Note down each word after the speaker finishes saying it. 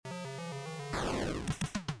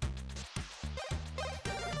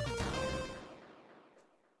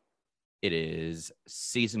It is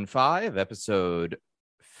season 5, episode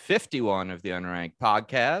 51 of the Unranked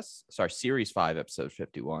podcast. Sorry, series 5, episode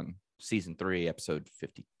 51. Season 3, episode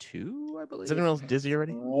 52, I believe. Is anyone else dizzy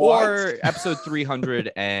already? Or episode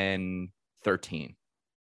 313.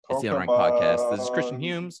 It's the Unranked podcast. This is Christian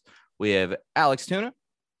Humes. We have Alex Tuna.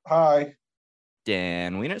 Hi.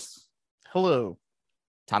 Dan Wienis. Hello.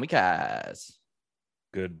 Tommy Kaz.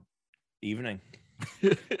 Good evening.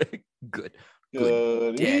 Good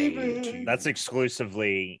Good day. evening. That's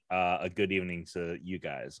exclusively a good evening to you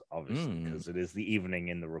guys, obviously, because it is the evening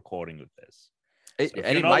in the recording of this. So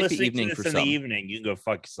And it might be evening for in some. the evening, you can go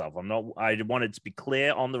fuck yourself. I wanted to be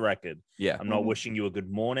clear on the record. Yeah. I'm not wishing you a good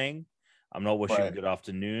morning. I'm not wishing you a Right. good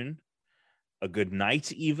afternoon, a good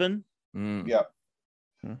night, even. Yeah.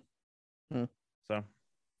 So,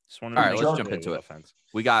 just wanted All to right, make let's sure jump there into was it. offense.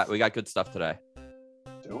 We got good stuff today.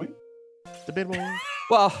 Do we? Debatable.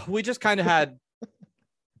 Well, we just kind of had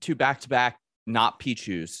two back-to-back not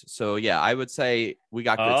Pichus. So yeah, I would say we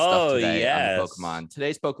got good stuff today on the Pokemon.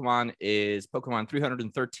 Today's Pokemon is Pokemon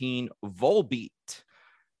 313 Volbeat.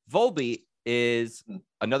 Volbeat is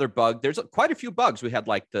another bug. There's quite a few bugs. We had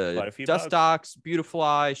like the Dustox,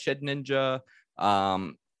 Beautifly, Shed Ninja.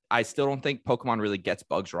 I still don't think Pokemon really gets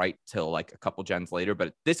bugs right till like a couple gens later,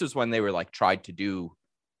 but this is when they were like tried to do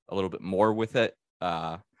a little bit more with it.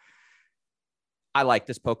 I like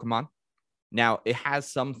this Pokemon. Now it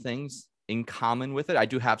has some things in common with it. I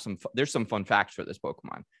do have there's some fun facts for this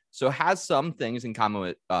Pokemon. So it has some things in common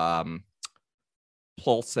with Pulse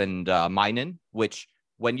and Minun, which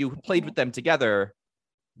when you played with them together,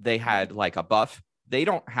 they had like a buff. They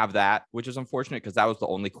don't have that, which is unfortunate because that was the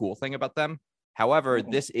only cool thing about them. However,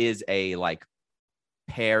 this is a like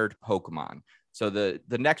paired Pokemon. So the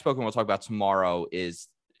next Pokemon we'll talk about tomorrow is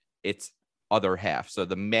its other half. So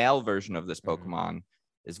the male version of this Pokemon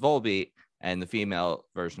is Volbeat, and the female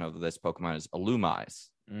version of this Pokemon is Illumise.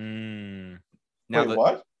 Now, Wait,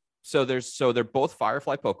 what? So they're both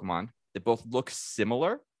Firefly Pokemon. They both look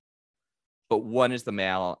similar, but one is the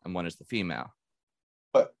male and one is the female.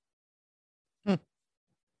 But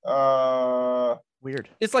Weird.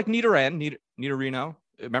 It's like Nidoran, Nidorino.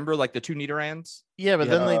 Remember like the two Nidorans? Yeah, but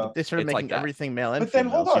Yeah. then they started It's like making that. everything male and but then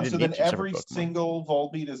female. hold on. you So didn't then need two every separate Pokemon. single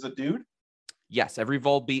Volbeat is a dude. Yes, every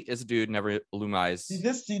Volbeat is a dude and every Illumise.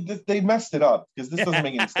 See, they messed it up because this doesn't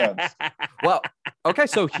make any sense. Well, okay,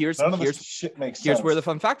 so here's None of this shit makes sense. here's where the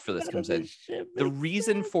fun fact for this comes in. The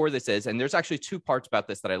reason for this is, and there's actually two parts about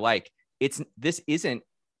this that I like. This isn't,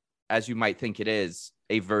 as you might think it is,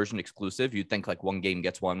 a version exclusive. You'd think like one game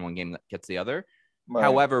gets one game that gets the other. Right.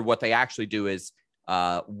 However, what they actually do is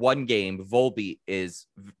one game, Volbeat, is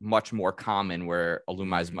much more common where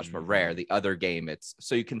Illumise is much more rare. The other game, it's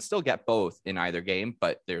so you can still get both in either game,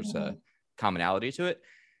 but there's a commonality to it.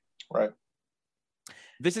 Right.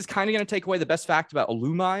 This is kind of going to take away the best fact about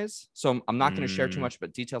Illumise, so I'm not going to share too much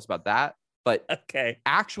about details about that. But Okay.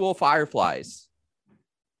 actual Fireflies,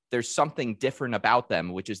 there's something different about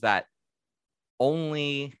them, which is that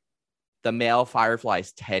only the male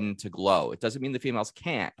Fireflies tend to glow. It doesn't mean the females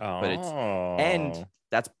can't, but and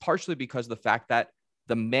that's partially because of the fact that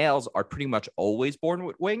the males are pretty much always born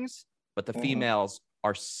with wings, but the females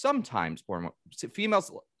are sometimes born with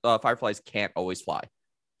females. Fireflies can't always fly.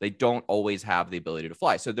 They don't always have the ability to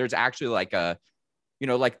fly. So there's actually like a,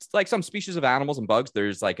 like some species of animals and bugs,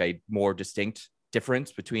 there's like a more distinct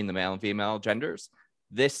difference between the male and female genders.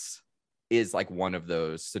 This is like one of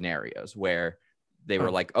those scenarios where they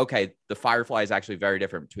were like, okay, the Firefly is actually very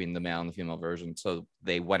different between the male and the female version. So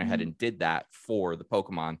they went ahead and did that for the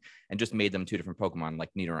Pokemon and just made them two different Pokemon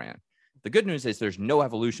like Nidoran. The good news is there's no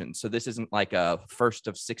evolution. So this isn't like a first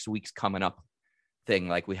of 6 weeks coming up thing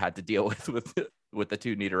like we had to deal with the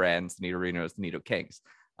two Nidorans, Nidorinos, Nidokings.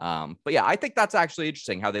 But yeah, I think that's actually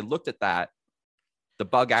interesting how they looked at that. The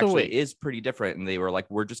bug actually is pretty different. And they were like,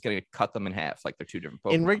 we're just going to cut them in half. Like they're two different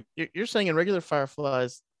Pokemon. You're saying in regular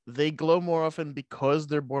Fireflies, they glow more often because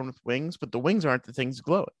they're born with wings, but the wings aren't the things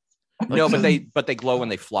glowing. No, but they glow when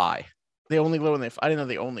they fly. They only glow when they fly. I didn't know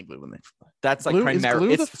they only glue when they fly. That's like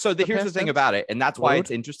primarily. Here's the thing about it, and that's why it's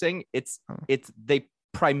interesting. It's they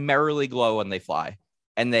primarily glow when they fly,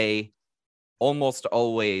 and they almost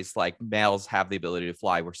always, like, males have the ability to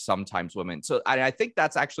fly, where sometimes women. So I think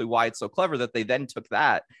that's actually why it's so clever that they then took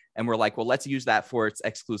that and were like, well, let's use that for its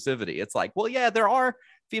exclusivity. It's like, well, yeah, there are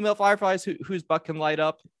female Fireflies whose butt can light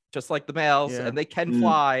up just like the males, and they can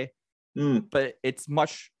fly, but it's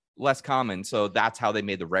much less common. So that's how they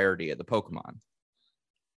made the rarity of the Pokemon.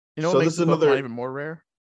 You know what makes the Pokemon even more rare?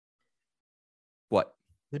 What?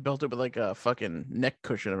 They built it with like a fucking neck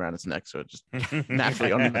cushion around its neck, so it just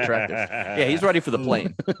naturally unattractive. Yeah, he's ready for the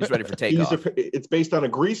plane. He's ready for takeoff. It's based on a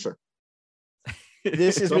greaser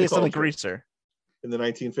This is based on a greaser. in the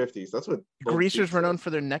 1950s. That's what Greasers were known for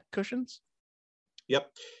their neck cushions.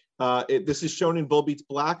 Yep. This is shown in Volbeat's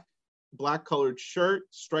black colored shirt,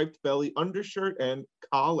 striped belly undershirt, and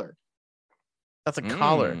collar. That's a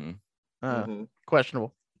collar.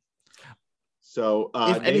 Questionable. So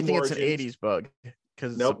if anything, it's an origins. 80s bug.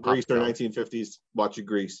 Because Nope, Grease or 1950s. Watch your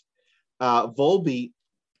Grease. Volbeat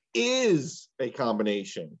is a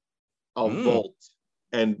combination of Volt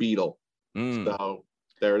and Beetle. So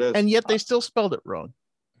there it is. And yet they still spelled it wrong.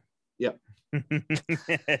 Yep.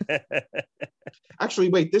 Actually,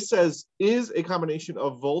 wait, this says is a combination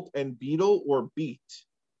of Volt and Beetle or Beat.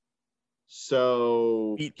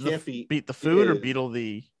 So Beat the food or Beetle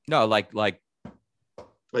the... No, like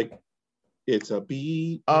it's a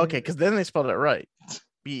B. Oh, okay, because then they spelled it right.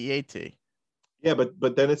 B-E-A-T. Yeah,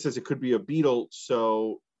 but then it says it could be a beetle.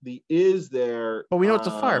 So the is there. But we know it's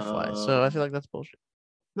a firefly, so I feel like that's bullshit.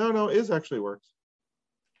 No, is actually works.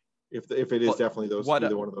 If it is definitely those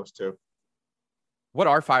either one of those two. What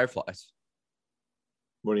are fireflies?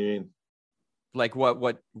 What do you mean? Like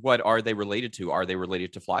what are they related to? Are they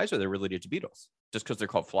related to flies or are they related to beetles? Just because they're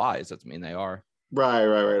called flies doesn't mean they are. Right.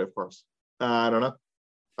 Of course. I don't know.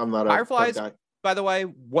 I'm not fireflies. a guy. By the way,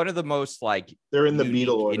 one of the most they're in the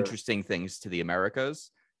beetle order. Interesting things to the Americas.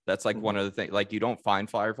 That's one of the things. Like you don't find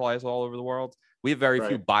fireflies all over the world. We have very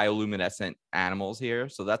few bioluminescent animals here,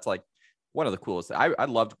 so that's one of the coolest. I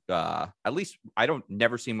loved. At least I don't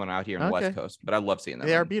never seen one out here in the West Coast, but I love seeing them.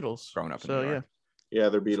 They are beetles. Growing up, so in yeah,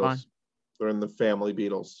 they're beetles. They're in the family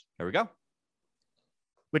beetles. There we go.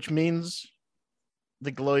 Which means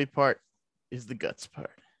the glowy part is the guts part.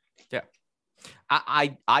 Yeah.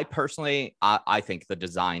 I personally, I think the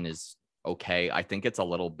design is okay. I think it's a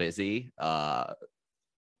little busy, but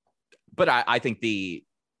I think the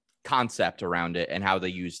concept around it and how they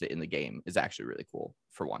used it in the game is actually really cool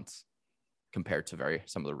for once, compared to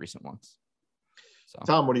some of the recent ones. So,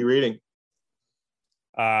 Tom, what are you reading?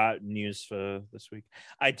 News for this week.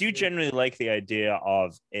 I do generally like the idea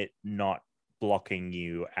of it not blocking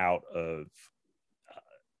you out of,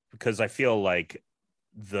 because I feel like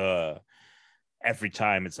every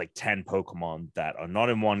time it's like 10 Pokemon that are not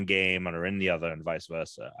in one game and are in the other and vice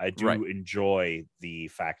versa. I do enjoy the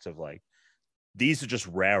fact of these are just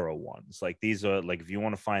rarer ones. Like these are if you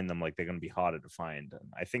want to find them, they're going to be harder to find. And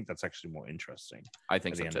I think that's actually more interesting. I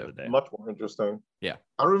think so too. Much more interesting. Yeah.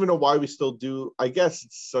 I don't even know why we still do. I guess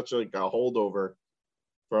it's such a holdover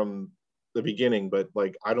from the beginning, but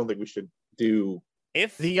I don't think we should do.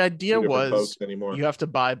 If the idea was you have to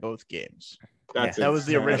buy both games. That was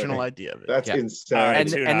the original idea of it. That's insane.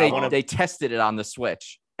 And they tested it on the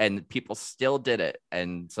Switch, and people still did it,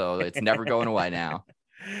 and so it's never going away now.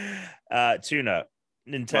 Tuna,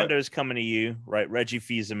 Nintendo's coming to you, right? Reggie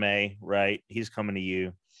Fils-Aimé, right? He's coming to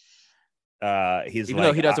you. He's even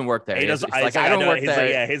though he doesn't work there. He doesn't. I don't work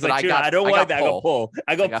there. He's like, Tuna, I don't want that.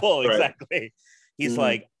 I got pull. Exactly. He's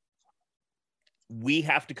like, we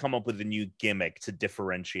have to come up with a new gimmick to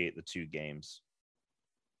differentiate the two games.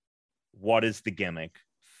 What is the gimmick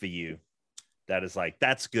for you? That is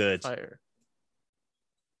that's good. Fire.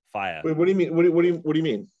 Wait, what do you mean? What do you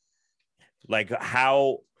mean?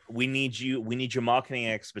 How we need your marketing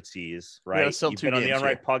expertise, right? You've been on the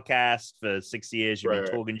Unright podcast for 6 years. You've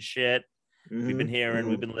been talking shit. We've been hearing.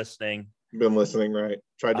 We've been listening. Been listening, right?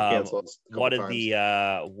 Tried to cancel us. What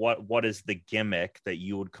is the gimmick that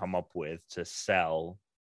you would come up with to sell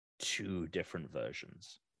two different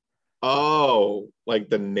versions? Oh,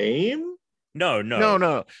 the name?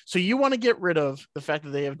 No. So you want to get rid of the fact that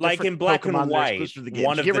they have different in Black Pokemon and White.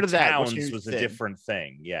 One of the towns was a different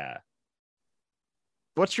thing. Yeah.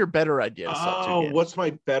 What's your better idea? To sell two games? What's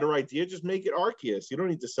my better idea? Just make it Arceus. You don't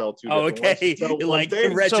need to sell two. Okay.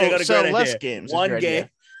 Less games. One game.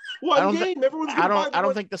 One game. Everyone's gonna buy I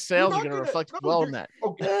don't think the sales are going to reflect well on that.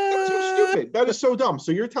 Okay, that's so stupid. That is so dumb.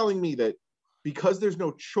 So you're telling me that because there's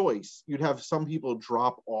no choice, you'd have some people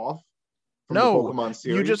drop off from the Pokemon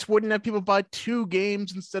series? You just wouldn't have people buy two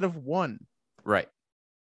games instead of one. Right.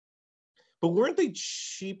 But weren't they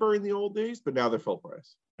cheaper in the old days? But now they're full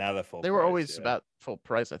price. They were always about full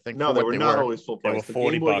price, I think. No, they were not always full price. They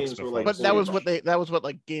were $40 before. But that was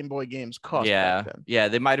what Game Boy games cost. Yeah, back then. Yeah,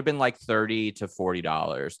 they might have been $30 to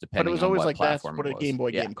 $40 depending. But it was always on what that's platform what a Game Boy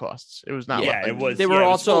game costs. It was not. Yeah, it was. They were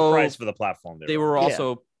also full price for the platform. They were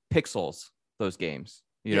also pixels. Those games,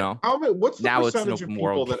 you know. What's the percentage of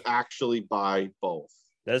people that actually buy both?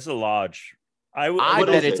 There's a large. I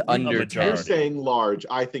bet it's under 10. You're saying large.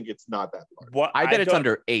 I think it's not that large. I bet it's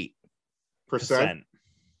under 8%.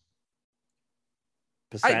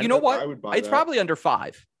 You know what? I would buy it's that. probably under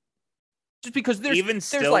 5. Just because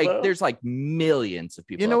there's like millions of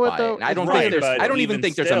people. You know what, buy though? it. And I don't Right, think but I don't even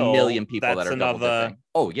think there's a million people that are double another... dipping.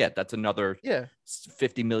 Oh yeah, that's another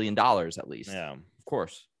 $50 million at least. Yeah, of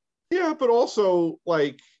course. Yeah, but also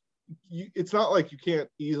like it's not like you can't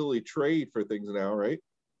easily trade for things now, right?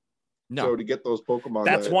 No. So to get those Pokemon,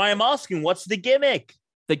 that's why I'm asking, what's the gimmick?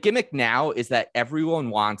 The gimmick now is that everyone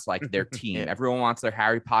wants like their team. Everyone wants their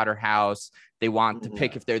Harry Potter house. They want to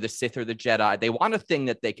pick if they're the Sith or the Jedi. They want a thing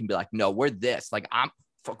that they can be like, no, we're this. Like I'm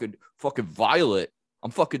fucking Violet.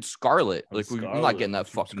 I'm fucking Scarlet. I'm not getting that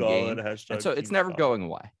fucking game. And so it's never going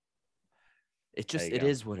away. It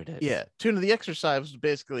is what it is. Yeah. Tuna, the exercise was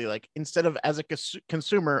basically like, instead of as a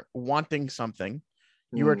consumer wanting something,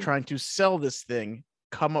 you are trying to sell this thing,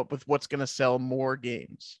 come up with what's going to sell more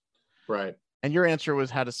games. Right. And your answer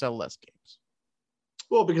was how to sell less games.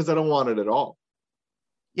 Well, because I don't want it at all.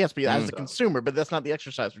 Yes, but as a consumer, but that's not the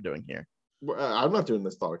exercise we're doing here. I'm not doing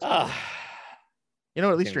this thought experiment. You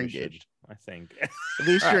know, at least you're engaged. I think. At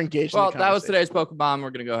least you're engaged. Well, that was today's Pokemon.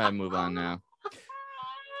 We're going to go ahead and move on now.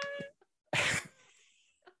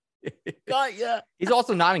 Got ya. He's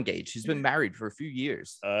also not engaged. He's been married for a few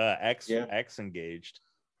years. Ex engaged.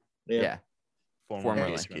 Yeah.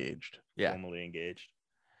 Formerly engaged. Yeah. Formerly engaged.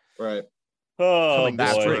 Right. Oh,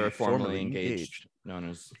 Bachelor, formerly engaged, known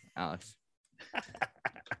as Alex.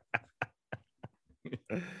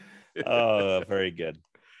 Oh, very good.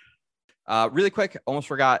 Really quick, almost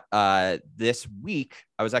forgot. This week,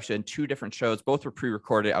 I was actually in 2 different shows. Both were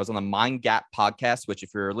pre-recorded. I was on the Mind Gap podcast, which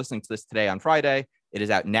if you're listening to this today on Friday, it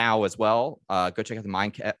is out now as well. Go check out the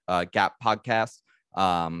Mind Gap podcast.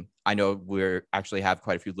 I know we actually have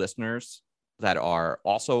quite a few listeners that are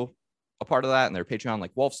also a part of that, and their Patreon,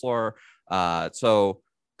 like Wolfslore. So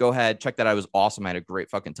go ahead, check that out. It was awesome. I had a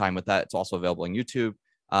great fucking time with that. It's also available on YouTube.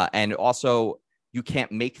 And also, You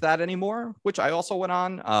Can't Make That Anymore, which I also went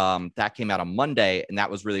on. That came out on Monday, and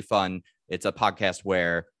that was really fun. It's a podcast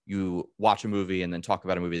where you watch a movie and then talk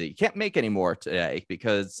about a movie that you can't make anymore today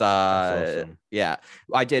because, awesome. Yeah,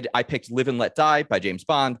 I picked Live and Let Die by James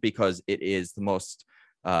Bond because it is the most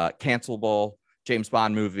cancelable James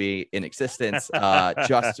Bond movie in existence,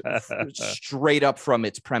 just straight up from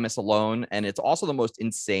its premise alone. And it's also the most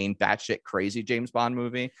insane, batshit crazy James Bond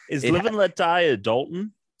movie. Is Live and Let Die a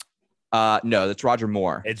Dalton? No, that's Roger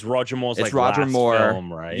Moore. It's Roger Moore's it's like Roger Moore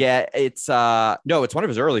film, right? Yeah, it's no, it's one of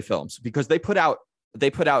his early films because they put out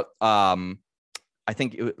I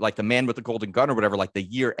think like The Man with the Golden Gun or whatever, like the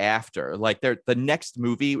year after. Like the next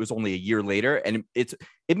movie was only a year later, and it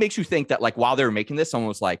makes you think that like while they were making this, someone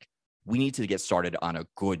was like, we need to get started on a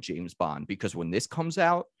good James Bond because when this comes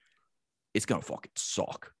out, it's gonna fucking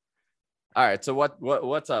suck. All right, so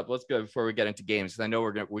what's up? Let's go before we get into games because I know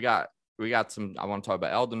we got some. I want to talk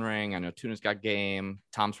about Elden Ring. I know Tuna's got game.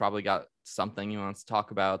 Tom's probably got something he wants to talk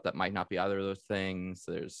about that might not be either of those things.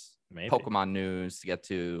 There's Pokemon news to get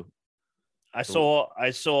to. I saw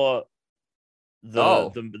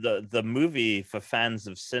the movie for fans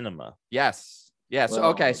of cinema. Yes. Well,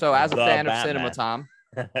 okay. So as a fan of cinema, Tom,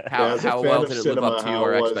 how well did it live up to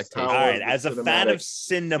your expectations? All right, as a fan of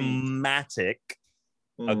cinematic,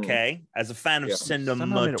 okay, as a fan of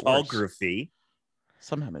cinematography,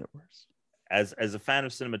 somehow made it worse. As a fan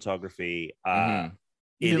of cinematography,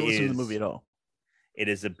 you didn't listen to the movie at all. It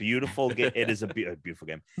is a beautiful game. It is a beautiful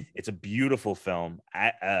game. It's a beautiful film,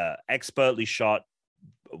 expertly shot.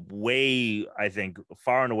 I think,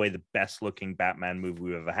 far and away the best looking Batman movie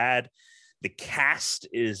we've ever had. The cast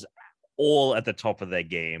is all at the top of their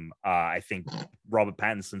game. I think Robert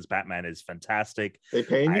Pattinson's Batman is fantastic. They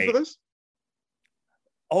paying you for this?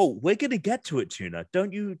 Oh, we're gonna get to it, Tuna.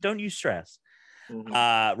 Don't you stress.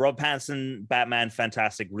 Robert Pattinson, Batman,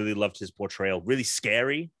 fantastic. Really loved his portrayal. Really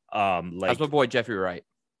scary. That's my boy Jeffrey Wright.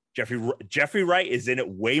 Jeffrey Wright is in it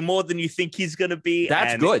way more than you think he's gonna be.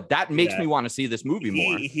 That's good. That makes me want to see this movie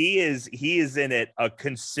more. He is in it a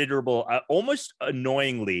considerable, almost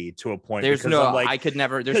annoyingly to a point. There's no, I could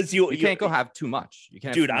never. Because you can't go have too much. You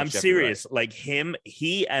can't. Dude, I'm serious. Wright. Like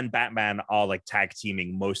he and Batman are like tag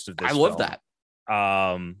teaming most of this. I love that.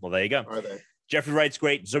 Well, there you go. Are they? Jeffrey Wright's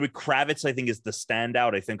great. Zoe Kravitz, I think, is the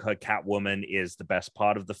standout. I think her Catwoman is the best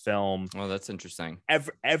part of the film. Oh, that's interesting.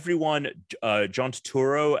 Everyone, John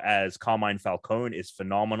Turturro as Carmine Falcone is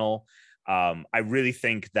phenomenal. I really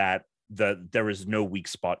think that there is no weak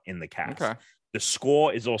spot in the cast. Okay. The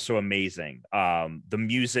score is also amazing. The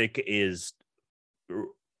music is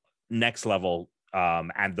next level,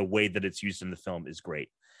 and the way that it's used in the film is great.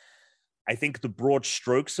 I think the broad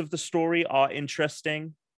strokes of the story are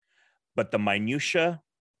interesting, but the minutia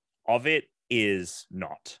of it is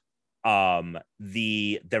not.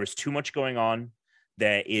 There is too much going on.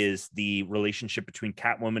 There is the relationship between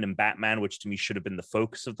Catwoman and Batman, which to me should have been the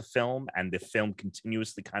focus of the film, and the film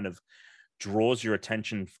continuously kind of draws your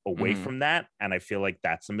attention away from that, and I feel like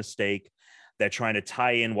that's a mistake. They're trying to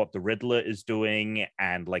tie in what the Riddler is doing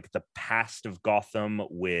and like the past of Gotham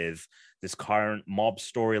with this current mob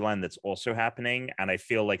storyline that's also happening. And I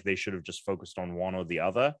feel like they should have just focused on one or the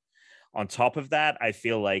other. On top of that, I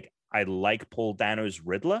feel like I like Paul Dano's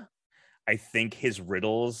Riddler. I think his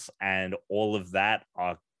riddles and all of that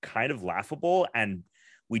are kind of laughable. And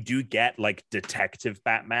we do get like detective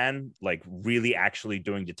Batman, like really actually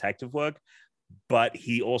doing detective work. But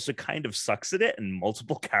he also kind of sucks at it, and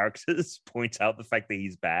multiple characters point out the fact that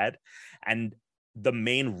he's bad. And the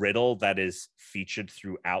main riddle that is featured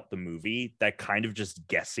throughout the movie, they're kind of just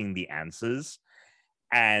guessing the answers.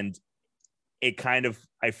 And it kind of,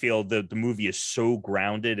 I feel the movie is so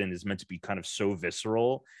grounded and is meant to be kind of so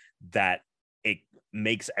visceral that it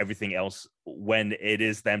makes everything else, when it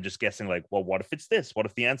is them just guessing like, well, what if it's this? What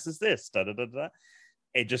if the answer is this? Da, da, da, da.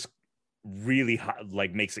 It just really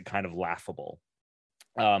like makes it kind of laughable.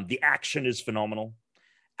 The action is phenomenal,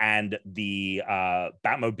 and the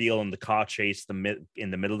Batmobile and the car chase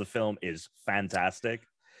in the middle of the film is fantastic.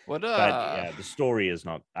 But yeah, the story is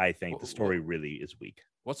not. I think the story really is weak.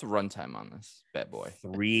 What's the runtime on this bad boy?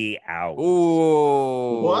 3 hours.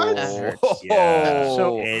 Oh, what? Yeah,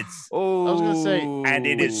 so it's. I was gonna say, And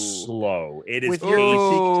it is slow. It is with your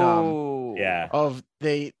critique, Tom. Yeah. Of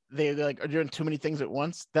they like are doing too many things at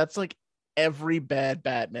once. That's like every bad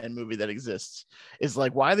Batman movie that exists is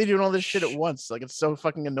like, why are they doing all this shit at once? Like, it's so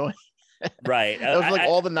fucking annoying. Right. That was like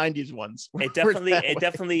all the 90s ones. It definitely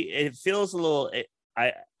it feels a little.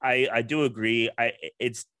 I do agree.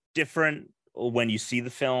 It's different when you see the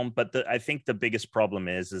film, but I think the biggest problem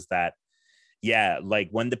is that, yeah, like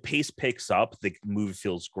when the pace picks up, the movie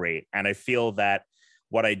feels great. And I feel that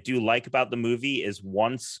what I do like about the movie is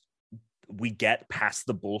once we get past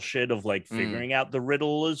the bullshit of like figuring out the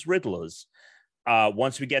riddlers,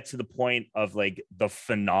 once we get to the point of like the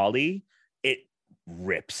finale, it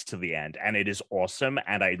rips to the end and it is awesome.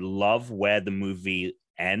 And I love where the movie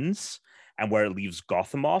ends and where it leaves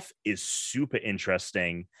Gotham off is super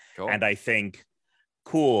interesting. Cool. And I think,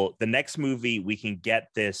 cool, the next movie we can get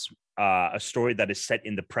this a story that is set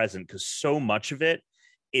in the present, because so much of it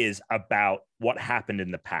is about what happened in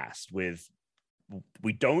the past.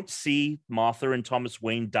 We don't see Martha and Thomas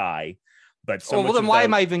Wayne die, but well, then why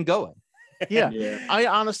am I even going? Yeah. I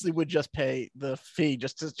honestly would just pay the fee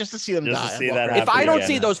just to see them die. If I don't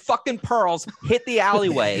see those fucking pearls hit the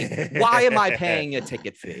alleyway, why am I paying a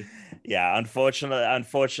ticket fee? Yeah,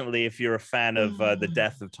 unfortunately, if you're a fan of the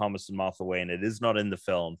death of Thomas and Martha Wayne, it is not in the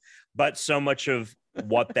film. But so much of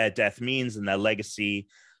what their death means and their legacy,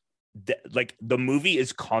 like the movie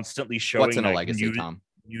is constantly showing what's in a legacy, Tom?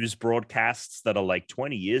 News broadcasts that are like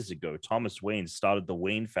 20 years ago. Thomas Wayne started the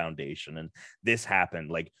Wayne Foundation, and this happened.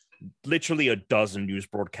 Like literally a dozen news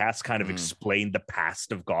broadcasts kind of explain the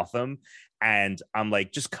past of Gotham. And I'm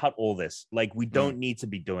like, just cut all this. Like, we don't need to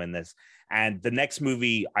be doing this. And the next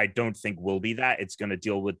movie, I don't think will be that. It's going to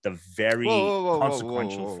deal with the very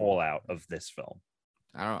consequential fallout of this film.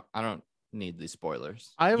 I don't need these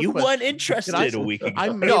spoilers. You weren't interested a week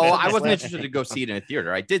ago. No, I wasn't interested to go see it in a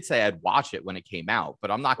theater. I did say I'd watch it when it came out, but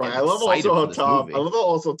I'm not going to I love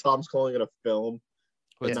also Tom's calling it a film.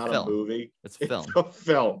 It's not a movie. It's a film. It's a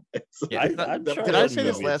film. Did I say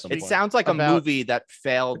this last week? It sounds like a movie that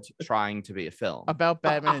failed trying to be a film. About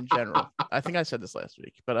Batman in general. I think I said this last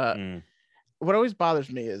week. But what always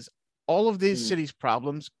bothers me is all of these cities'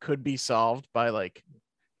 problems could be solved by like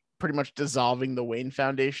pretty much dissolving the Wayne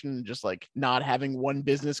Foundation and just like not having one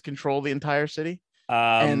business control the entire city.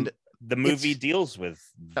 And the movie deals with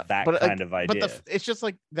that kind of idea. But it's just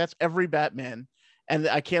like that's every Batman. And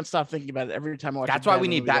I can't stop thinking about it every time I watch. That's why we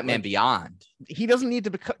need Batman Beyond. He doesn't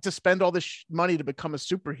need to spend all this money to become a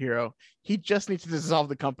superhero. He just needs to dissolve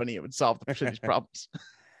the company. It would solve the city's problems.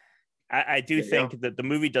 I do think that the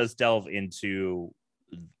movie does delve into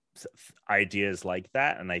ideas like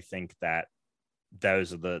that, and I think that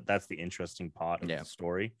that's the interesting part of the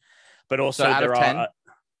story. But also, so there are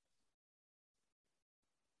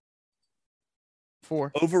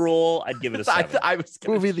 4 overall. I'd give it a 7. I was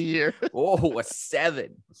movie of the year. Oh, a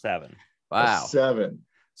 7. 7. Wow. A 7.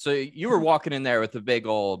 So you were walking in there with a big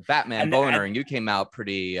old Batman boner, and you came out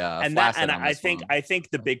pretty flaccid. And I think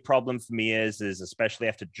the big problem for me is especially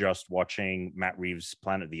after just watching Matt Reeves'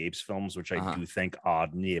 Planet of the Apes films, which I do think are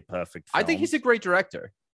near perfect films. I think he's a great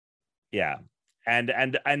director. Yeah. And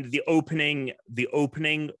the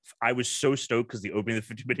opening, I was so stoked because the opening of the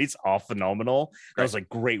 50 minutes are phenomenal. I was like,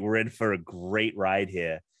 great, we're in for a great ride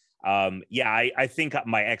here. I think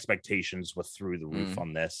my expectations were through the roof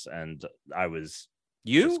on this, and I was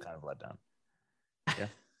just kind of let down. Yeah.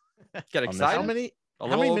 Get excited. How many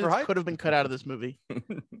minutes could have been cut out of this movie?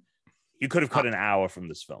 You could have cut an hour from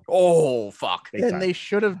this film. Oh, fuck. Then they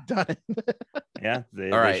should have done it. Yeah.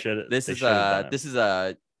 All right. This is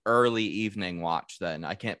a early evening watch then.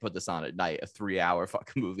 I can't put this on at night. A 3-hour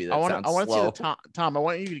fucking movie. I want to see the Tom. I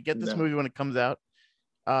want you to get this movie when it comes out.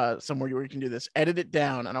 Somewhere where you can do this. Edit it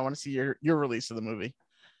down, and I want to see your release of the movie.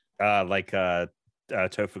 Like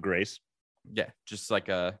Topher Grace. Yeah, just like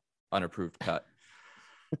a unapproved cut.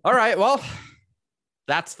 All right, well,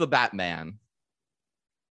 that's the Batman.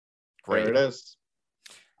 Great. There it is.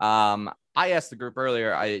 I asked the group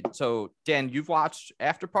earlier. So Dan, you've watched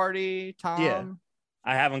After Party, Tom? Yeah.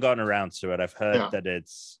 I haven't gotten around to it. I've heard that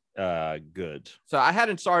it's good. So I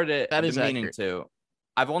hadn't started it. I've been meaning to.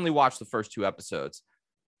 I've only watched the first 2 episodes.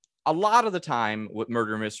 A lot of the time with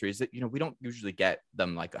murder mysteries, that we don't usually get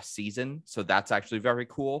them like a season, so that's actually very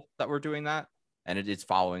cool that we're doing that, and it is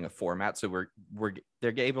following a format. So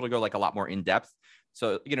they're able to go like a lot more in depth.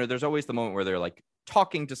 So there's always the moment where they're like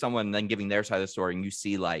talking to someone and then giving their side of the story, and you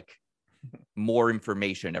see like more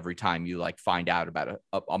information every time you like find out about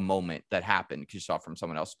a moment that happened because you saw it from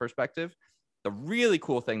someone else's perspective. The really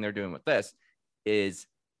cool thing they're doing with this is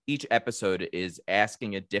each episode is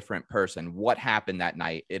asking a different person what happened that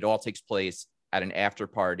night. It all takes place at an after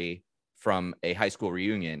party from a high school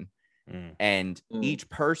reunion. And each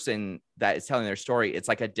person that is telling their story, it's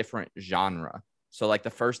like a different genre. So like the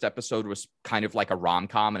first episode was kind of like a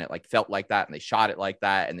rom-com, and it like felt like that, and they shot it like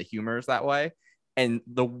that, and the humor is that way. And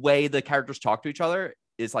the way the characters talk to each other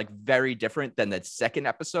is like very different than the second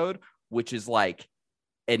episode, which is like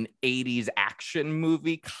an 80s action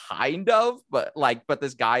movie kind of, but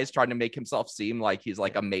this guy is trying to make himself seem like he's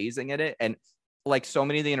like amazing at it. And like so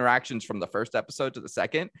many of the interactions from the first episode to the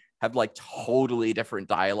second have like totally different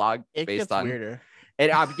dialogue. It based gets on weirder.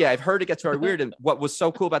 And I've heard it gets very weird. And what was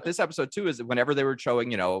so cool about this episode too is that whenever they were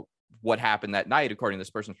showing, what happened that night, according to this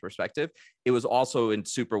person's perspective, it was also in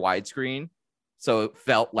super widescrreen. So it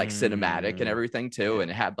felt like cinematic and everything too. And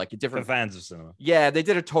it had like a different fans of cinema. Yeah, they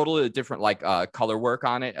did a totally different like color work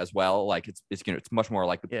on it as well. Like it's much more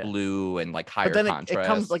like blue and like higher contrast. It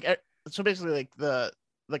comes like, so basically like the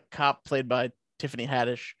cop played by Tiffany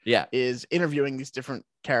Haddish is interviewing these different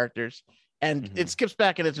characters, and it skips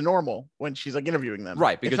back and it's normal when she's like interviewing them.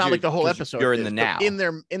 Right. Because it's not like the whole episode. You're in the now. In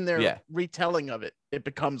their retelling of it, it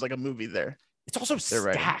becomes like a movie there. It's also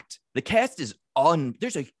stacked. The cast is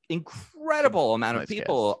there's an incredible amount of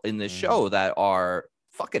people in this show that are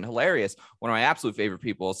fucking hilarious. One of my absolute favorite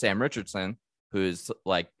people, Sam Richardson, who's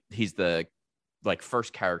like, he's the like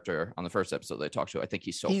first character on the first episode they talked to. I think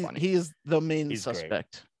he's so funny. He is the main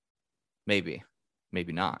suspect. Great.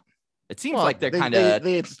 Maybe not. It seems like they're kind of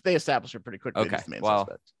they establish it pretty quickly. Okay. As the main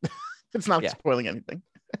suspect. It's not spoiling anything.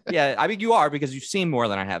 Yeah, I mean, you are, because you've seen more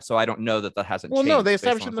than I have, so I don't know that hasn't changed. Well, no, they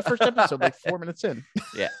established it in the first episode, like 4 minutes in.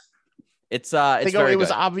 Yeah. It's very it was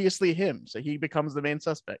good. obviously him, so he becomes the main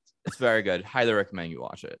suspect. It's very good. Highly recommend you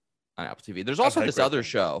watch it on Apple TV. There's also this other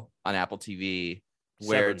show on Apple TV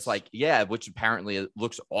where it's like, which apparently it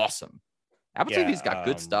looks awesome. Apple TV's got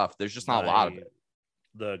good stuff. There's just not a lot of it.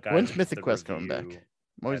 The guy When's Mythic Quest coming back?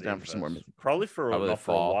 I'm always down for some more Mythic. Probably for a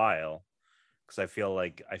while. Because I feel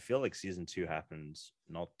like season 2 happened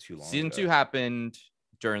not too long Season ago. 2 happened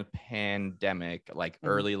during the pandemic, like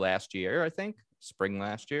early last year, I think, spring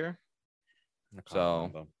last year.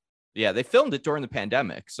 So yeah, they filmed it during the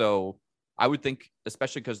pandemic. So I would think,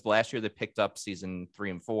 especially because last year they picked up season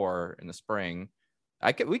 3 and 4 in the spring,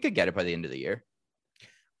 we could get it by the end of the year.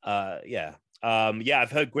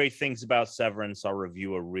 I've heard great things about Severance. Our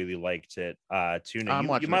reviewer really liked it.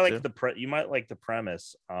 Tuna, you might like the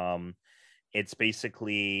premise. It's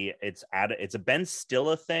basically it's a Ben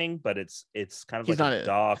Stiller thing, but it's kind of like a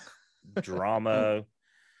dark drama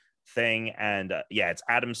thing. And it's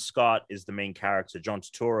Adam Scott is the main character. John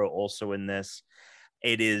Turturro also in this.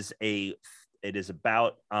 It is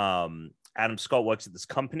about Adam Scott works at this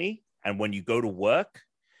company, and when you go to work,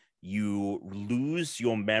 you lose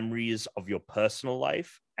your memories of your personal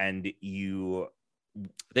life, and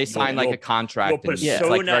they sign like a contract. It's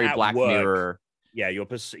like very Black Mirror. Yeah,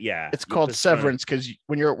 it's called severance, because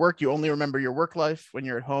when you're at work, you only remember your work life. When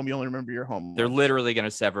you're at home, you only remember your home life. They're literally going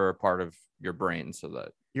to sever a part of your brain so that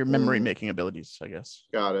your memory making abilities, I guess.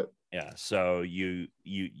 Got it. Yeah, so you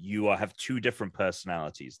have 2 different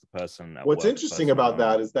personalities. The person at what's work, interesting about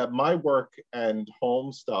that is that my work and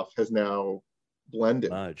home stuff has now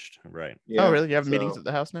blended, merged, right? Yeah, oh, really? You have meetings at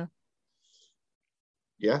the house now?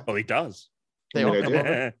 Yeah. Well, he does. They all come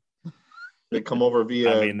over. They come over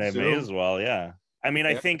via. I mean, they may as well. Yeah. I mean,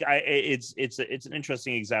 I think it's an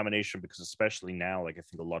interesting examination because especially now, like I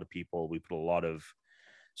think a lot of people, we put a lot of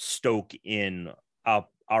stoke in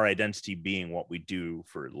our identity being what we do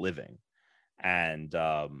for a living, and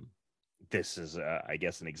this is I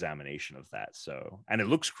guess an examination of that. So, and it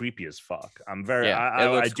looks creepy as fuck.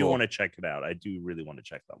 I do want to check it out. I do really want to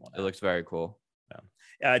check that one out. It looks very cool.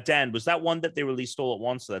 Dan, was that one that they released all at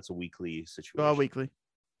once? So that's a weekly situation. Weekly.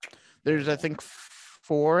 There's I think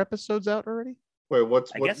 4 episodes out already. Wait, what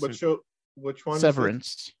show? Which one?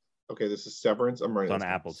 Severance. Okay, this is Severance. I'm writing on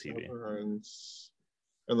Apple TV. Severance.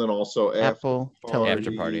 And then also Apple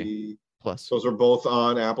After Party Plus. Those are both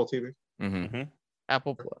on Apple TV. Mm-hmm.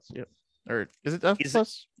 Apple Plus. Yeah. Or is it Apple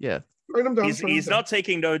Plus? Yeah. Write them down. He's not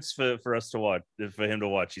taking notes for us to watch. For him to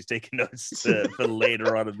watch, he's taking notes for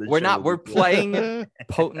later on in the show. We're playing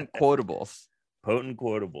potent quotables. Potent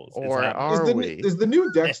quotables. Or are we? Is the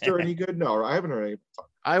new Dexter any good? No, I haven't heard any.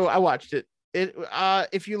 I watched it.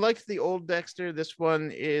 If you liked the old Dexter, this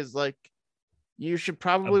one is like you should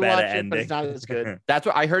probably watch it, but it's not as good. That's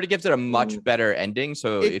what I heard. It gives it a much better ending.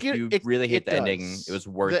 So if you really hate the ending, it was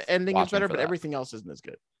worth. The ending is better, but everything else isn't as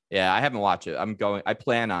good. Yeah, I haven't watched it. I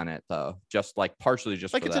plan on it though, just like partially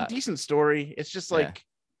just like for it's that. A decent story. It's just like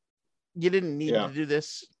you didn't need to do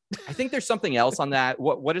this. I think there's something else on that.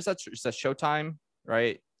 What is that? Is that Showtime,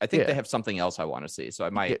 right? I think they have something else I want to see, so I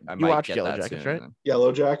might watch get Yellow that Jackets, soon. right?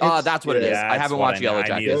 Yellow Jackets. Oh, that's what it is. I haven't watched Yellow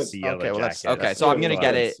Jackets. Okay, so I'm gonna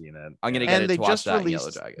get it. I'm gonna get it to watch that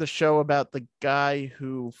Yellow Jackets. The show about the guy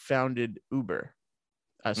who founded Uber.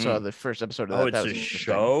 I saw the first episode of that. Oh, it's a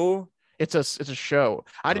show. It's a show.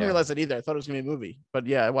 I didn't realize that either. I thought it was gonna be a movie, but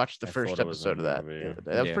yeah, I watched the first episode of that.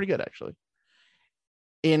 That was pretty good, actually.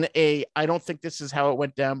 I don't think this is how it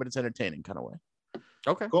went down, but it's entertaining kind of way.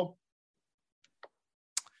 Okay, cool.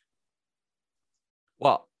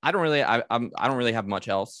 Well, I don't really have much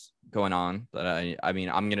else going on. But I mean,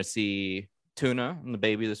 I'm gonna see Tuna and the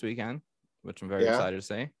baby this weekend, which I'm very excited to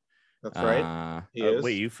see. That's right.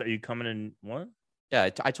 Wait, you coming in what? Yeah,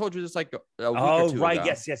 I told you this like a week or two right. ago.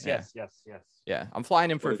 Yes. Yeah, I'm flying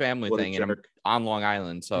in for a family thing, and I'm on Long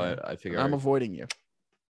Island, so I figure I'm avoiding you.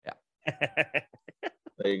 Yeah.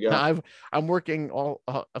 There you go. Now, I'm working all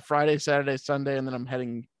a Friday, Saturday, Sunday, and then I'm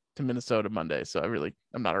heading to Minnesota Monday, so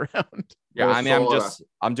I'm not around. Yeah, I mean,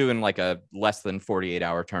 I'm doing like a less than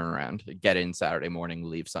 48-hour turnaround. Get in Saturday morning,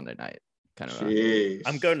 leave Sunday night, kind of.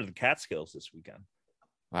 I'm going to the Catskills this weekend.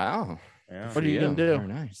 Wow. Yeah. What are you gonna do? Very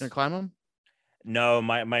nice. Gonna climb them? No,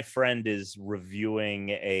 my friend is reviewing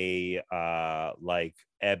a like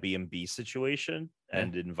Airbnb situation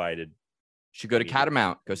and invited. Should go to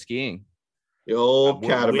Catamount, go skiing. The old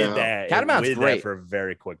Catamount. Catamount's great for a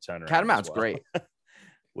very quick turnaround. Catamount's great.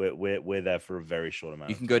 We're there for a very short amount.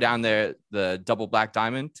 You can go down there, the Double Black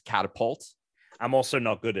Diamond, Catapult. I'm also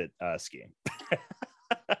not good at skiing.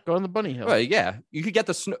 Go on the bunny hill. Well, yeah, you could get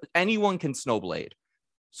the snow. Anyone can snowblade.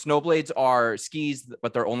 Snowblades are skis,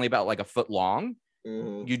 but they're only about like a foot long.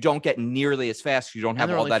 Mm-hmm. You don't get nearly as fast. You don't have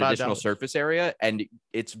all that additional surface area, and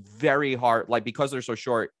it's very hard. Like because they're so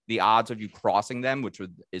short, the odds of you crossing them, which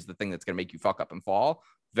is the thing that's going to make you fuck up and fall,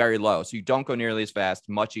 very low. So you don't go nearly as fast.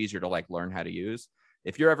 Much easier to like learn how to use.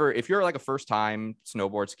 If you're like a first time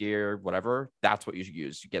snowboard skier, whatever, that's what you should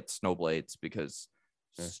use. You get snowblades because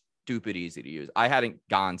stupid easy to use. I hadn't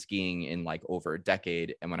gone skiing in like over a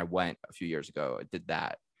decade. And when I went a few years ago, I did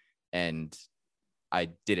that. And I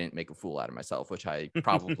didn't make a fool out of myself, which I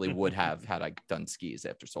probably would have had I done skis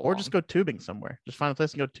after so long. Or just go tubing somewhere. Just find a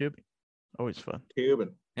place and go tubing. Always fun.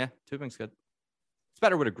 Tubing. Yeah, tubing's good. It's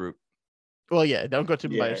better with a group. Well, yeah, don't go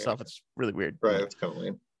tubing by yourself. It's really weird. Right, it's kind of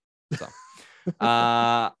lame. So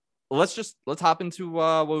let's hop into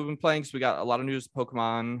what we've been playing, because we got a lot of news.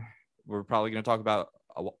 Pokemon we're probably going to talk about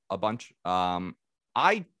a bunch.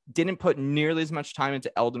 I didn't put nearly as much time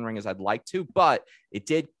into Elden Ring as I'd like to, but it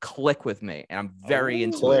did click with me, and I'm very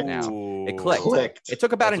into it now. It clicked. It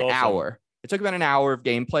took about an hour. It took about an hour of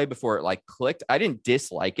gameplay before it like clicked. I didn't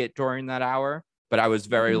dislike it during that hour, but I was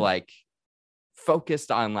very like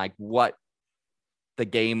focused on like what the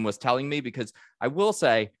game was telling me, because I will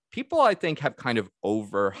say people I think have kind of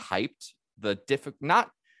overhyped the not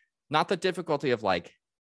the difficulty of like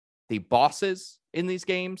the bosses in these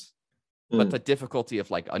games, but the difficulty of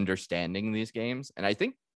like understanding these games. And I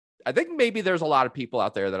think maybe there's a lot of people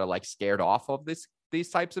out there that are like scared off of these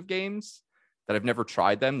types of games that have never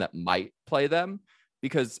tried them, that might play them,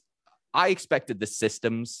 because I expected the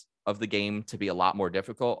systems of the game to be a lot more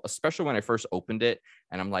difficult, especially when I first opened it.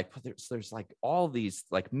 And I'm like, there's like all these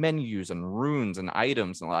like menus and runes and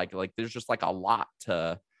items, and like there's just like a lot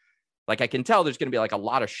to, like, I can tell there's going to be like a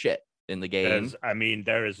lot of shit in the game.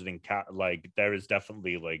 There is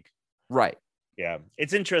definitely like right. Yeah,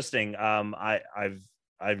 it's interesting. I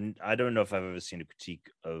don't know if I've ever seen a critique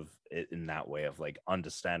of it in that way of like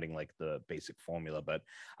understanding like the basic formula, but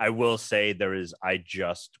I will say I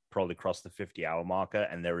just probably crossed the 50-hour marker,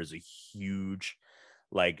 and there is a huge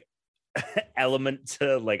like element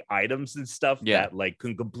to like items and stuff that like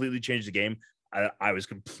can completely change the game. I was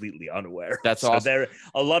completely unaware. That's awesome. There,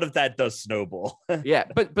 a lot of that does snowball. Yeah,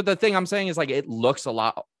 but the thing I'm saying is like it looks a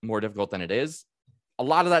lot more difficult than it is. A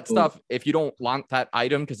lot of that stuff, if you don't want that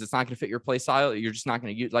item because it's not going to fit your play style, you're just not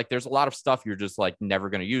going to use. Like, there's a lot of stuff you're just like never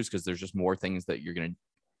going to use because there's just more things that you're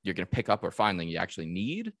gonna pick up or find than you actually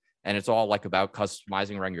need. And it's all like about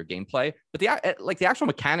customizing around your gameplay. But the actual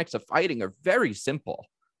mechanics of fighting are very simple.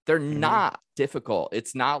 They're not difficult.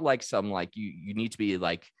 It's not like some like you need to be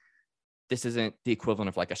like, this isn't the equivalent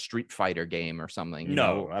of like a Street Fighter game or something.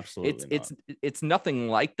 No, absolutely. It's nothing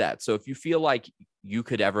like that. So if you feel like you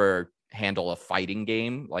could ever handle a fighting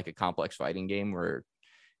game, like a complex fighting game, or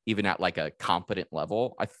even at like a competent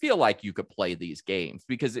level, I feel like you could play these games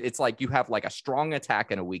because it's like you have like a strong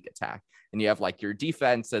attack and a weak attack, and you have like your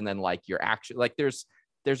defense and then like your action. Like there's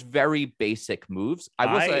very basic moves.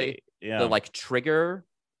 I will say the like trigger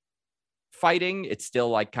fighting, it still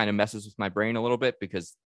like kind of messes with my brain a little bit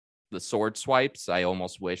because the sword swipes, I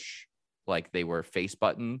almost wish like they were face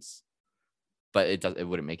buttons, but it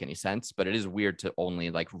wouldn't make any sense. But it is weird to only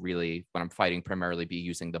like really, when I'm fighting, primarily be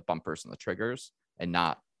using the bumpers and the triggers and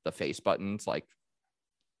not the face buttons. Like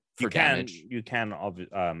you can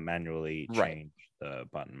manually change the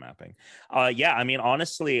button mapping. I mean,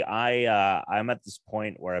 honestly, I'm at this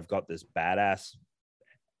point where I've got this badass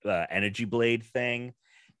energy blade thing.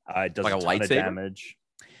 It does like a ton of damage.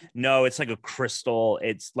 No, it's like a crystal.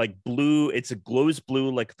 It's like blue. It glows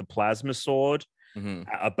blue like the plasma sword.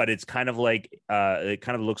 But it's kind of like it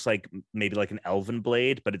kind of looks like maybe like an elven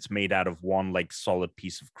blade, but it's made out of one like solid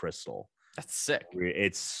piece of crystal. That's sick.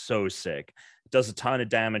 It's so sick. It does a ton of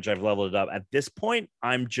damage. I've leveled it up. At this point,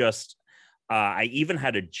 I'm just I even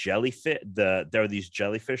had a jellyfish. There are these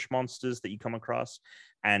jellyfish monsters that you come across,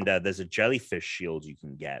 and there's a jellyfish shield you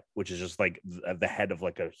can get, which is just like the head of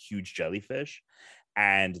like a huge jellyfish.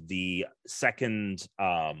 And the second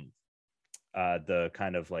the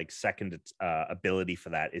kind of like second ability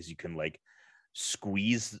for that is you can like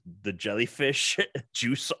squeeze the jellyfish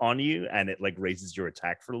juice on you, and it like raises your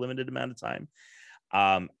attack for a limited amount of time.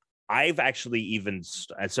 I've actually even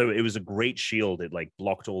so it was a great shield. It like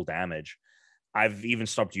blocked all damage. I've even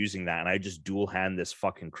stopped using that, and I just dual hand this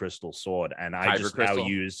fucking crystal sword, and I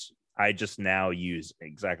just now use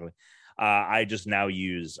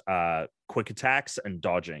quick attacks and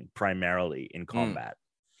dodging primarily in combat.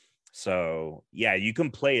 So yeah, you can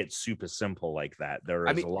play it super simple like that. There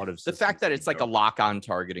is a lot of the fact that it's like a lock-on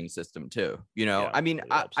targeting system too. You know, I mean,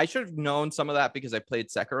 I should have known some of that because I played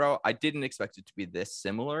Sekiro. I didn't expect it to be this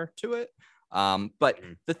similar to it. But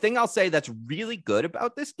the thing I'll say that's really good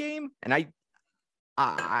about this game, and I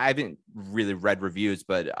haven't really read reviews,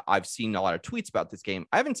 but I've seen a lot of tweets about this game.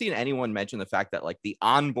 I haven't seen anyone mention the fact that like the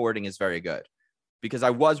onboarding is very good. Because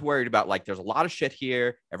I was worried about like, there's a lot of shit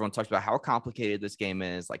here. Everyone talks about how complicated this game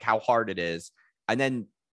is, like how hard it is. And then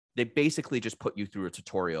they basically just put you through a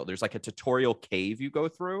tutorial. There's like a tutorial cave you go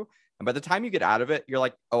through. And by the time you get out of it, you're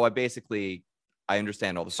like, oh, I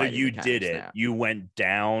understand all the So you did it. Now. You went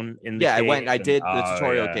down in the cave. I did the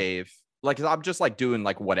tutorial cave. Like, I'm just like doing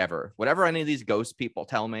like whatever any of these ghost people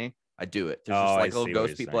tell me, I do it. There's just like little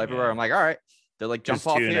ghost people everywhere. I'm like, all right. They're like, jump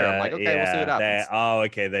off here. I'm like, okay, we'll see what happens.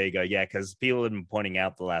 Okay, there you go. Yeah, because people have been pointing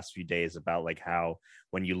out the last few days about like how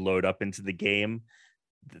when you load up into the game,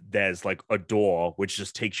 there's like a door which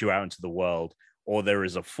just takes you out into the world, or there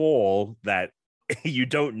is a fall that you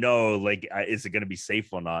don't know, like, is it going to be safe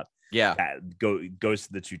or not? Yeah, that goes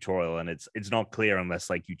to the tutorial, and it's not clear unless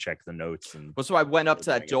like you check the notes. And well, so I went up to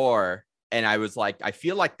that door. And I was like, I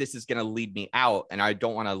feel like this is going to lead me out, and I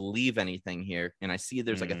don't want to leave anything here. And I see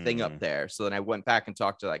there's like a thing up there. So then I went back and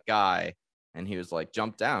talked to that guy, and he was like,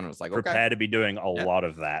 jump down. I was like, okay. Prepare to be doing a lot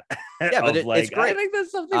of that. Yeah, but it's great. I think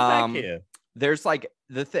there's something back here. There's like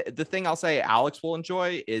the thing I'll say Alex will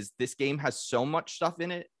enjoy is this game has so much stuff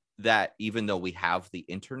in it that even though we have the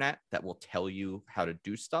internet that will tell you how to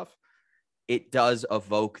do stuff, it does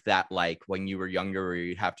evoke that, like when you were younger, where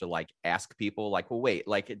you have to like ask people like, well, wait,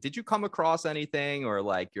 like, did you come across anything? Or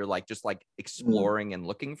like, you're like, just like exploring and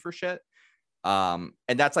looking for shit. And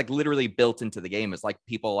that's like literally built into the game. It's like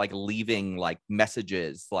people like leaving like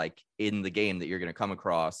messages like in the game that you're going to come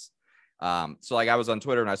across. So like I was on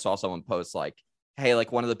Twitter and I saw someone post like, hey,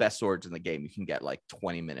 like one of the best swords in the game, you can get like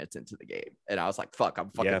 20 minutes into the game. And I was like, fuck,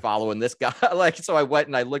 I'm fucking following this guy. Like, so I went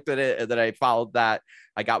and I looked at it and then I followed that.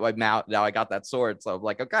 I got my mount. Now I got that sword. So I'm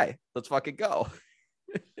like, okay, let's fucking go.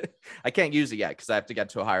 I can't use it yet because I have to get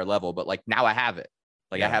to a higher level, but like now I have it.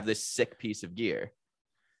 Like I have this sick piece of gear.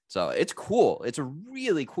 So it's cool. It's a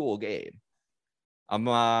really cool game. I'm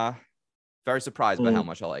very surprised by how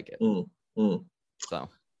much I like it. So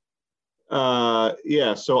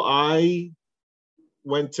so I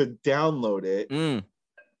went to download it.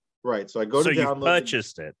 Right. So I go to download. So you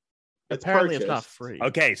purchased it. Apparently it's not free.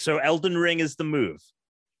 Okay, so Elden Ring is the move.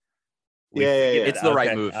 It's the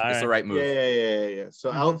right move. It's the right move. Yeah.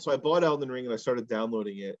 So so I bought Elden Ring and I started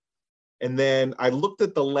downloading it. And then I looked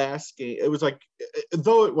at the last game. It was like,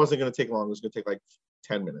 though it wasn't going to take long, it was going to take like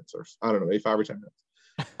 10 minutes or I don't know, maybe 5 or 10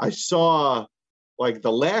 minutes. I saw like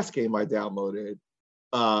the last game I downloaded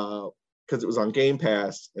because it was on Game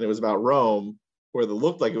Pass and it was about Rome, or it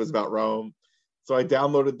looked like it was about Rome. So I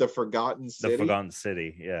downloaded The Forgotten City. The Forgotten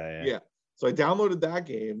City, yeah. So I downloaded that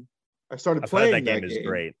game. I started playing that game. Is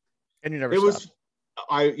great. And you never stopped.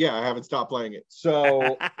 I haven't stopped playing it.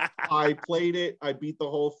 So I played it. I beat the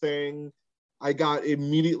whole thing. I got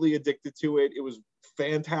immediately addicted to it. It was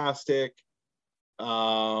fantastic.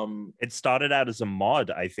 It started out as a mod,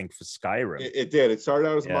 I think, for Skyrim. It did. It started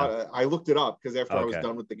out as a mod. I looked it up because after I was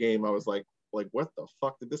done with the game, I was like, what the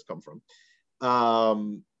fuck did this come from?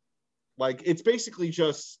 Like it's basically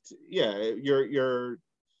just you're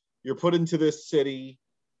put into this city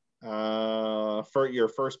for your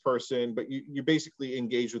first person, but you basically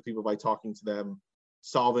engage with people by talking to them,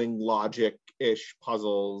 solving logic-ish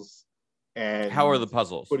puzzles. And how are the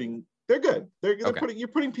puzzles? They're good. You're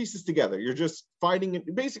putting pieces together. You're just finding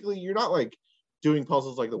it. Basically, you're not like doing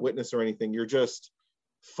puzzles like The Witness or anything. You're just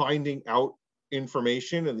finding out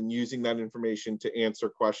information and then using that information to answer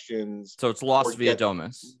questions. So it's Lost via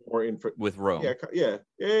Domus with Rome.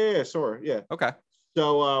 Yeah, sure. Yeah. Okay.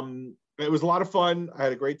 So it was a lot of fun. I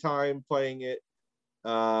had a great time playing it.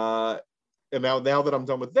 And now that I'm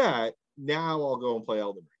done with that, now I'll go and play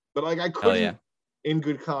Elden Ring. But like I couldn't in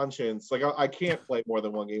good conscience. Like I can't play more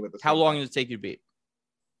than one game at the same time. How long did it take you to beat?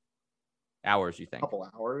 Hours, you think? A couple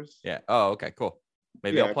hours. Yeah. Oh, okay, cool.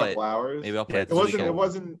 Maybe I'll play a couple hours. Maybe I'll play it.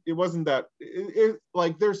 It wasn't that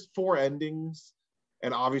like there's 4 endings,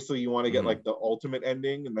 and obviously you want to get like the ultimate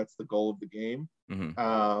ending, and that's the goal of the game.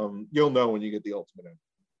 You'll know when you get the ultimate ending.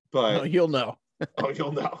 But you'll know.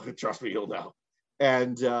 You'll know. Trust me, you'll know.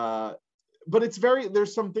 And but it's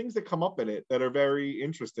there's some things that come up in it that are very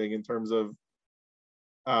interesting in terms of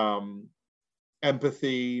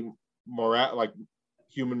empathy, like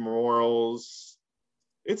human morals.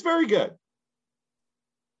 It's very good.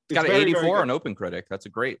 It's got an 84 on OpenCritic. That's a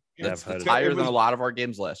great. That's higher than a lot of our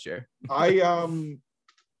games last year. I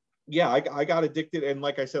got addicted, and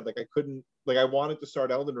like I said, like I couldn't, like I wanted to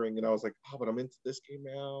start Elden Ring, and I was like, but I'm into this game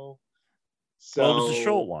now. So it was a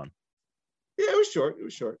short one. Yeah, it was short.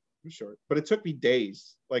 But it took me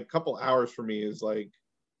days. Like a couple hours for me is like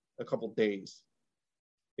a couple days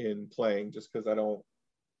in playing, just because I don't.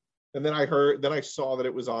 And then I saw that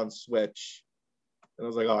it was on Switch, and I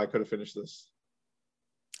was like, I could have finished this.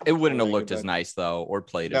 It wouldn't have looked as nice though, or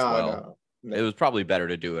played as well. No. It was probably better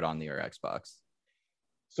to do it on your Xbox.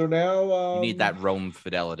 So now you need that Rome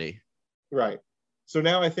fidelity, right? So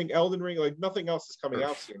now I think Elden Ring, like nothing else is coming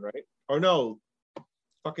out soon, right? Or no,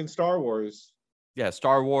 fucking Star Wars. Yeah,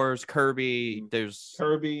 Star Wars, Kirby. There's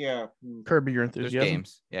Kirby, yeah. Kirby Your Enthusiasm. There's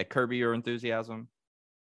games, yeah. Kirby Your Enthusiasm.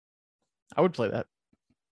 I would play that.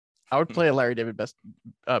 I would play a Larry David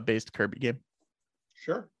based Kirby game.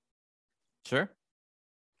 Sure.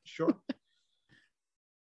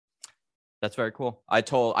 That's very cool.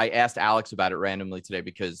 I asked Alex about it randomly today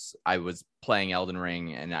because I was playing Elden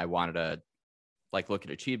Ring and I wanted to like look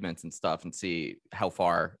at achievements and stuff and see how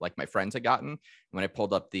far like my friends had gotten. When I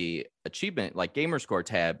pulled up the achievement like gamer score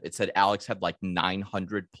tab, it said Alex had like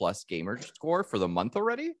 900 plus gamer score for the month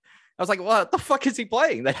already. I was like, what the fuck is he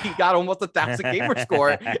playing that he got almost 1,000 gamer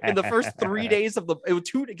score in the first 3 days of it was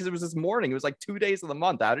 2 because it was this morning. It was like 2 days of the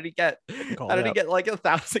month. How did he get like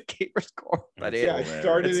 1,000 gamer score? But I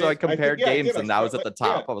started. So I compared games and that was at the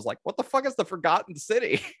top. I was like, what the fuck is the Forgotten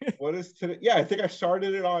City? What is today? Yeah, I think I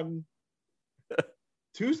started it on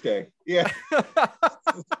Tuesday. Yeah.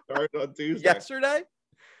 Started on Tuesday. Yesterday?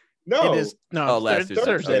 No. It is last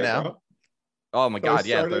Thursday now. Oh my God!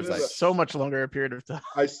 Yeah, there's so much longer a period of time.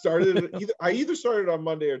 I started I either started on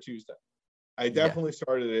Monday or Tuesday. I definitely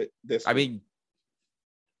started it this week. I mean,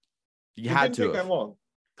 you had to. It didn't take that long.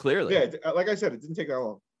 Clearly. Yeah, like I said, it didn't take that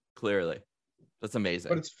long. Clearly, that's amazing.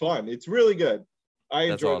 But it's fun. It's really good. I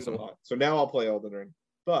enjoyed it a lot. So now I'll play Elden Ring.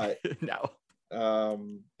 But no,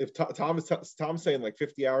 if Tom's saying like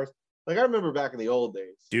 50 hours, like I remember back in the old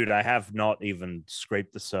days. Dude, I have not even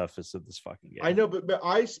scraped the surface of this fucking game. I know, but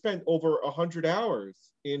I spent over 100 hours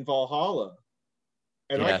in Valhalla,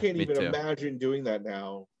 and I can't even imagine doing that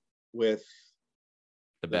now with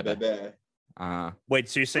the Bebe. Wait,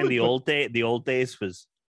 so you're saying the old days was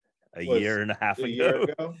a year and a half ago? Year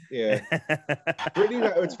ago? Yeah. Brittany,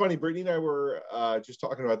 it's funny. Brittany and I were just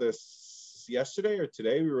talking about this yesterday or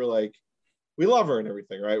today. We were like, we love her and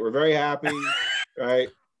everything, right? We're very happy, right?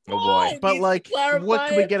 Oh boy! But like, what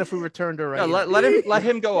can we get if we returned her? Right? No, let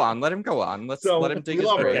him go on. Let him go on. Let him dig his grave. We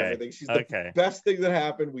love her and everything. She's the best thing that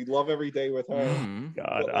happened. We love every day with her. Mm-hmm.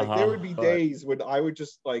 God, but, there would be days when I would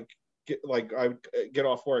just I would get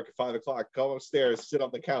off work at 5 o'clock, go upstairs, sit on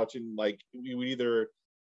the couch, and like we would either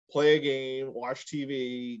play a game, watch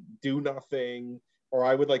TV, do nothing, or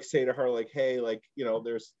I would like say to her like, hey, like, you know,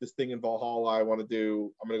 there's this thing in Valhalla I want to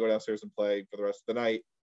do. I'm gonna go downstairs and play for the rest of the night.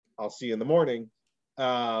 I'll see you in the morning.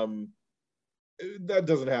 That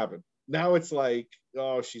doesn't happen. Now it's like,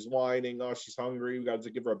 oh, she's whining, oh, she's hungry, we got to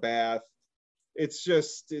give her a bath. It's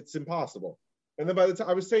impossible. And then by the time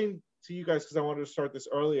I was saying to you guys, because I wanted to start this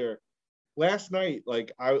earlier, last night,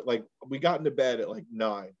 we got into bed at like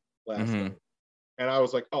 9 last night, and I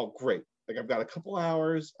was like, oh great, like I've got a couple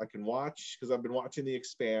hours I can watch because I've been watching The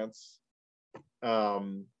Expanse,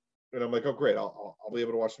 and I'm like, oh great, I'll be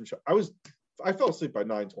able to watch some show. I fell asleep by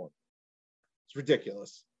 9:20. It's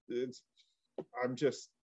ridiculous. I'm just,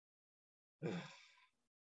 and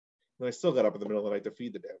I still got up in the middle of the night to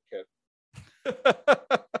feed the damn kid.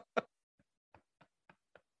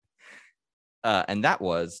 And that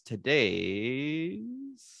was today's.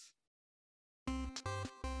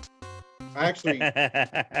 I actually,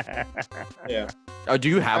 yeah. Oh, do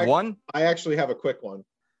you have one? I actually have a quick one.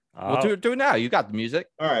 Well, do it now. You got the music.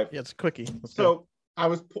 All right. Yeah, it's a quickie. So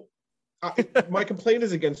my complaint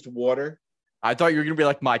is against water. I thought you were gonna be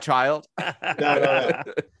like my child. No.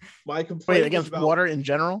 My complaint against water in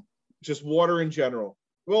general. Just water in general.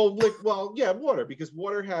 Well, yeah, water, because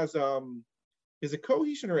water has is it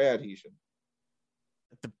cohesion or adhesion?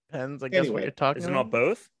 It depends, I guess, what you're talking about. Is it not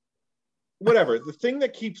both? Whatever. The thing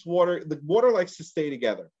that keeps the water likes to stay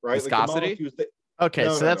together, right? Viscosity.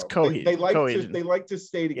 That's cohesion. They like to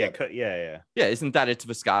stay together. Yeah. Isn't that its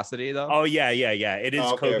viscosity though? Oh yeah. It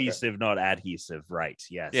is cohesive, not adhesive, right?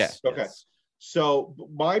 Yes. Yeah. Okay. So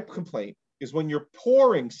my complaint is when you're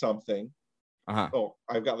pouring something. Oh,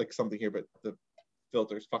 I've got like something here, but the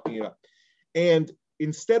filter's fucking it up. And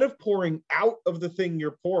instead of pouring out of the thing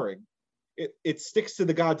you're pouring, it sticks to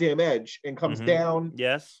the goddamn edge and comes down.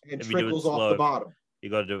 Yes. And trickles off the bottom.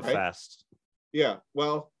 You got to do it fast. Yeah.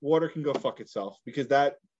 Well, water can go fuck itself, because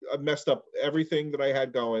that messed up everything that I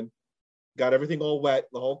had going. Got everything all wet.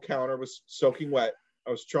 The whole counter was soaking wet.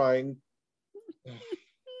 I was trying.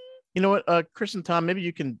 You know what, Chris and Tom, maybe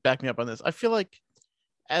you can back me up on this. I feel like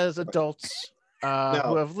as adults who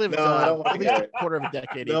have lived at least a quarter of a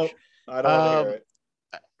decade each. I don't want to hear it.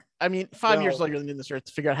 I mean, 5 years later than this earth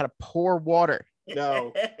to figure out how to pour water.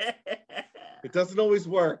 No. It doesn't always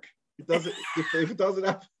work. It doesn't. If it doesn't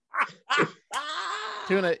happen.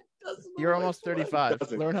 Tuna, you're almost 35.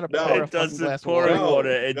 Learn how to pour a fucking glass of water.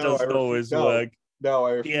 It doesn't always work. No,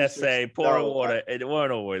 I refuse. PSA, pouring water. It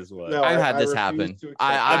won't always work. No, I've had this happen.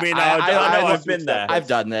 I've been there. I've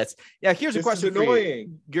done this. Yeah, here's a question for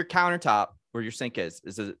you. Your countertop where your sink is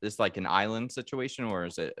it like an island situation, or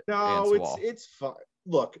is it? No, it's fine.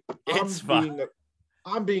 Look,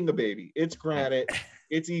 I'm being a baby. It's granite.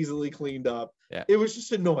 It's easily cleaned up. Yeah. It was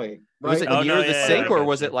just annoying. Right? Was it near the sink, or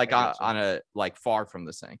was it like on a far from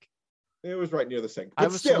the sink? It was right near the sink. I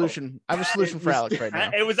have a solution for Alex right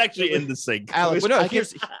now. It was actually in the sink. Alex,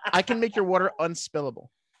 I can make your water unspillable.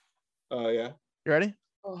 Oh yeah. You ready?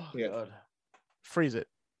 Oh yeah. God. Freeze it.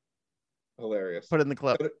 Hilarious. Put it in the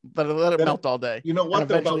clip. Let it melt all day. You know what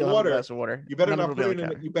though about water? You better not put it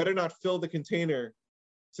in. You better not fill the container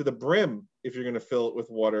to the brim if you're going to fill it with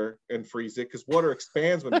water and freeze it, because water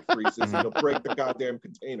expands when it freezes and it'll break the goddamn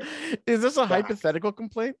container. Is this a hypothetical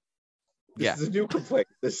complaint? This is a new complaint.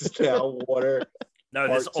 This is now water. No,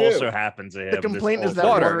 this also happens to him. The complaint is that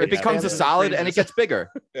water. It becomes a solid and it gets bigger.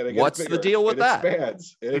 What's the deal with that?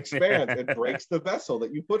 It expands. It breaks the vessel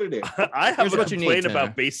that you put it in. I have a complaint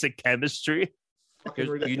about basic chemistry.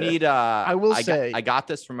 You need I will say I got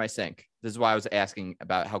this from my sink. This is why I was asking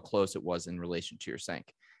about how close it was in relation to your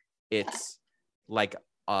sink. It's like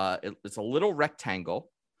it's a little rectangle,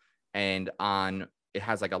 and it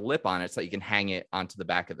has like a lip on it so you can hang it onto the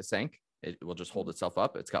back of the sink. It will just hold itself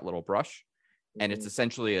up. It's got a little brush, and it's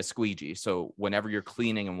essentially a squeegee. So whenever you're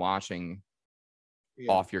cleaning and washing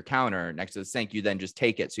off your counter next to the sink. You then just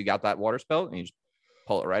take it. So you got that water spill and you just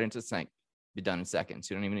pull it right into the sink. Be done in seconds.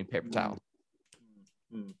 You don't even need paper towel.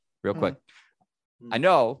 Real quick. I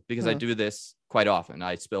know because I do this quite often.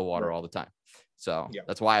 I spill water all the time. So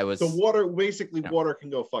that's why I was. So water, basically, water can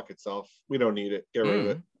go fuck itself. We don't need it. Get rid of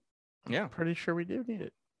it. Yeah, pretty sure we do need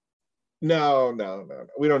it. No.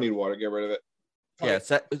 We don't need water. Get rid of it. Fine. Yeah,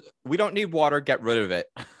 so we don't need water. Get rid of it.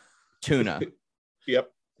 Tuna.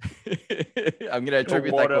 Yep. I'm gonna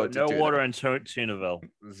attribute that quote to no tuna. water in Tunaville.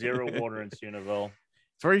 Zero water in Tunaville.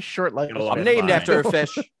 It's very short life. I'm named after a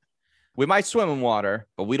fish. We might swim in water,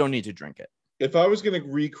 but we don't need to drink it. If I was going to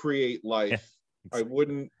recreate life, I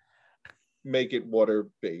wouldn't make it water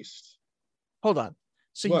based. Hold on.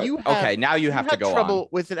 So what? you have, okay? Now you have to go trouble on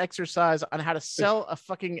with an exercise on how to sell a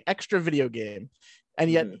fucking extra video game,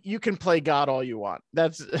 and yet you can play God all you want.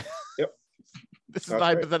 That's yep. This is the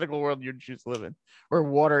hypothetical world you choose to live in, where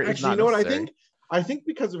water is not. You know necessary. what I think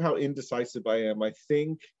because of how indecisive I am, I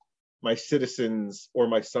think my citizens or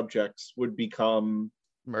my subjects would become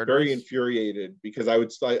very infuriated because I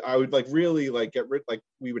would like really like get rid, like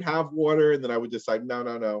we would have water and then I would decide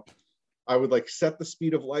no. I would like set the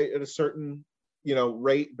speed of light at a certain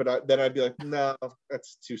rate, but then I'd be like, no,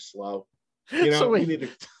 that's too slow. So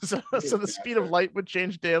the speed of light would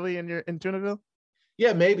change daily in Tunaville?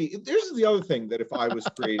 Yeah, maybe. There's the other thing that if I was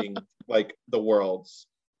creating like the worlds,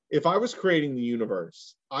 if I was creating the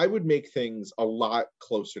universe, I would make things a lot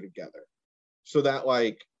closer together so that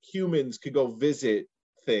like humans could go visit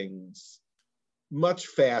things much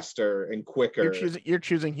faster and quicker. You're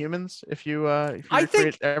choosing humans if you I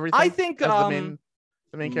think everything. I think the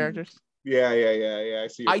main characters. Yeah. I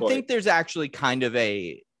see. I think there's actually kind of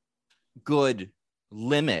a good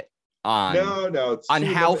limit on on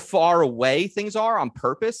how far away things are on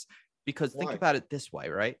purpose, because think about it this way,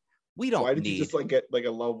 right? We don't Why did need you just like get like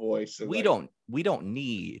a low voice? We don't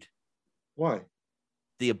need why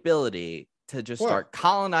the ability to just start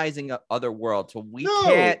colonizing other worlds. So we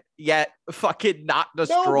can't yet fucking not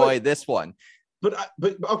destroy this one. But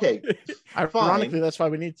okay. Ironically, that's why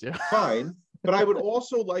we need to. Fine. But I would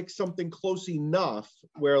also like something close enough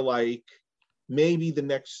where like maybe the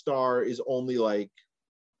next star is only like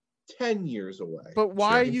 10 years away. But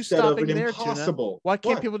why are you stopping there, impossible? Why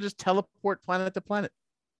can't people just teleport planet to planet?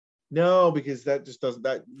 No, because that just doesn't.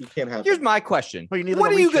 That we can't have. Here's my question: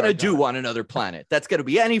 what are you gonna do on another planet that's gonna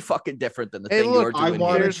be any fucking different than the thing you're doing? I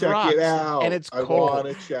want to check it out, and it's cold. I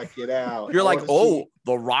want to check it out. You're like,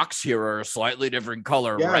 the rocks here are a slightly different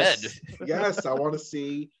color, red. Yes, I want to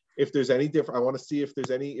see if there's any different. I want to see if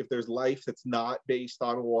there's life that's not based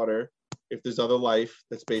on water. If there's other life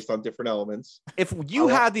that's based on different elements. If you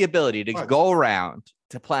had the ability to go around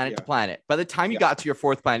to planet to planet, by the time you got to your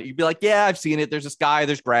fourth planet, you'd be like, yeah, I've seen it. There's a sky,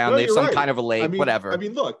 there's ground, they have some kind of a lake, whatever. I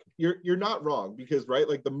mean, look, you're not wrong because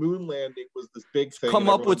like the moon landing was this big thing. Come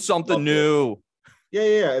up with something new.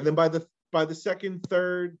 Yeah. And then by the second,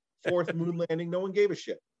 third, fourth moon landing, no one gave a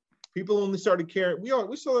shit. People only started caring.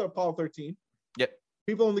 We saw that Apollo 13. Yep.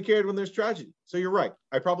 People only cared when there's tragedy. So you're right.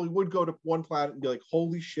 I probably would go to one planet and be like,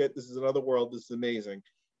 holy shit, this is another world. This is amazing.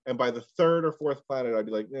 And by the third or fourth planet, I'd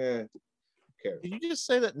be like, who cares? Did you just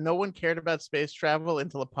say that no one cared about space travel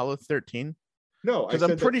until Apollo 13? No, because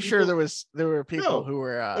I'm pretty sure there were people who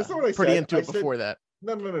were pretty into it before that.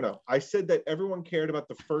 No. I said that everyone cared about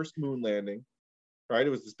the first moon landing, right? It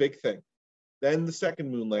was this big thing. Then the second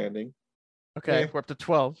moon landing. Okay, we're up to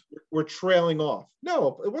 12. We're trailing off.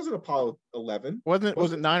 No, it wasn't Apollo 11.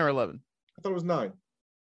 Was it 9 or 11? I thought it was 9.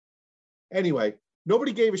 Anyway,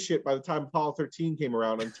 nobody gave a shit by the time Apollo 13 came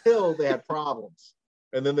around until they had problems.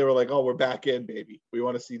 And then they were like, oh, we're back in, baby. We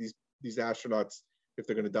want to see these astronauts if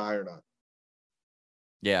they're going to die or not.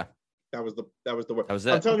 Yeah. That was the word. That was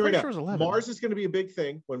it. I'm telling you right now, Mars is going to be a big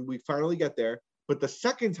thing when we finally get there. But the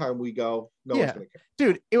second time we go, no one's going to care.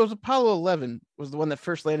 Dude, it was Apollo 11 was the one that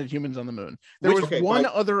first landed humans on the moon. There was one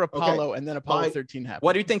other Apollo, and then Apollo 13 happened.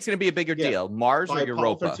 What do you think is going to be a bigger deal, Mars or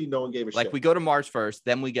Europa? Apollo 13, no one gave a shit. Like we go to Mars first,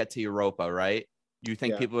 then we get to Europa, right? You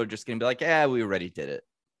think people are just going to be like, yeah, we already did it?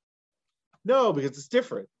 No, because it's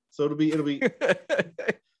different. So it'll be.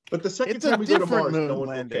 But the second time we go to Mars, no one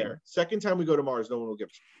will care. Second time we go to Mars, no one will give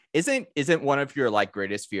a shit. Isn't one of your like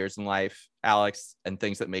greatest fears in life, Alex, and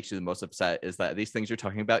things that makes you the most upset is that these things you're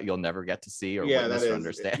talking about you'll never get to see or witness or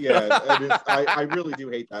understand? Yeah, I really do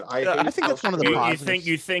hate that. I think that's one of the positives.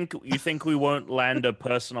 You think we won't land a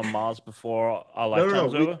person on Mars before our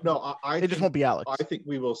lifetime's over? No, it just won't be Alex. I think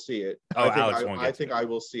we will see it. Oh, Alex won't get I think I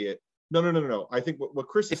will see it. No. I think what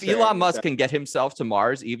Chris is saying, if Elon Musk can get himself to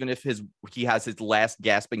Mars, even if he has his last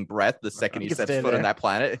gasping breath the second he sets foot on that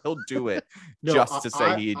planet, he'll do it to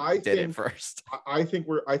say he did it first. I think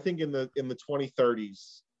in the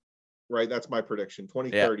 2030s, right? That's my prediction.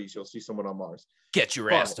 2030s, you'll see someone on Mars. Get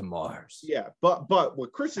your ass to Mars. Yeah, but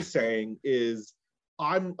what Chris is saying is,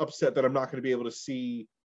 I'm upset that I'm not going to be able to see.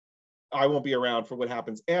 I won't be around for what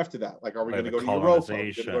happens after that. Like, are we going to go to Europa? Are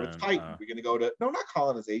we going to go to Titan? We're going to go to not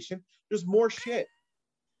colonization. Just more shit.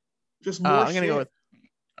 Just more. I'm going to go with.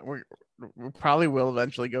 We probably will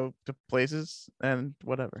eventually go to places and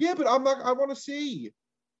whatever. Yeah, but I'm not. I want to see.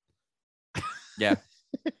 Yeah.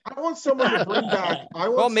 I want someone to bring back.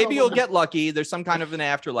 Maybe you'll get lucky. There's some kind of an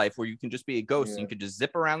afterlife where you can just be a ghost and you can just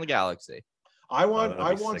zip around the galaxy.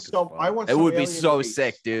 It would be so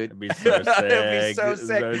sick, dude. It'd be so sick. It'd be so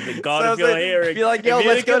sick. God, if you're hearing, be like, yo,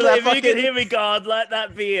 let's go to that if you can hear me, God, let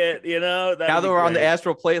that be it. You know. Now that we're on the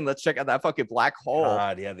astral plane, let's check out that fucking black hole.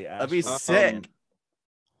 God, yeah, that'd be sick.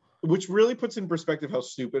 Which really puts in perspective how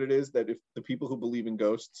stupid it is that if the people who believe in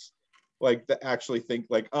ghosts, like, that actually think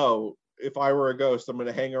like, oh, if I were a ghost, I'm going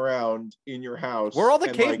to hang around in your house. We're all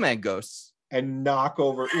the caveman ghosts. And knock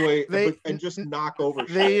over, just knock over.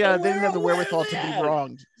 They didn't have the wherewithal to be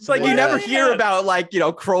wronged. It's like you never hear about, like,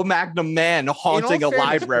 Cro-Magnon man haunting a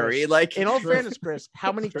library. Like, in all fairness, Chris,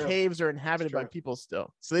 how many caves are inhabited by people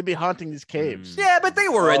still? So they'd be haunting these caves. Yeah, but they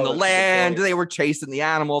were in the land. They were chasing the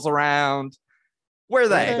animals around. Where are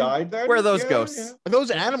they? Where are those ghosts? Yeah.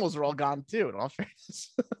 Those animals are all gone too. In all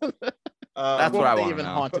fairness. That's what I want. Even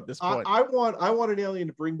haunt at this point. I want an alien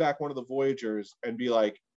to bring back one of the Voyagers and be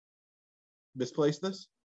like, misplace this.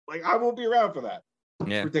 Like, I won't be around for that.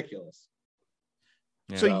 It's ridiculous.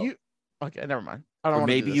 Yeah. So you okay? Never mind. I don't.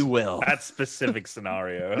 Maybe you will. That specific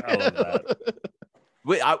scenario. I love that.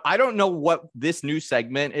 Wait, I don't know what this new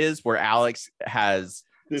segment is where Alex has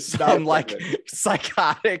some like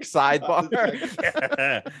psychotic sidebar.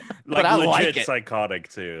 Like, I like it. Psychotic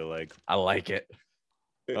too. Like, I like it.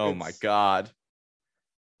 Oh my god.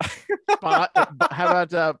 How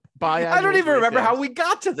about I don't even remember how we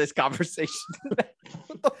got to this conversation.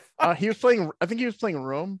 He was playing. I think he was playing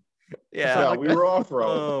Rome. Yeah, we were off Rome.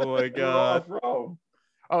 Oh my god.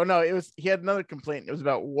 Oh no, it was. He had another complaint. It was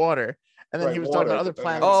about water, and then he was talking about other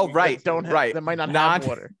planets. Oh right, that might not have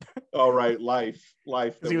water. Oh right, life.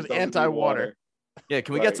 He was anti-water. Yeah,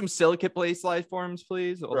 can we get some silicate-based life forms,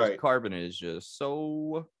 please? Carbon is just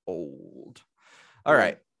so old. All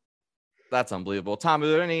right. That's unbelievable. Tom, are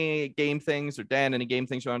there any game things, or Dan, any game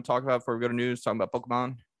things you want to talk about before we go to news? Talking about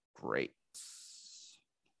Pokemon? Great.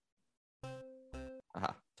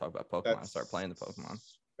 Talk about Pokemon. Start playing the Pokemon.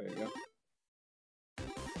 There you go.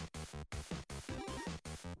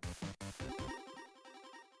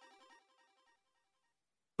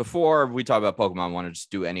 Before we talk about Pokemon, I want to just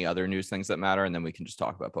do any other news things that matter, and then we can just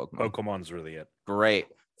talk about Pokemon. Pokemon's really it. Great.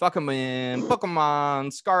 Fuck them in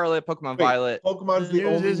Pokemon Scarlet, Pokemon Violet. Pokemon's the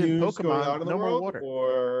only news going on in the world, water.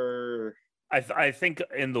 Or I think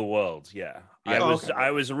in the world, yeah. I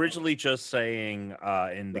was originally just saying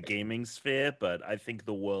in the gaming sphere, but I think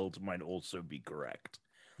the world might also be correct.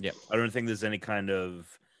 Yeah, I don't think there's any kind of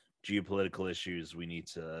geopolitical issues we need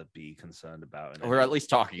to be concerned about. We're at least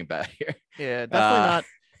talking about here. Yeah, definitely not.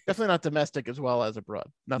 Definitely not domestic as well as abroad.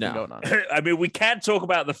 Nothing going on. I mean, we can't talk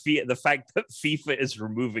about the fact that FIFA is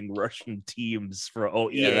removing Russian teams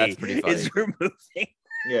EA that's pretty funny. is removing.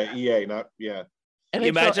 Yeah, EA, not yeah.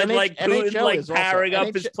 Imagine like Putin like powering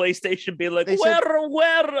up his PlayStation, being like, "Where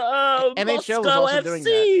NHL Moscow is also FC?" Doing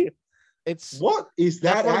that. It's what is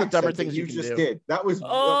that? One of the dumber things you just did. That was what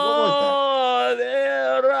was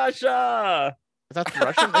that? Russia. That's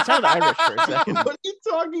Russian. It sounded Irish for a second. What are you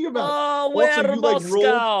talking about? Oh, where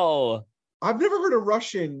Moscow? I've never heard a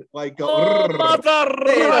Russian like go. Mother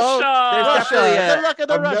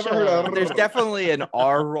Russia. There's definitely an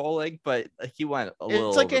R rolling, but he went a little.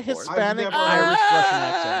 It's like a Hispanic Irish Russian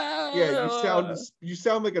accent. Yeah, you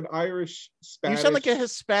sound like an Irish Spanish. You sound like a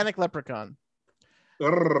Hispanic leprechaun.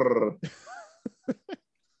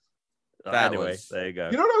 Anyway, there you go.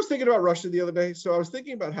 You know what I was thinking about Russia the other day? So I was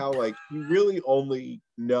thinking about how like you really only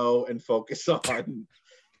know and focus on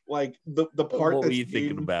like the part what that's were you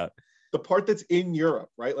thinking about? The part that's in Europe,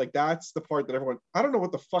 right? Like that's the part that everyone. I don't know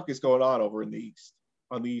what the fuck is going on over in the east,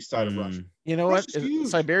 on the east side of Russia. You know what?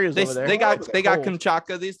 Siberia's over there. They got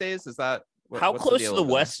Kamchatka these days. Is that how close to the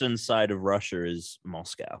western side of Russia is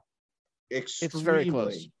Moscow? Extremely. It's very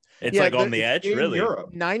close. It's like on the edge, really.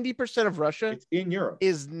 90% of Russia it's in Europe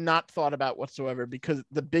is not thought about whatsoever because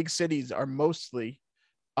the big cities are mostly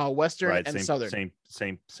Western right, and same, Southern.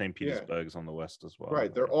 St. Petersburg's on the west as well.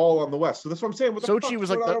 Right, they're all on the west. So that's what I'm saying. What the Sochi was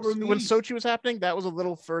like when east? Sochi was happening, that was a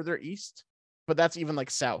little further east, but that's even like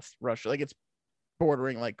South Russia. Like it's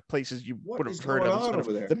bordering like places you would have heard of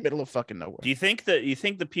instead of the middle of fucking nowhere. Do you think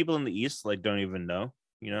the people in the east like don't even know?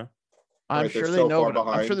 You know, I'm sure they know, but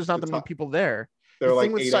I'm sure there's not that many people there. They're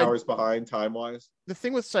like 8 hours behind time wise. The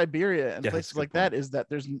thing with Siberia and places like that is that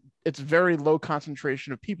it's very low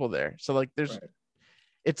concentration of people there. So like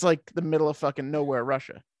it's like the middle of fucking nowhere,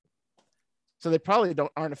 Russia. So they probably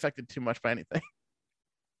aren't affected too much by anything.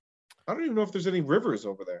 I don't even know if there's any rivers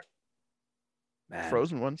over there. Man,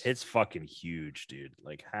 frozen ones. It's fucking huge, dude.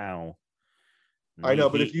 Like how? I know,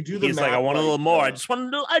 but if you do the he's map, like, I want a little more. I just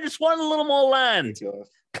want a little more land. Ridiculous.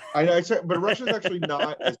 I know, but Russia's actually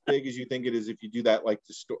not as big as you think it is if you do that, like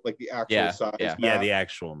the actual size. Yeah, the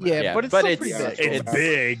actual map. Yeah, but it's still pretty big. It's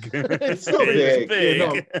big. It's still big. Big.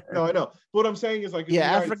 Yeah, no, I know. But what I'm saying is, like,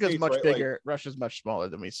 Africa's much bigger. Like, Russia's much smaller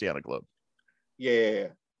than we see on a globe. Yeah.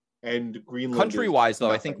 And Greenland. Country-wise,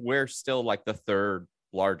 though, I think we're still like the third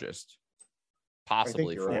largest,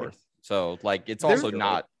 possibly fourth. Right. So, like, it's also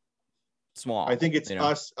not small. I think it's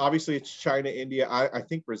us. Obviously, it's China, India. I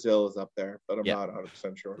think Brazil is up there, but I'm not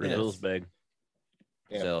 100% sure. Brazil's big.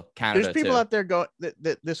 Brazil, Canada. There's people out there going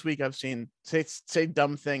that this week I've seen say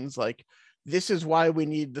dumb things like, "This is why we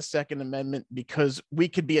need the Second Amendment because we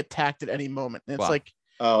could be attacked at any moment." And it's like,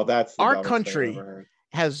 oh, that's our country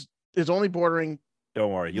is only bordering.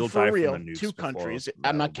 Don't worry, you'll die from the nukes. 2 countries.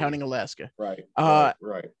 I'm not counting Alaska. Right.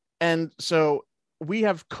 Right. And so we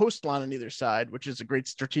have coastline on either side, which is a great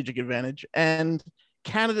strategic advantage. And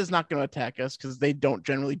Canada's not going to attack us because they don't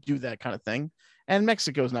generally do that kind of thing. And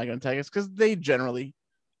Mexico's not going to attack us because they generally,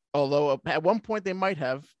 although at one point they might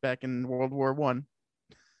have back in World War I,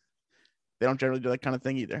 they don't generally do that kind of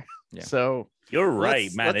thing either. Yeah. So you're right,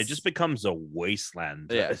 man. It just becomes a wasteland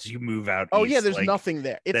as you move out. Oh east. Yeah, there's nothing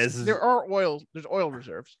there. There's oil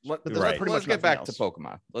reserves. Let's get back to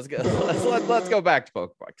Pokemon. Let's go back to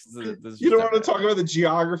Pokemon. You don't want to talk about the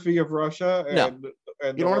geography of Russia?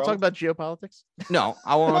 And you don't want to talk about geopolitics? No,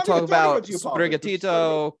 I want to talk about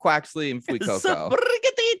Sprigatito, Quaxly, and Fuecoco.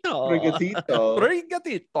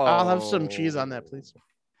 Sprigatito. I'll have some cheese on that, please.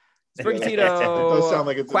 Sprigatito,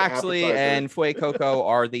 like Quaxly, and Fuecoco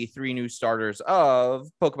are the 3 new starters of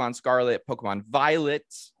Pokemon Scarlet, Pokemon Violet,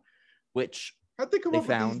 which how'd they come up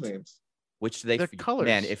with these names? Which their colors.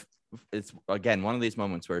 Man, if it's again one of these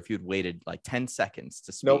moments where if you'd waited like 10 seconds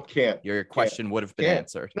to speak, your question would have been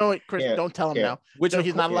answered. No, wait, Chris, don't tell him now. Which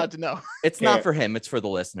he's not allowed to know. It's not for him; it's for the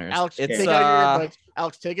listeners. Alex, take out your earbuds.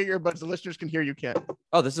 Alex, take out your earbuds. The listeners can hear you. Can't.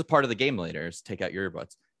 Oh, this is part of the game later. Is take out your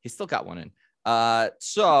earbuds. He's still got one in.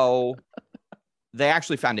 So they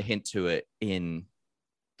actually found a hint to it in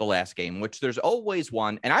the last game, which there's always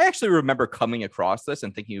one. And I actually remember coming across this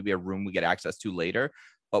and thinking it would be a room we get access to later.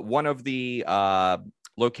 But one of the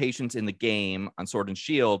locations in the game on Sword and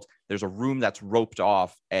Shield, there's a room that's roped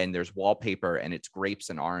off and there's wallpaper and it's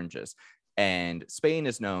grapes and oranges. And Spain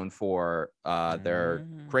is known for their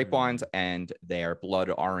grape wines and their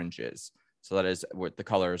blood oranges. So that is with the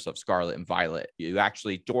colors of Scarlet and Violet. You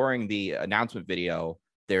actually, during the announcement video,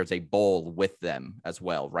 there's a bowl with them as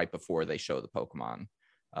well, right before they show the Pokemon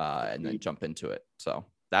and then jump into it. So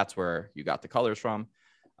that's where you got the colors from.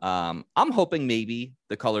 I'm hoping maybe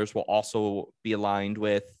the colors will also be aligned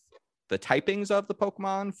with the typings of the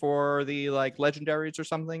Pokemon for the like legendaries or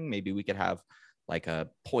something. Maybe we could have like a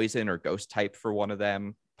poison or ghost type for one of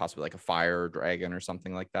them, possibly like a fire or dragon or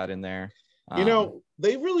something like that in there. You know,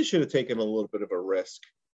 they really should have taken a little bit of a risk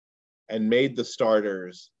and made the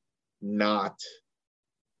starters not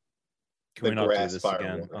the grass fire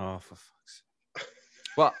again? Oh, for fuck's sake.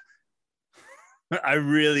 Well, I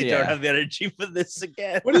really don't have the energy for this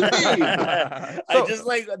again. What do you mean? I just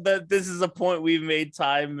like that. This is a point we've made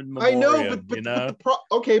time and memoriam. I know, but you know?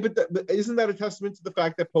 But isn't that a testament to the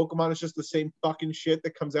fact that Pokemon is just the same fucking shit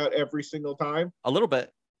that comes out every single time? A little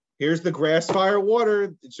bit. Here's the grass, fire,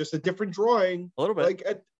 water. It's just a different drawing. A little bit.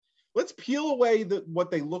 Like, let's peel away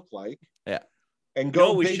what they look like. Yeah. And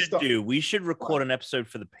go. We should record an episode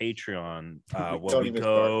for the Patreon where we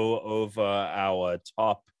go over our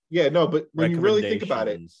top. Yeah, no, but when you really think about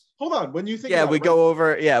it, hold on. When you think, we go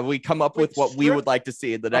over. Yeah, we come up with what we would like to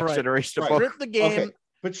see in the next generation of Pokemon. Strip the game. Okay.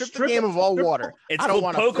 But strip the game of all water. It's called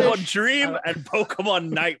Pokemon Dream and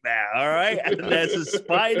Pokemon Nightmare, all right? And there's a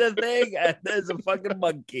spider thing and there's a fucking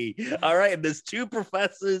monkey, all right? And there's 2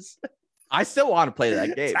 professors. I still want to play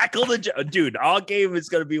that game. Tackle the dude. Our game is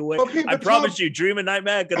gonna be way. Okay, I promise you, Dream and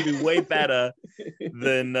Nightmare are gonna be way better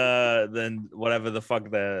than whatever the fuck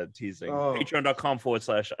they're teasing.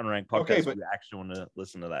 Patreon.com/unranked podcast. Okay, if you actually want to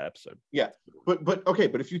listen to that episode. Yeah, but okay,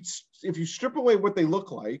 but if you strip away what they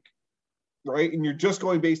look like, right, and you're just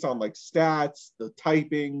going based on like stats, the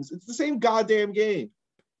typings, it's the same goddamn game.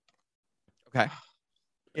 Okay.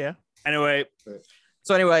 Yeah. Anyway.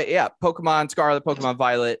 So anyway, yeah, Pokemon Scarlet, Pokemon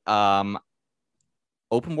Violet,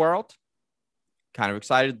 open world. Kind of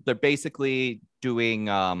excited. They're basically doing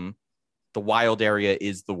the wild area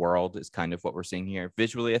is the world is kind of what we're seeing here.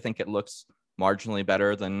 Visually, I think it looks marginally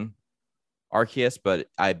better than Arceus, but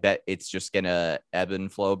I bet it's just gonna ebb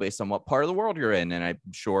and flow based on what part of the world you're in. And I'm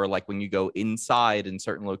sure like when you go inside in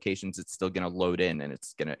certain locations, it's still gonna load in and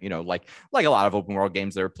it's gonna, like a lot of open world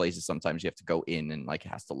games, there are places sometimes you have to go in and like it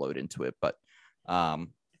has to load into it. But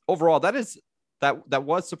overall, that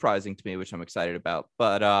was surprising to me, which I'm excited about.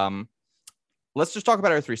 But let's just talk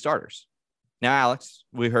about our 3 starters. Now, Alex,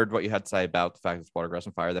 we heard what you had to say about the fact it's Water, Grass,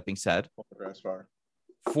 and Fire. That being said, Grass, Fire.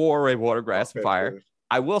 For a Water, Grass, and Fire,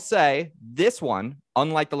 I will say this one,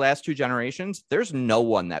 unlike the last 2 generations, there's no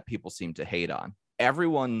one that people seem to hate on.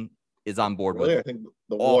 Everyone is on board with. I think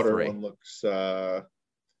the water one looks. Oh,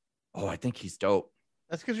 I think he's dope.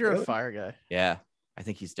 That's because you're a fire guy. Yeah, I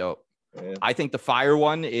think he's dope. Yeah. I think the fire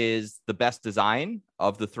one is the best design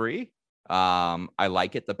of the 3. I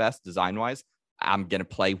like it the best design wise. I'm gonna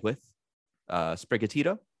play with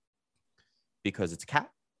Sprigatito because it's a cat,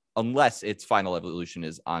 unless its final evolution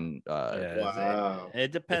is on. Wow.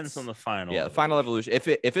 It depends on the final. Yeah, the final evolution. If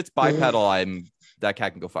it's bipedal, that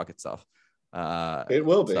cat can go fuck itself. It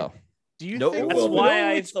will be. So. Do you No, think that's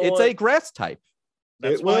why I thought it's a grass type.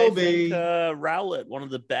 That's it why will I be. think Rowlet, one of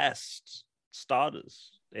the best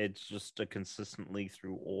starters. It's just a consistently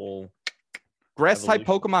through all grass type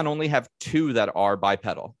Pokemon only have 2 that are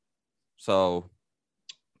bipedal. So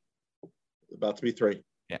about to be 3.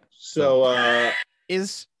 Yeah. So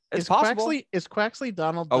is possible. Quaxley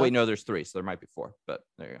Donald Oh Duck? wait, no, there's 3, so there might be 4, but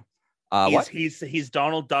there you go. What? He's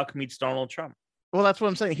Donald Duck meets Donald Trump. Well, that's what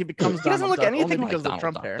I'm saying. He becomes he doesn't Donald look Duck anything only like because of the Donald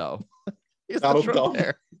Trump Duck, hair. though. He has Donald the Trump Duck.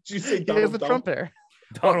 hair. Did you say He Donald has the Duck? Trump hair.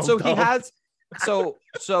 So he has.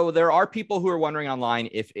 So there are people who are wondering online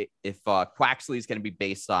if Quaxley is going to be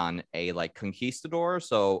based on a like conquistador.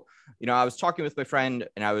 So I was talking with my friend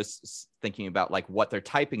and I was thinking about like what their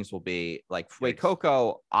typings will be. Like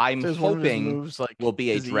Fuecoco, I'm hoping will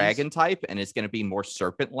be a dragon type and it's going to be more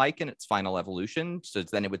serpent-like in its final evolution. So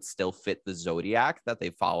then it would still fit the Zodiac that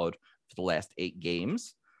they followed for the last 8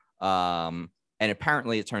 games. And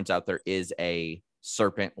apparently it turns out there is a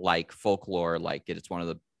serpent-like folklore, like it's one of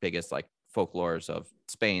the biggest like folklores of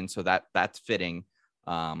Spain, so that's fitting.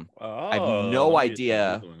 I have no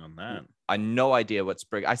idea. On that. I no idea what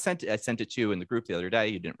Sprig. I sent it to you in the group the other day.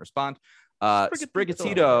 You didn't respond.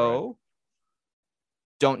 Sprigatito.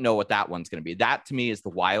 Don't know what that one's going to be. That to me is the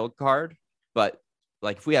wild card. But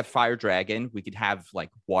like if we have Fire Dragon, we could have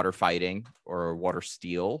like Water Fighting or Water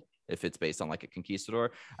Steel if it's based on like a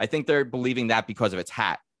conquistador. I think they're believing that because of its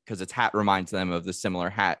hat, because its hat reminds them of the similar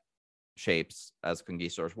hat shapes as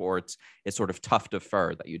conquistadors, or it's sort of tuft of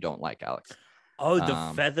fur that you don't like, Alex. Oh,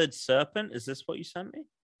 the feathered serpent. Is this what you sent me?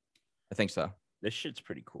 I think so. This shit's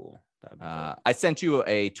pretty cool. I sent you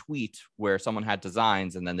a tweet where someone had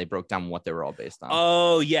designs and then they broke down what they were all based on.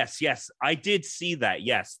 Oh, yes. I did see that.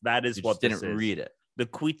 Yes, that is what this didn't read it. The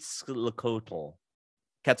Quetzalcoatl.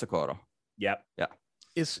 Quetzalcoatl. Yep. Yeah.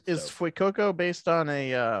 Is Fuecoco based on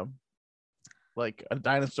a like a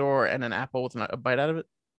dinosaur and an apple with a bite out of it?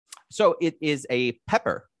 So it is a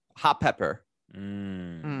pepper, hot pepper.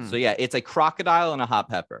 So yeah, it's a crocodile and a hot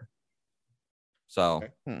pepper. So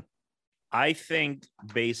I think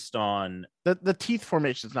based on the teeth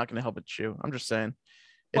formation is not going to help it chew. I'm just saying,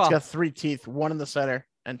 it's got 3 teeth, 1 in the center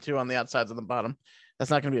and 2 on the outsides of the bottom. That's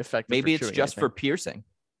not going to be effective. Maybe it's just for piercing.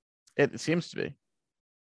 It seems to be.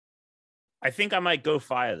 I think I might go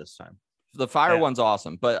fire this time. The fire one's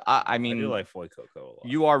awesome, but I mean, I do like Fuecoco a lot.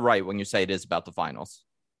 You are right when you say it is about the finals,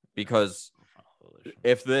 because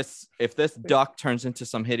if this duck turns into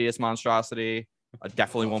some hideous monstrosity, I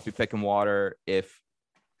definitely won't be picking water. If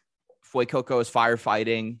Fuecoco is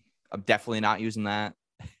firefighting, I'm definitely not using that.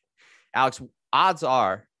 Alex, odds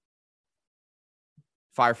are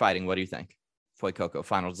firefighting. What do you think? Fuecoco,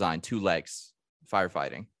 final design, 2 legs,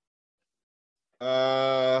 firefighting.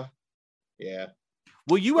 Yeah.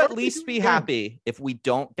 Will you at least be happy if we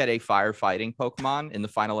don't get a firefighting Pokemon in the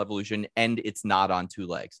final evolution and it's not on 2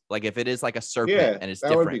 legs? Like if it is like a serpent and it's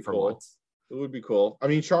different from once. It would be cool. I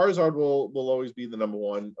mean, Charizard will always be the number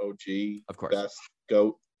 1 OG, of course, best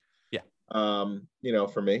GOAT. Yeah.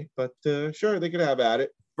 For me. But sure, they could have at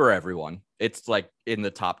it. For everyone. It's like in the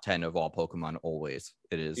top 10 of all Pokemon always.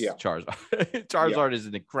 It is Charizard. Charizard is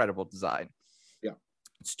an incredible design. Yeah.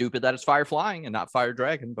 It's stupid that it's fire flying and not fire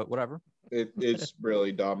dragon, but whatever. It's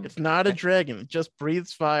really dumb. It's not a dragon. It just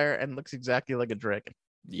breathes fire and looks exactly like a dragon.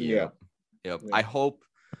 Yep. I hope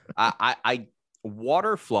I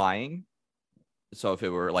water flying. So if it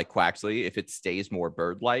were like Quaxly, if it stays more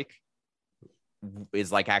bird-like,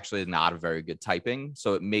 is like actually not a very good typing.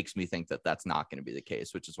 So it makes me think that that's not going to be the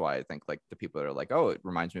case, which is why I think like the people that are like, oh, it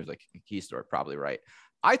reminds me of like Keystore, probably right.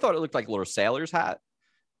 I thought it looked like a little sailor's hat.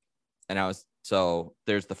 And so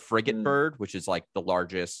there's the frigate bird, which is like the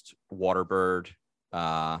largest water bird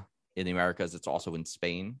in the Americas. It's also in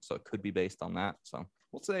Spain. So it could be based on that. So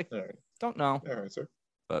we'll see. Right. Don't know. All right, sir.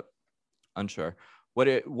 But unsure. What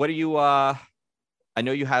do you, I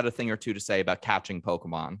know you had a thing or two to say about catching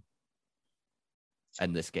Pokemon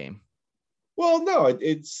in this game. Well, no,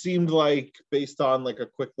 it seemed like based on like a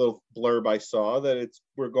quick little blurb I saw that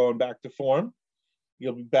we're going back to form.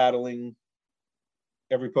 You'll be battling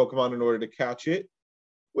every Pokemon in order to catch it,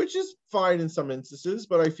 which is fine in some instances,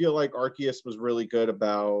 but I feel like Arceus was really good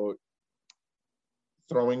about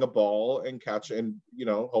throwing a ball and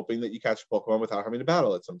hoping that you catch a Pokemon without having to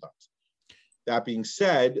battle it sometimes. That being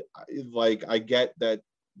said, like I get that,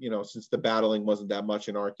 since the battling wasn't that much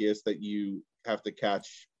in Arceus, that you have to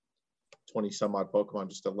catch 20 some odd Pokemon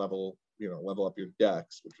just to level up your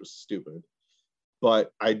dex, which was stupid.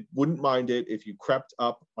 But I wouldn't mind it if you crept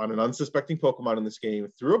up on an unsuspecting Pokemon in this game,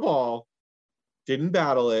 threw a ball, didn't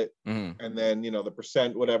battle it, and then, the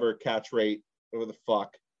percent whatever catch rate, whatever the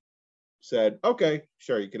fuck, said, okay,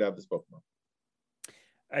 sure, you could have this Pokemon.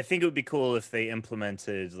 I think it would be cool if they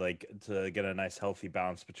implemented, like, to get a nice healthy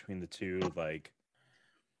balance between the two, like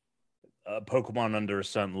a Pokemon under a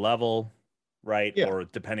certain level, right? Yeah. Or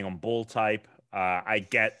depending on ball type. I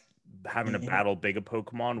get having to battle bigger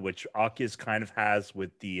Pokemon, which Arceus kind of has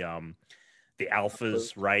with the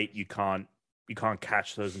alphas, right? You can't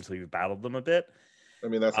catch those until you've battled them a bit. I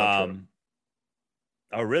mean, that's not true.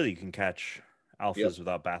 Oh, really? You can catch alphas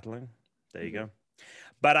without battling? There you go.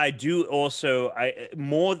 But I do also,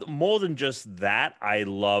 more than just that, I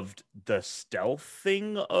loved the stealth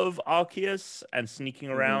thing of Arceus and sneaking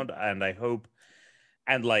around, and I hope,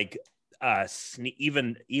 and like,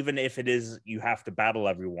 even if it is you have to battle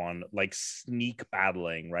everyone, like sneak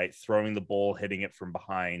battling, right? Throwing the ball, hitting it from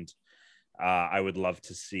behind. I would love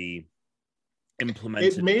to see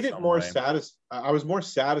implemented. It made it more I was more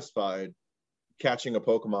satisfied catching a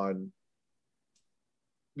Pokemon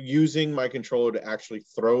using my controller to actually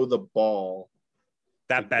throw the ball.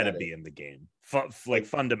 That better be in the game. Like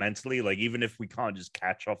fundamentally, like even if we can't just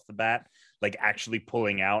catch off the bat, like actually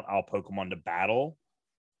pulling out our Pokemon to battle.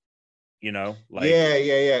 Like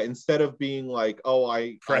Instead of being like, oh,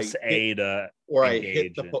 I press A to or I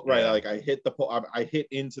hit the right, like I hit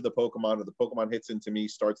into the Pokemon, or the Pokemon hits into me,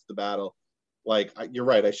 starts the battle. Like you're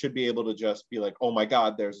right, I should be able to just be like, oh my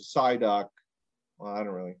god, there's a Psyduck. Well, I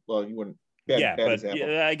don't really. Well, you wouldn't. Bad example.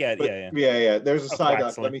 Yeah, I get. But, yeah. There's a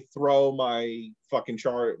Psyduck. Let me throw my fucking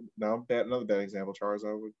another bad example.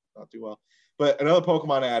 Charizard would not do well, but another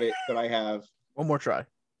Pokemon at it that I have. One more try,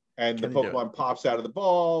 and the Pokemon pops out of the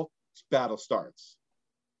ball. Battle starts.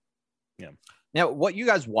 Yeah. Now, what you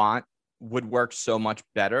guys want would work so much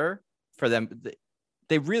better for them.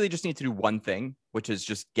 They really just need to do one thing, which is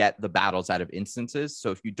just get the battles out of instances.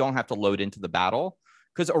 So if you don't have to load into the battle,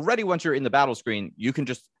 because already once you're in the battle screen, you can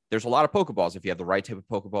just, there's a lot of Pokeballs if you have the right type of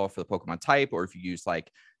Pokeball for the Pokemon type, or if you use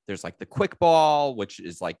there's the Quick Ball, which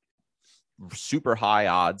is like super high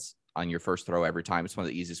odds on your first throw every time. It's one of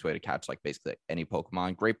the easiest way to catch basically any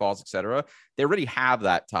Pokemon, Great Balls, etc. They already have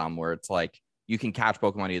that, Tom, where it's like you can catch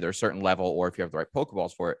Pokemon either a certain level or if you have the right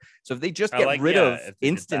Pokeballs for it. So if they just get rid of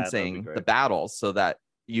instancing the battles so that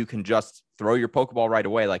you can just throw your Pokeball right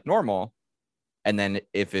away like normal, and then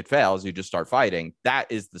if it fails, you just start fighting. That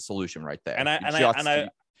is the solution right there.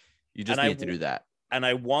 You just need to do that. And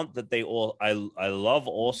I want that they all. I love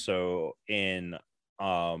also in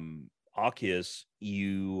Arceus,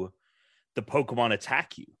 the Pokemon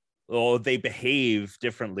attack you, or they behave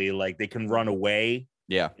differently. Like they can run away,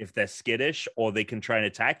 if they're skittish, or they can try and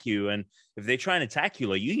attack you. And if they try and attack you,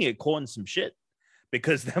 like you can get caught in some shit,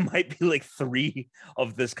 because there might be like 3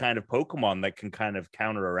 of this kind of Pokemon that can kind of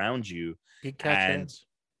counter around you. And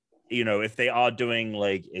if they are doing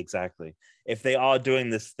if they are doing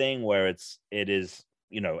this thing where it is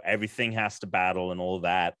everything has to battle and all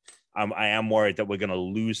that, I am worried that we're going to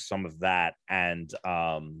lose some of that. And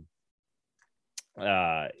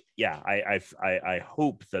I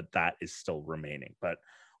hope that is still remaining, but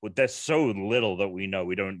there's so little that we know.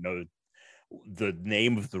 We don't know the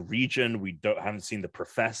name of the region. We haven't seen the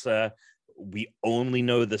professor. We only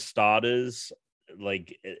know the starters.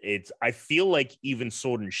 Like I feel like even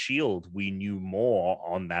Sword and Shield, we knew more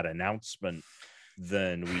on that announcement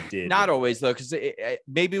than we did. Not always though, because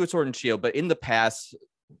maybe with Sword and Shield, but in the past,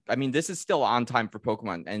 I mean, this is still on time for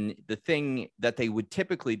Pokemon. And the thing that they would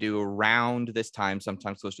typically do around this time,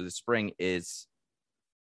 sometimes close to the spring, is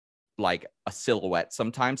like a silhouette.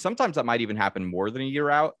 Sometimes that might even happen more than a year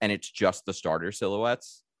out, and it's just the starter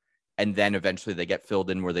silhouettes. And then eventually they get filled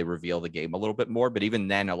in where they reveal the game a little bit more. But even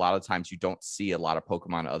then, a lot of times you don't see a lot of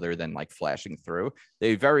Pokemon other than like flashing through.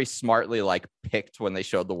 They very smartly like picked, when they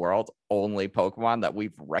showed the world, only Pokemon that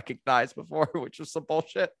we've recognized before, which was some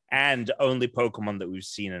bullshit. And only Pokemon that we've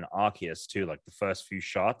seen in Arceus too. Like the first few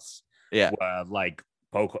shots were like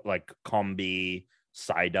Combi,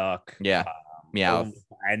 Psyduck. Yeah. Meowth.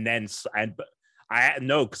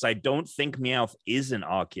 Because I don't think Meowth is in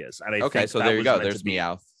Arceus. And I okay, so there you go. There's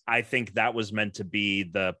Meowth. I think that was meant to be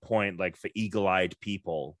the point, like for eagle-eyed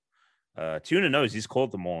people. Tuna knows he's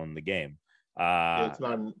called them all in the game. It's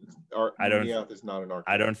not. Meowth is not an Arceus.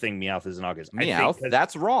 I don't think Meowth is an Arceus. Meowth,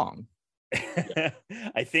 that's wrong.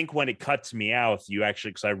 I think when it cut to Meowth, you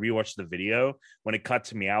actually, because I rewatched the video, when it cut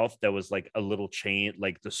to Meowth, there was like a little change,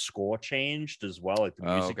 like the score changed as well, like the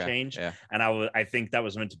music changed. Yeah. And I think that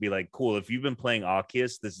was meant to be like, cool, if you've been playing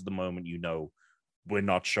Arceus, this is the moment you know we're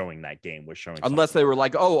not showing that game. We're showing, unless they were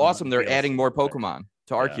like, oh, awesome, they're adding more Pokemon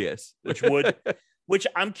to Arceus, which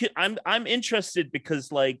I'm interested,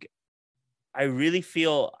 because like I really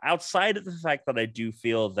feel, outside of the fact that I do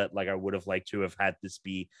feel that like I would have liked to have had this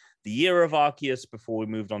be the year of Arceus before we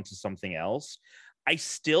moved on to something else, I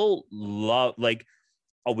still love, like,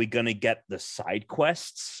 are we gonna get the side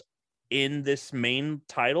quests in this main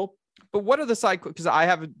title? But what are the side, because I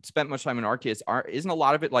haven't spent much time in Arceus, isn't a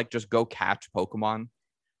lot of it like just go catch Pokemon?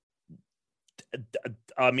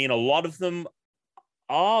 I mean, a lot of them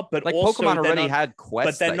are, but like also Pokemon already had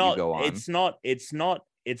quests, but they're not, you go on.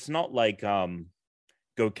 It's not like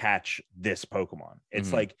go catch this Pokemon.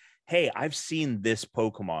 It's like, hey, I've seen this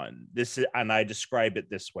Pokemon. And I describe it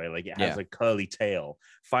this way, like it has a curly tail.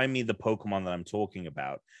 Find me the Pokemon that I'm talking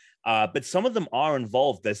about. But some of them are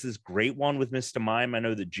involved. There's this great one with Mr. Mime, I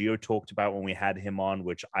know that Gio talked about when we had him on,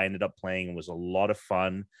 which I ended up playing and was a lot of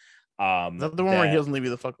fun. Is that the one where he doesn't leave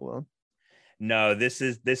you the fuck alone? No, this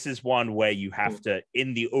is one where you have to,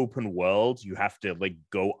 in the open world, you have to like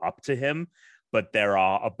go up to him, but there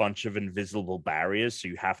are a bunch of invisible barriers, so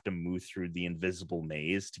you have to move through the invisible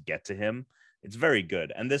maze to get to him. It's very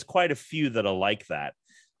good, and there's quite a few that are like that.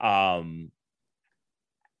 And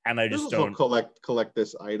I just don't collect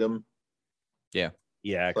this item.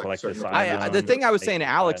 Collect this item. The thing I was saying to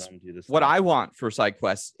Alex, what I want for side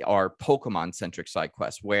quests are Pokemon centric side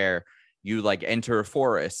quests where you like enter a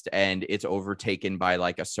forest and it's overtaken by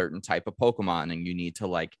like a certain type of Pokemon, and you need to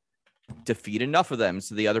like defeat enough of them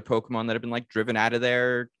so the other Pokemon that have been like driven out of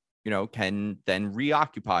there, you know, can then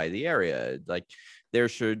reoccupy the area. Like there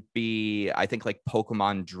should be, I think, like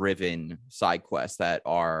Pokemon driven side quests that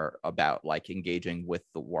are about like engaging with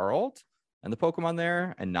the world and the Pokemon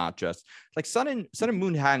there, and not just like Sun and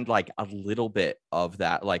Moon had like a little bit of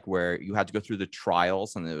that, like where you had to go through the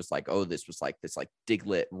trials and it was like, oh, this was like this like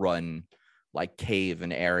Diglett run like cave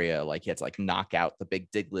and area, like you had to like knock out the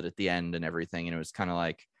big Diglett at the end and everything. And it was kind of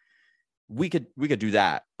like, we could do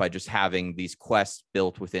that by just having these quests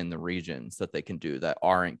built within the regions that they can do that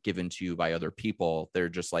aren't given to you by other people. They're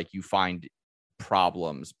just like, you find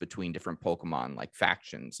problems between different Pokemon, like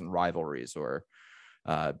factions and rivalries, or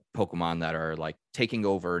Pokemon that are like taking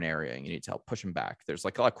over an area and you need to help push them back. There's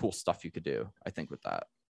like a lot of cool stuff you could do, I think, with that.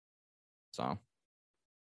 So,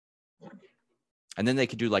 and then they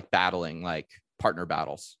could do like battling, like partner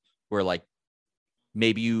battles, where like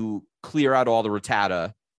maybe you clear out all the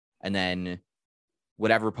Rattata, and then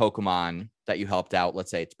whatever Pokemon that you helped out,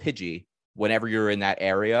 let's say it's Pidgey, whenever you're in that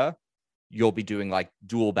area, you'll be doing like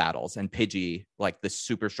dual battles, and Pidgey, like the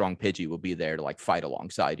super strong Pidgey, will be there to like fight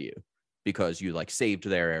alongside you because you like saved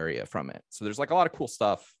their area from it. So there's like a lot of cool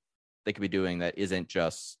stuff they could be doing that isn't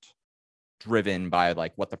just driven by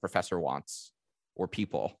like what the professor wants or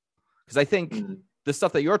people. Because I think the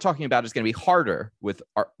stuff that you're talking about is going to be harder with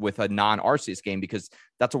a non-Arceus game, because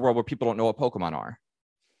that's a world where people don't know what Pokemon are.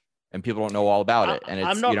 And people don't know all about it. And it's,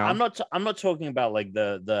 I'm not talking about like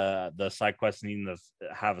the side quests needing to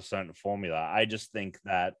have a certain formula. I just think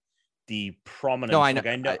that the prominence. No, I know.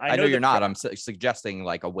 I know you're not. I'm suggesting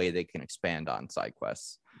like a way they can expand on side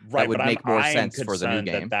quests. Right, that would make more sense for the new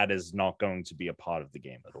game. That is not going to be a part of the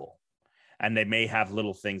game at all. And they may have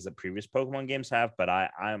little things that previous Pokemon games have, but I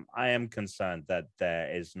am concerned that there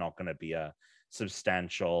is not going to be a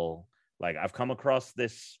substantial Like I've come across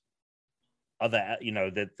this other,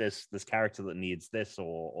 that this character that needs this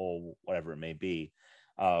or whatever it may be.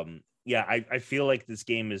 I feel like this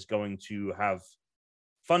game is going to have,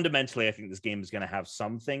 fundamentally, I think this game is going to have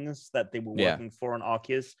some things that they were working for on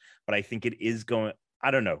Arceus, but I think it is going,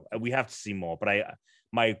 I don't know, we have to see more, but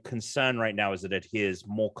my concern right now is that it adheres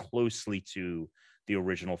more closely to the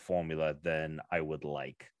original formula than I would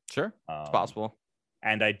like. Sure, it's possible.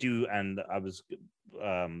 And I was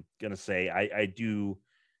gonna say I do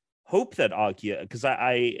hope that Arceus, because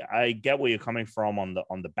I get where you're coming from on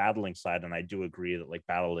the battling side, and I do agree that like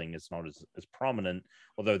battling is not as prominent,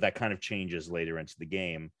 although that kind of changes later into the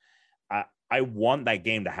game. I want that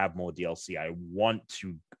game to have more DLC. I want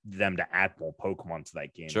them to add more Pokemon to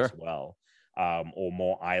that game as well, or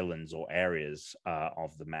more islands or areas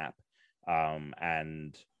of the map.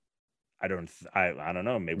 And I don't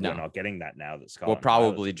know. Maybe we're not getting that now. We'll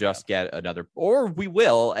probably just get another, or we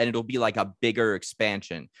will, and it'll be like a bigger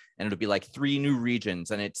expansion, and it'll be like 3 new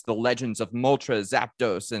regions, and it's the legends of Moltres,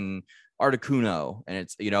 Zapdos, and Articuno, and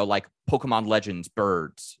it's like Pokemon Legends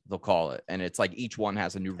birds, they'll call it, and it's like each one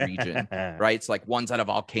has a new region, right? It's like one's at a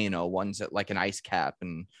volcano, one's at like an ice cap,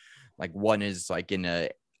 and like one is like in a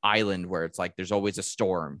island where it's like there's always a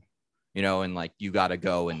storm, and like you got to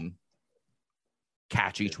go and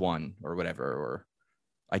catch each one or whatever, or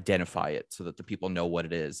identify it so that the people know what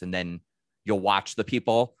it is. And then you'll watch the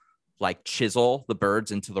people like chisel the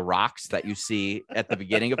birds into the rocks that you see at the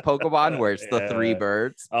beginning of Pokemon, where it's the 3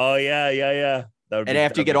 birds. Oh yeah. And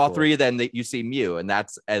after you get all cool. 3 of them, you see Mew, and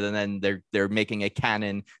then they're making a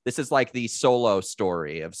canon. This is like the solo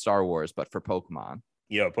story of Star Wars, but for Pokemon.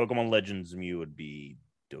 Yeah, Pokemon Legends Mew would be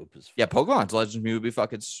dope as fuck. Yeah, Pokemon Legends Mew would be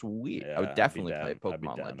fucking sweet. I would definitely play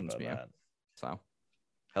Pokemon Legends Mew. So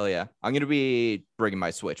hell yeah. I'm going to be bringing my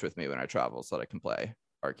Switch with me when I travel so that I can play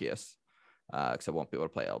Arceus, because I won't be able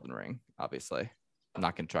to play Elden Ring, obviously. I'm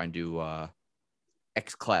not going to try and do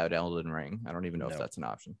xCloud Elden Ring. I don't even know if that's an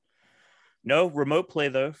option. No, remote play,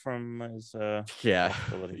 though, from his... Yeah,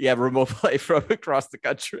 remote play from across the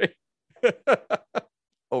country.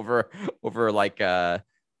 over like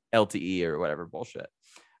LTE or whatever bullshit.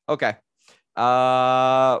 Okay.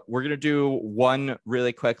 We're gonna do one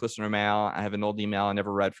really quick listener mail. I have an old email I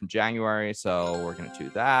never read from January, so we're gonna do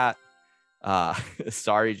that.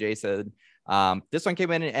 Sorry, Jason. This one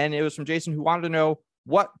came in and it was from Jason, who wanted to know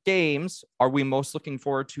what games are we most looking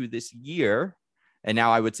forward to this year. And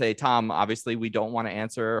now I would say, Tom, obviously we don't want to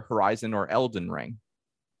answer Horizon or Elden Ring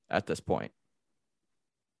at this point.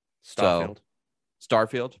 Starfield. So,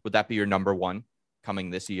 Starfield, would that be your number one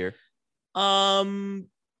coming this year? Now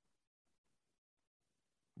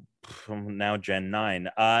Gen 9.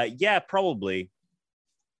 Yeah, probably.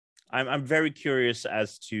 I'm very curious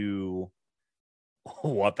as to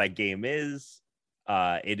what that game is.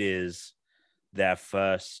 It is their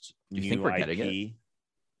first new IP.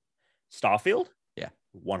 Starfield? Yeah.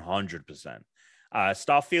 100%.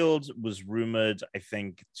 Starfield was rumored, I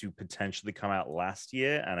think, to potentially come out last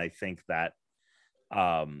year, and I think that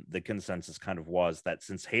the consensus kind of was that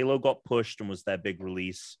since Halo got pushed and was their big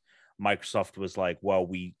release, Microsoft was like, well,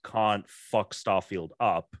 we can't fuck Starfield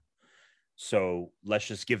up, so let's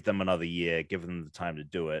just give them another year, give them the time to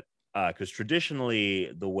do it. Because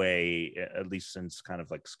traditionally, the way, at least since kind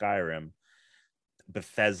of like Skyrim,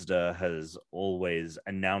 Bethesda has always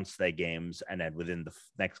announced their games and then within the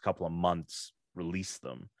next couple of months release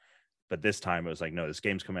them. But this time it was like, no, this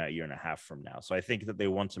game's coming out a year and a half from now. So I think that they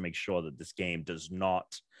want to make sure that this game does not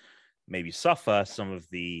maybe suffer some of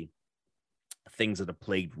the things that have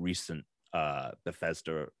plagued recent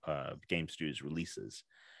Bethesda game studios releases.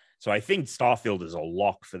 So I think Starfield is a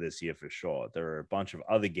lock for this year for sure. There are a bunch of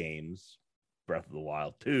other games, Breath of the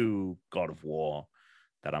Wild 2, God of War,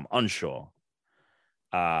 that I'm unsure.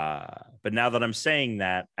 But now that I'm saying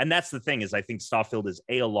that, and that's the thing, is I think Starfield is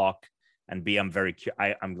A lock, and B, I'm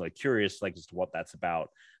like curious like as to what that's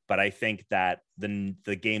about. But I think that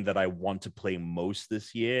the game that I want to play most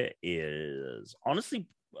this year is honestly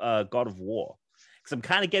God of War, because I'm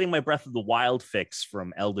kind of getting my Breath of the Wild fix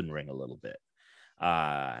from Elden Ring a little bit.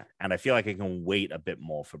 And I feel like I can wait a bit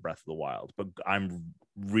more for Breath of the Wild, but I'm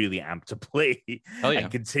really amped to play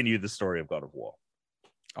and continue the story of God of War.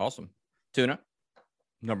 Awesome. Tuna,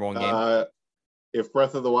 number one game. If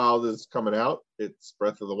Breath of the Wild is coming out, it's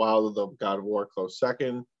Breath of the Wild and the God of War close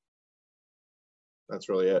second. That's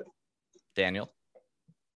really it. Daniel.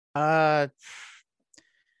 I'm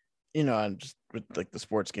just with like the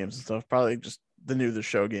sports games and stuff, probably just the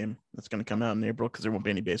show game that's going to come out in April, because there won't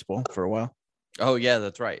be any baseball for a while. Oh yeah,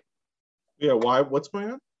 that's right. Yeah, why? What's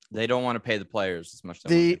going on? They don't want to pay the players as much.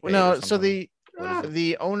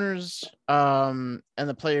 The owners and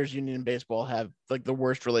the players union in baseball have like the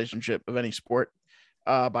worst relationship of any sport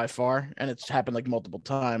by far, and it's happened like multiple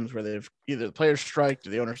times where they've either the players striked or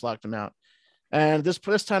the owners locked them out. And this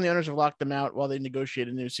time the owners have locked them out while they negotiate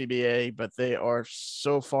a new CBA, but they are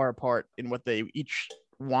so far apart in what they each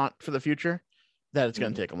want for the future that it's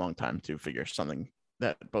going to take a long time to figure something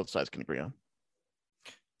that both sides can agree on.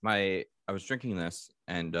 I was drinking this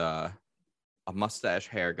and a mustache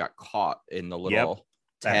hair got caught in the little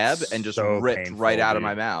tab and just ripped painful, right out of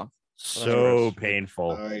my mouth. So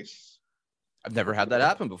painful. Nice. I've never had that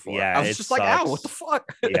happen before. Yeah, I was just sucks. Like, ow, what the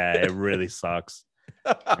fuck? Yeah, it really sucks.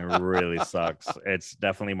 It really sucks. It's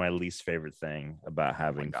definitely my least favorite thing about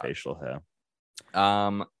having facial hair.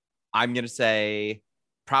 I'm gonna say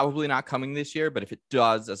probably not coming this year, but if it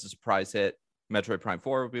does as a surprise hit, Metroid Prime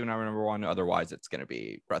 4 will be number one. Otherwise, it's gonna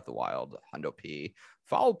be Breath of the Wild, Hundo P,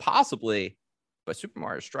 followed possibly by Super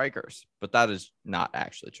Mario Strikers. But that is not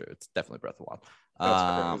actually true. It's definitely Breath of the Wild.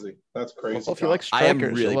 That's crazy. That's crazy. Well, if you like Strikers, I am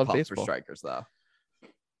really pumped baseball. For Strikers, though.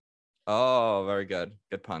 Oh, very good.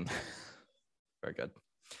 Good pun. Very good.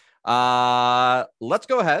 Let's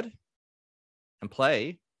go ahead and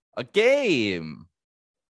play a game.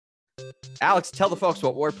 Alex, tell the folks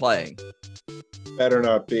what we're playing. Better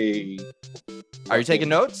not be. Are you taking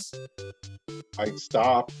notes? I'd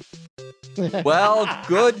stop. Well,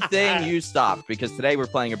 good thing you stopped, because today we're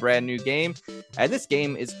playing a brand new game, and this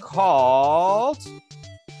game is called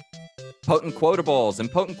Potent Quotables. And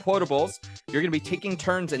Potent Quotables, you're going to be taking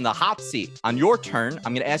turns in the hot seat. On your turn,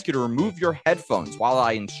 I'm going to ask you to remove your headphones while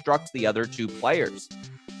I instruct the other two players.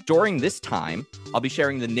 During this time, I'll be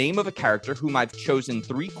sharing the name of a character whom I've chosen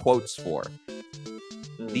 3 quotes for.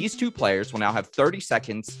 These two players will now have 30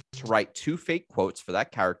 seconds to write 2 fake quotes for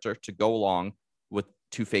that character to go along with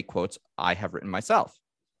 2 fake quotes I have written myself.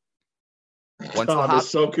 I'm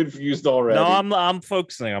so confused already. No, I'm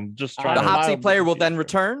focusing. I'm just trying. The hot seat player will then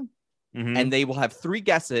return, and they will have 3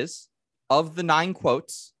 guesses of the 9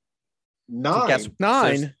 quotes. 9? Guess,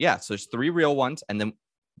 9? So there's 3 real ones, and then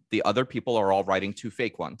the other people are all writing 2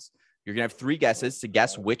 fake ones. You're going to have 3 guesses to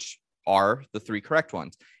guess which are the 3 correct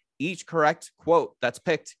ones. Each correct quote that's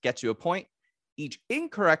picked gets you a point. Each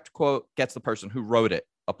incorrect quote gets the person who wrote it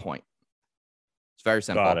a point. It's very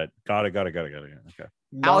simple. Got it. Okay.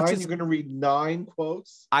 Alex, you're going to read 9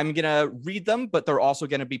 quotes? I'm going to read them, but they're also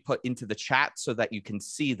going to be put into the chat so that you can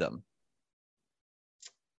see them.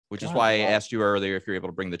 Which is why I asked you earlier if you're able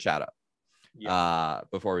to bring the chat up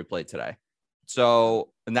before we played today.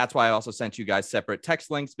 So, and that's why I also sent you guys separate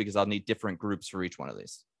text links, because I'll need different groups for each one of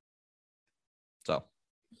these. So.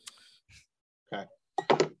 Okay.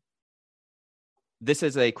 This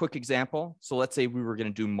is a quick example. So let's say we were going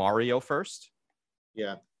to do Mario first.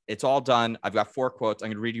 Yeah. It's all done. I've got 4 quotes. I'm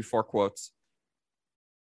going to read you 4 quotes.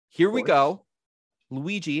 Here we go.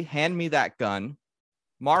 Luigi, hand me that gun.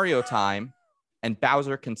 Mario time. And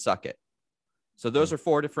Bowser can suck it. So those are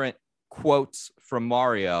 4 different quotes from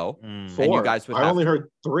Mario. 4. And you guys would I only heard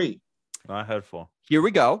 3. I heard 4. Here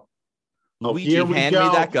we go. Luigi, hand me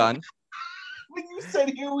that gun. When you said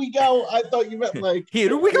 "here we go," I thought you meant like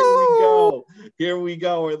here we go. Here we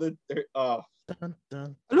go. Or the Dun,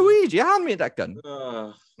 dun. Luigi, hand me that gun.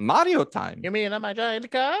 Mario time. You mean I'm a giant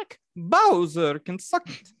cock? Bowser can suck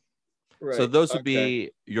it. Right. So those would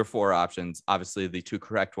be your 4 options. Obviously, the 2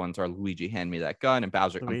 correct ones are Luigi, hand me that gun, and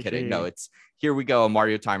Bowser. Luigi. I'm kidding. No, it's here we go.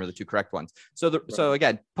 Mario time are the 2 correct ones. So so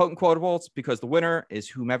again, potent quotables, because the winner is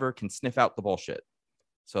whomever can sniff out the bullshit.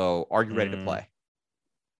 So are you ready to play?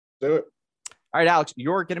 Do it. All right, Alex,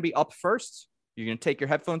 you're going to be up first. You're going to take your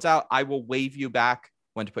headphones out. I will wave you back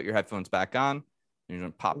when to put your headphones back on. You're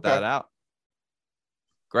going to pop that out.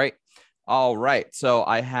 Great. All right. So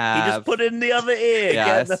I have. He just put it in the other ear.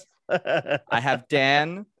 Yes. I have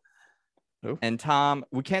Dan and Tom.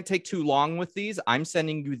 We can't take too long with these. I'm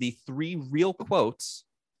sending you the 3 real quotes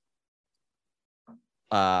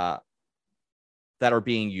that are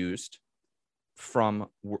being used from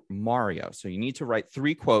Mario. So you need to write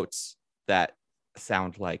 3 quotes that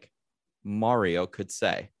sound like Mario could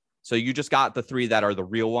say. So you just got the 3 that are the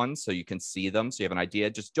real ones, so you can see them, so you have an idea.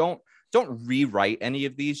 Just don't rewrite any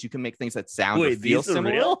of these. You can make things that sound or feel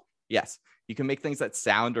similar. Real? Yes, you can make things that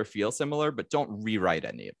sound or feel similar, but don't rewrite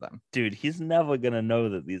any of them. Dude, he's never gonna know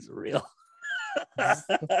that these are real.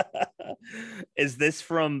 Is this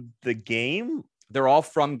from the game? They're all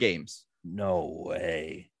from games. No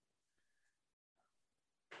way.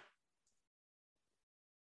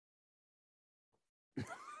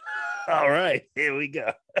 All right, here we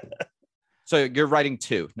go. So you're writing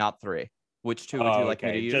 2, not 3. Which 2 would you like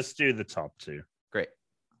me to use? Just do the top 2. Great.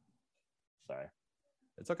 Sorry.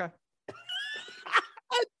 It's okay.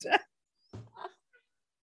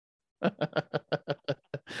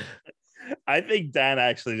 I think Dan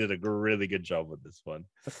actually did a really good job with this one.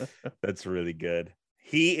 That's really good.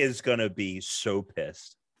 He is going to be so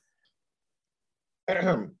pissed.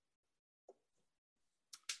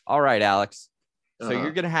 All right, Alex. So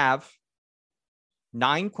you're going to have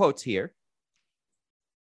 9 quotes here.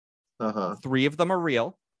 3 of them are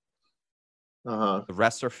real. The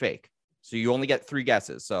rest are fake. So you only get 3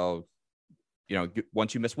 guesses. So,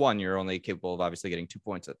 once you miss one, you're only capable of obviously getting 2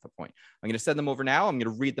 points at the point. I'm going to send them over now. I'm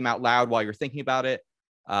going to read them out loud while you're thinking about it.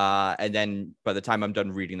 And then by the time I'm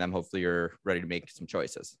done reading them, hopefully you're ready to make some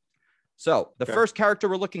choices. So the first character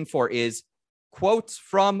we're looking for is quotes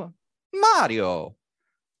from Mario.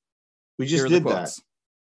 We just did that.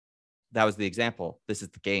 That was the example. This is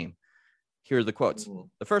the game. Here are the quotes.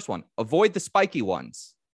 The first one, avoid the spiky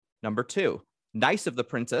ones. Number 2, nice of the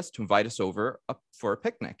princess to invite us over for a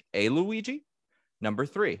picnic. Luigi? Number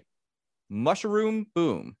 3, mushroom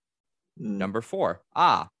boom. Number 4,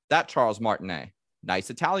 that Charles Martinet.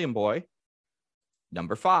 Nice Italian boy.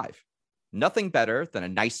 Number 5, nothing better than a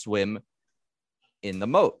nice swim in the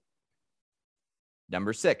moat.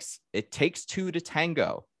 Number 6, it takes 2 to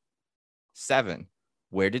tango. 7,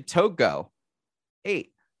 where did Toad go?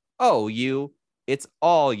 8, oh, it's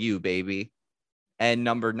all you, baby. And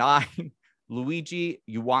number 9, Luigi,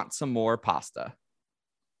 you want some more pasta.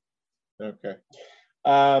 Okay.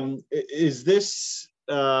 Is this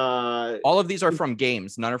all of these are from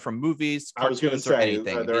games, none are from movies, cartoons, or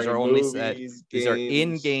anything. These are only these are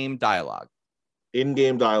in-game dialogue.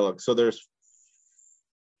 In-game dialogue. So there's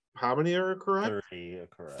how many are correct? 3 are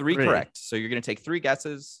correct. 3 correct. So you're going to take 3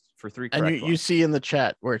 guesses for 3 correct. And you see in the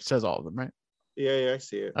chat where it says all of them, right? Yeah, I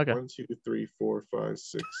see it. Okay. 1, 2, 3, 4, 5,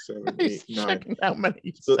 6, 7, 8, 9. How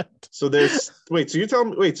many? So there's so you tell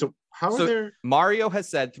me. So how are there? Mario has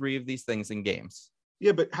said 3 of these things in games.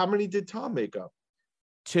 Yeah, but how many did Tom make up?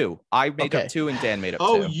 2. I made up 2 and Dan made up 2.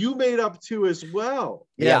 Oh, you made up 2 as well.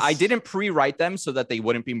 Yes. Yeah, I didn't pre-write them so that they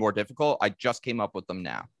wouldn't be more difficult. I just came up with them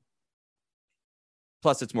now.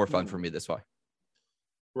 Plus, it's more fun for me this way.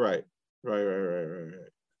 Right.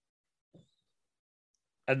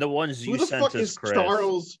 And the ones you sent us, Chris.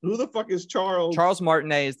 Charles? Who the fuck is Charles? Charles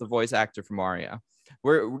Martinet is the voice actor for Mario.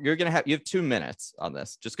 You have 2 minutes on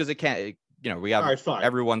this, just because it can't. We have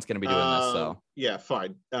everyone's going to be doing this. So yeah,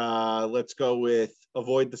 fine. Let's go with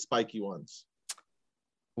avoid the spiky ones.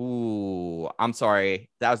 Ooh, I'm sorry.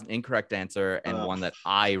 That was an incorrect answer and one that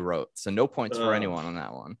I wrote. So no points for anyone on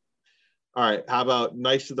that one. All right. How about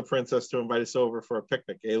nice to the princess to invite us over for a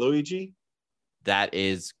picnic? Luigi? That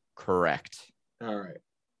is correct. All right.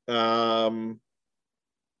 I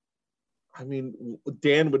mean,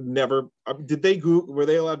 Dan would never. Did they Google? Were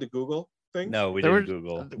they allowed to Google things? No, we didn't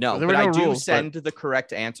Google. No, but I do send the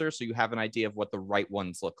correct answer, so you have an idea of what the right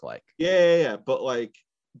ones look like. Yeah. But like,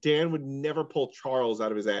 Dan would never pull Charles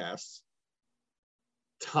out of his ass.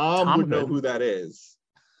 Tom would know who that is.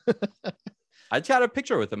 I just had a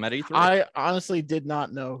picture with him at E3. I honestly did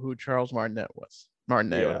not know who Charles Martinet was.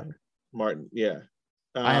 Martin, yeah.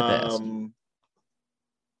 I had to ask.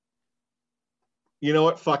 You know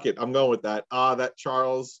what? Fuck it. I'm going with that. That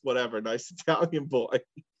Charles, whatever, nice Italian boy.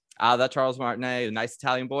 That Charles Martinet, nice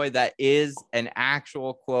Italian boy. That is an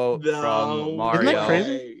actual quote from Mario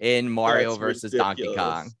in Mario versus Donkey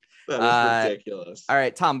Kong. That is ridiculous. All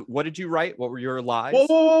right, Tom, what did you write? What were your lies?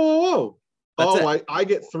 Whoa. I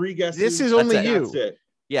get 3 guesses. This is only you. That's it.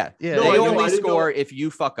 Yeah. They only score if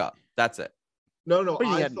you fuck up. That's it. No.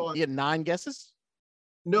 I thought you had 9 guesses.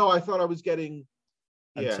 No, I thought I was getting.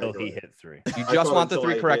 Until he hit 3. You just want the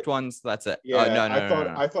 3 correct ones. That's it. Yeah.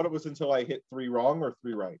 No. I thought it was until I hit 3 wrong or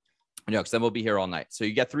 3 right. No, because then we'll be here all night. So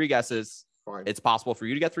you get 3 guesses. Fine. It's possible for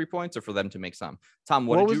you to get 3 points or for them to make some. Tom,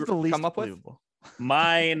 what did you come up with?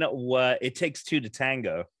 Mine was it takes 2 to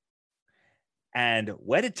tango. And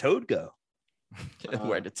where did Toad go?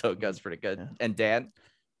 Where did Toad go is pretty good. Yeah. And Dan?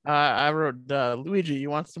 I wrote Luigi, you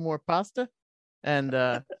want some more pasta? And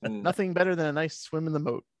nothing better than a nice swim in the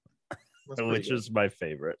moat. Which is my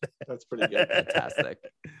favorite. That's pretty good. Fantastic.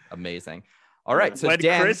 Amazing. All right. So when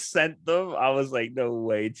Dan, Chris sent them, I was like, no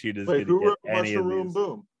way Tina's going to get any of these.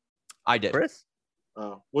 Boom? I did. Chris?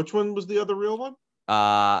 Which one was the other real one?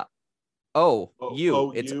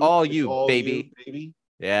 It's all you, baby.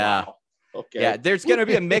 Yeah. Wow. Okay. Yeah, there's going to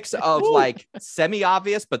be a mix of like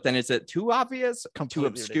semi-obvious, but then is it too obvious, too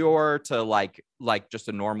obscure to like just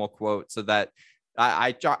a normal quote, so that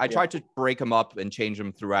I tried to break them up and change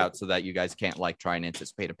them throughout so that you guys can't like try and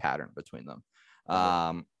anticipate a pattern between them.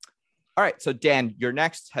 All right, so Dan, you're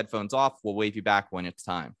next. Headphones off. We'll wave you back when it's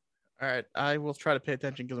time. All right, I will try to pay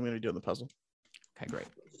attention because I'm going to be doing the puzzle. Okay, great.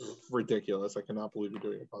 ridiculous. I cannot believe you're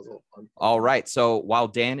doing a puzzle. All right. So while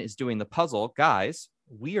Dan is doing the puzzle, guys,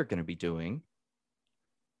 we are going to be doing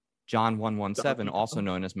John 117, also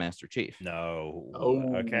known as Master Chief. No.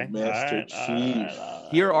 Oh, okay. Master Chief.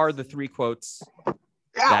 Here are the 3 quotes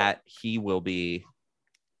that he will be.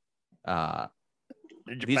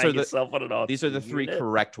 These are the 3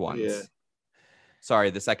 correct ones. Yeah. Sorry,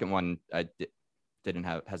 the second one I didn't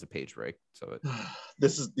have has a page break. So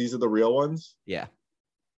these are the real ones. Yeah.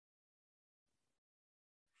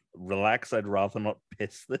 Relax. I'd rather not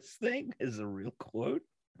piss this thing is a real quote.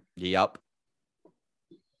 Yep.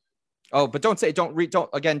 Oh, but don't do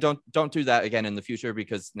that again in the future,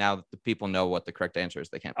 because now the people know what the correct answer is.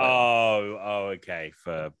 They can't play. Okay.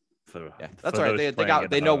 For yeah, that's all right.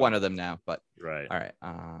 They know one of them now, but right. All right.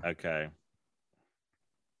 Okay.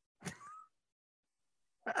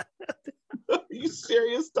 Are you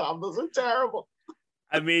serious, Tom? Those are terrible.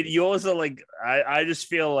 I mean, yours are like I just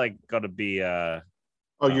feel like gotta be you're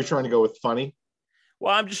trying to go with funny?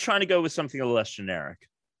 Well, I'm just trying to go with something a little less generic.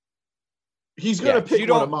 He's gonna pick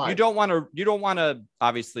one of mine. You don't want to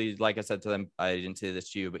obviously, like I said to them, I didn't say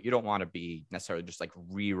this to you, but you don't want to be necessarily just like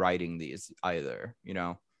rewriting these either, you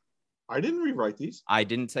know. I didn't rewrite these. I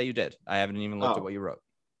didn't say you did. I haven't even looked at what you wrote.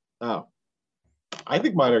 Oh. I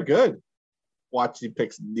think mine are good. Watch, he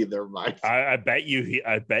picks neither of mine. I bet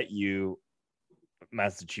you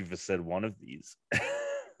Master Chief has said one of these.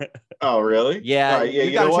 Oh, really? Yeah, right,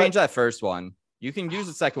 you gotta change that first one. You can use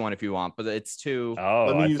the second one if you want, but it's too.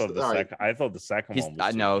 Oh, I thought the second one was.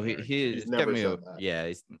 I know he's never said that. Yeah,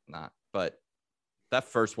 he's not. But that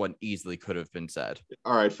first one easily could have been said.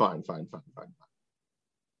 All right, fine.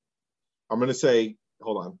 I'm gonna say,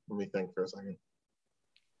 hold on, let me think for a second.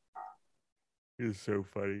 It's so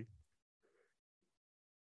funny.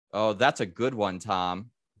 Oh, that's a good one, Tom.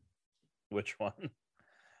 Which one?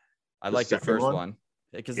 I like the first one.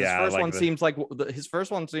 Because his first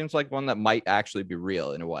one seems like one that might actually be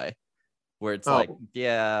real in a way, where it's like,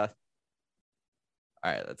 yeah.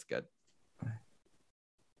 All right, that's good.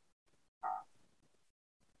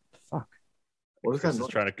 Fuck. What is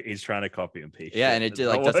that? He's trying to copy and paste. Yeah, and it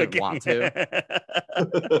doesn't want to.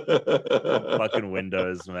 Fucking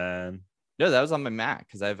Windows, man. No, that was on my Mac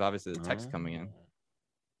because I have obviously the text coming in.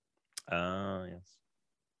 Oh yes.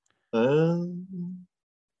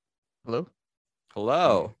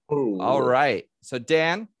 Hello. All right. So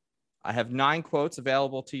Dan, I have 9 quotes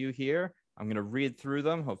available to you here. I'm going to read through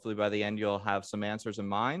them. Hopefully by the end, you'll have some answers in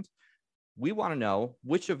mind. We want to know,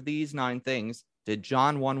 which of these 9 things did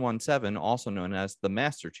John 117, also known as the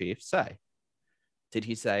Master Chief, say? Did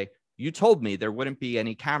he say, "You told me there wouldn't be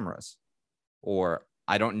any cameras"? Or,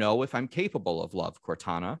 "I don't know if I'm capable of love,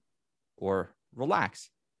 Cortana"? Or, "Relax,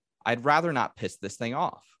 I'd rather not piss this thing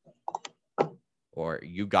off"? Or,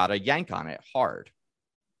 "You gotta yank on it hard"?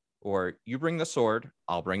 Or, "You bring the sword,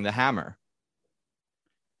 I'll bring the hammer"?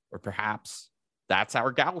 Or perhaps, "That's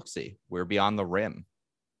our galaxy, we're beyond the rim"?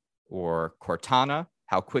 Or, "Cortana,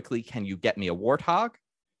 how quickly can you get me a warthog?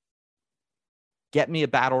 Get me a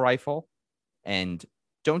battle rifle, and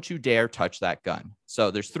don't you dare touch that gun."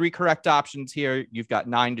 So there's 3 correct options here. You've got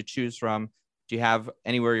 9 to choose from. Do you have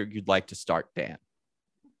anywhere you'd like to start, Dan?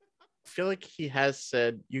 I feel like he has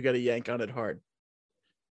said, "You got to yank on it hard."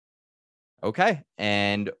 Okay,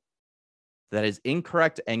 and that is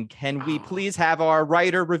incorrect. And can we please have our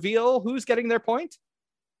writer reveal who's getting their point?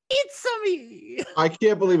 It's me. I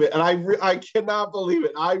can't believe it, and I cannot believe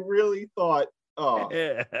it. I really thought,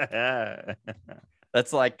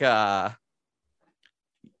 that's like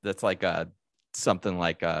something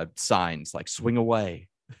like signs like "swing away."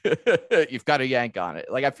 You've got to yank on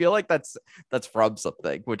it. Like, I feel like that's from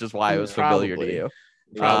something, which is why it was familiar to you.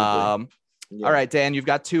 Yeah. All right, Dan, you've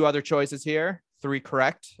got 2 other choices here. 3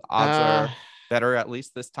 correct. Odds are better, at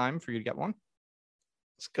least this time, for you to get one.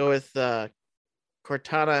 Let's go with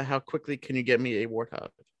Cortana, how quickly can you get me a warthog?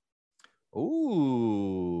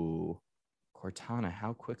 Ooh, Cortana,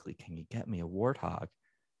 how quickly can you get me a warthog?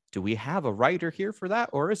 Do we have a writer here for that,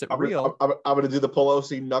 or is it real? I'm going to do the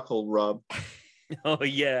Pelosi knuckle rub. Oh,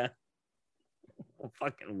 yeah.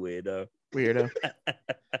 Fucking weirdo.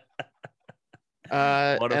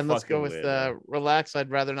 And let's go with "Relax,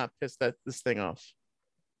 I'd rather not piss this thing off."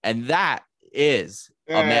 And that is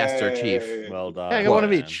a Master Chief. Well done. Yeah, I got one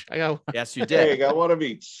of each. Yes, you did. I got one of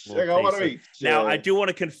each. Now, I do want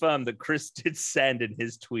to confirm that Chris did send in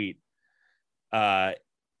his tweet.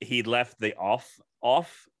 He left the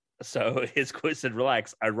off So his quote said,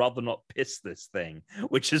 "Relax, I'd rather not piss this thing,"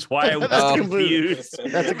 which is why I was confused.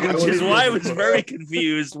 Which is why I was very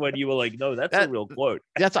confused when you were like, "No, that's a real quote."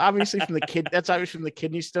 That's obviously from the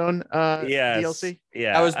Kidney Stone DLC.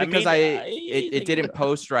 Yeah, that was because it didn't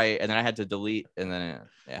post right, and then I had to delete, and then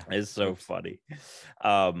it's so funny.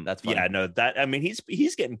 That's funny. Yeah, no, that I mean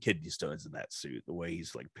he's getting kidney stones in that suit, the way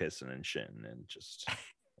he's like pissing and shitting and just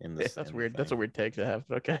in this. That's weird. That's a weird take to have.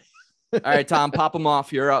 But okay. All right, Tom, pop them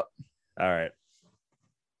off. You're up. All right.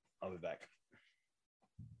 I'll be back.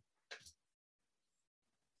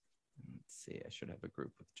 Let's see. I should have a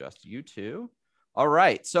group with just you two. All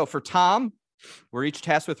right. So for Tom, we're each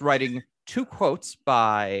tasked with writing 2 quotes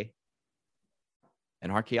by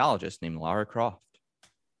an archaeologist named Lara Croft.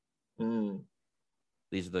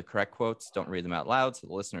 These are the correct quotes. Don't read them out loud so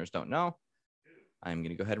the listeners don't know. I'm going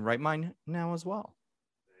to go ahead and write mine now as well.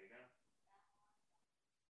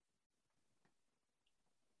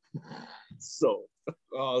 So,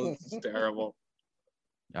 this is terrible.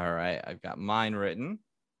 All right, I've got mine written.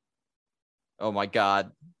 Oh my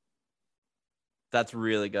God. That's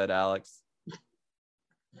really good, Alex.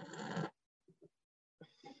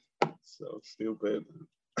 So stupid.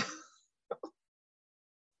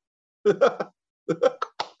 I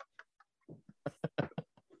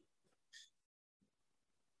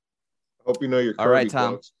hope you know your Kirby all right,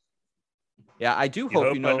 Tom. quotes. Yeah, I do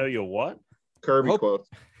hope you know. I know your what? Kirby quotes.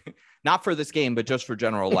 Not for this game, but just for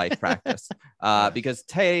general life practice. Because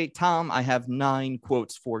today, Tom, I have 9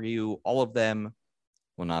 quotes for you. All of them,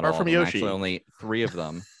 well, not all from of them, Yoshi. actually only 3 of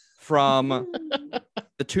them from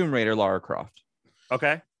the Tomb Raider Lara Croft.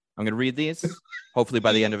 Okay. I'm going to read these. Hopefully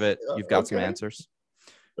by the end of it, you've got some answers.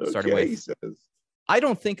 Starting with, I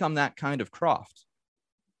don't think I'm that kind of Croft.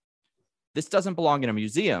 This doesn't belong in a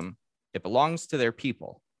museum. It belongs to their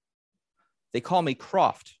people. They call me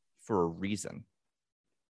Croft for a reason.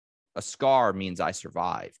 A scar means I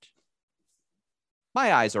survived.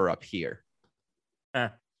 My eyes are up here.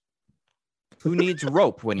 Who needs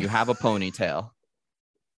rope when you have a ponytail?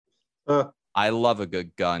 I love a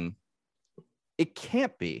good gun. It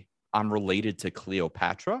can't be. I'm related to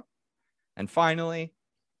Cleopatra. And finally,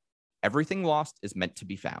 everything lost is meant to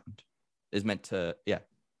be found. Is meant to, yeah.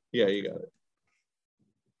 Yeah, you got it.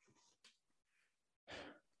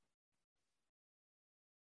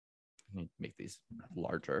 I need to make these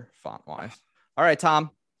larger font-wise. All right, Tom.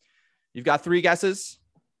 You've got 3 guesses.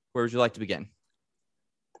 Where would you like to begin?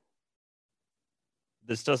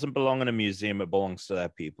 This doesn't belong in a museum. It belongs to their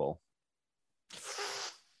people. I'm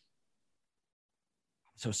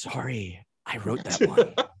so sorry. I wrote that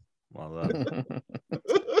one. Well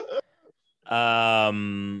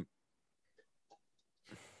done.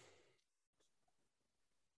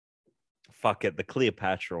 Fuck it. The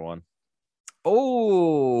Cleopatra one.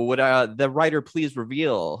 Oh, would the writer please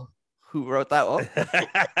reveal who wrote that one?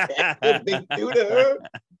 Big Tutor.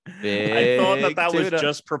 I thought that was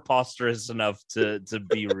just preposterous enough to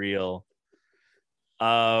be real.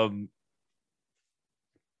 I'm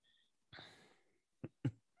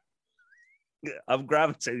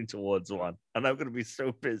gravitating towards one, and I'm gonna be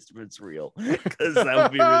so pissed if it's real because that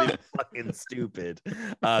would be really fucking stupid.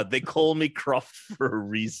 They call me Croft for a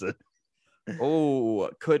reason. Oh,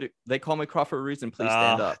 could they call me Croft for a reason? Please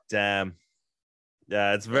stand up. Damn.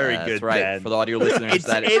 Yeah, it's very good. That's right. Dan. For the audio listeners,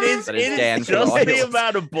 it is Dan just the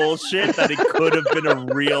amount of bullshit that it could have been a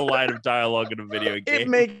real line of dialogue in a video game. It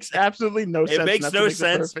makes absolutely no sense. It makes no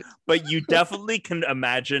sense, but you definitely can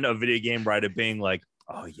imagine a video game writer being like,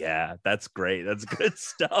 oh yeah, that's great. That's good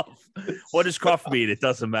stuff. What does Croft mean? It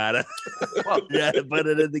doesn't matter. Well, yeah, put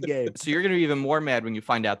it in the game. So you're going to be even more mad when you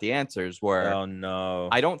find out the answers where oh no.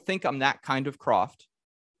 I don't think I'm that kind of Croft.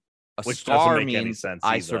 Which scar means any sense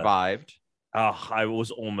I either. Survived. Oh, I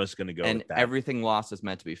was almost going to go and with that. Everything lost is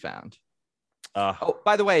meant to be found. Oh,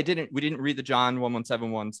 by the way, we didn't read the John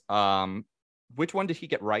 117 ones. Which one did he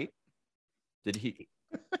get right? Did he?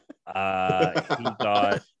 He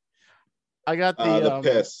got. I got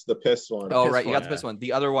the piss one. Oh, right. You got the piss one.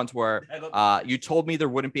 The other ones were you told me there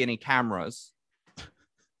wouldn't be any cameras.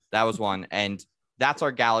 That was one. And That's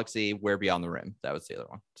Our Galaxy, We're Beyond the Rim. That was the other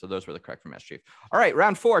one. So those were the correct from S-Chief. All right,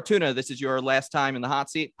 round 4. Tuna, this is your last time in the hot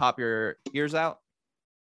seat. Pop your ears out.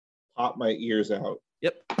 Pop my ears out.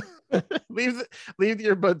 Yep. leave the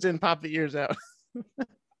earbuds in, pop the ears out.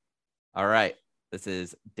 All right. This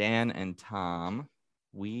is Dan and Tom.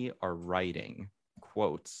 We are writing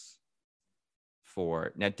quotes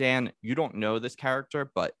for now. Dan, you don't know this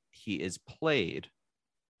character, but he is played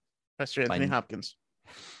Professor Anthony Hopkins.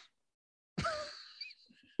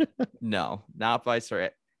 No, not by Sir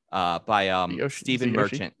by Stephen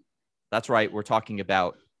Merchant. That's right. We're talking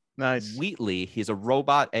about Nice. Wheatley, he's a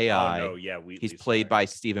robot AI. Oh, no, yeah, he's played by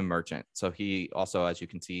Stephen Merchant. So he also, as you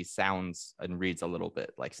can see, sounds and reads a little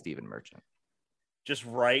bit like Stephen Merchant. Just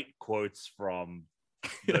write quotes from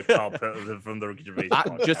the from the Ricky Gervais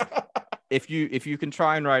podcast. Just if you can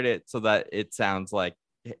try and write it so that it sounds like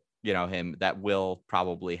him, that will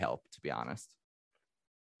probably help, to be honest.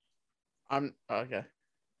 I'm okay.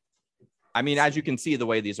 I mean, as you can see, the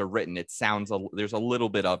way these are written, it sounds there's a little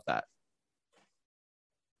bit of that.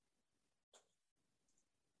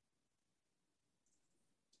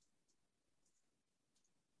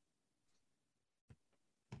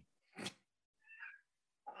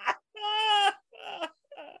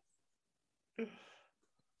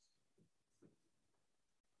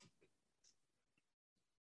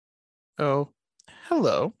 Oh,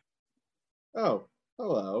 hello. Oh,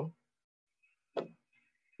 hello.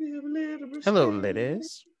 Hello,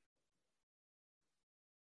 ladies.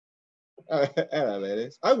 Hello,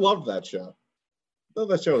 ladies. I love that show. I thought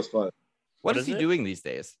that show was fun. What is he doing these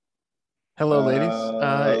days? Hello, ladies.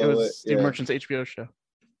 It was Steve Merchant's HBO show.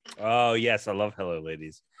 Oh yes, I love Hello,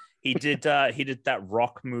 Ladies. He did that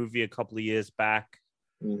Rock movie a couple of years back.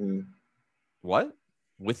 Mm-hmm. What?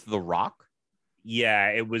 With The Rock? Yeah,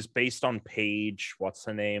 it was based on Paige. What's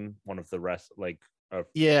her name? One of the rest,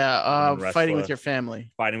 Fighting with Your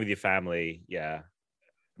Family. Fighting with Your Family. Yeah,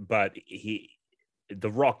 but The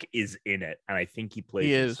Rock is in it, and I think he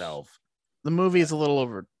plays himself. The movie is a little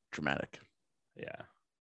over dramatic. Yeah,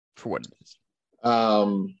 for what it is.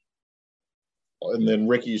 And then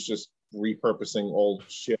Ricky's just repurposing old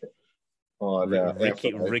shit.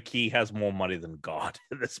 Ricky has more money than God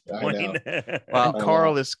at this point. Well,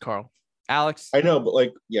 Carl is Carl. Alex, I know, but go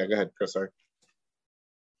ahead, Chris. Sorry.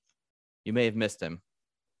 You may have missed him,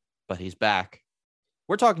 but he's back.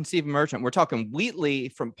 We're talking Stephen Merchant. We're talking Wheatley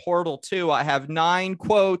from Portal 2. I have 9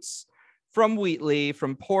 quotes from Wheatley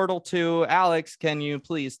from Portal 2. Alex, can you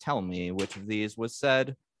please tell me which of these was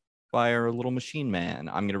said by our little machine man?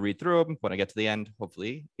 I'm going to read through them. When I get to the end,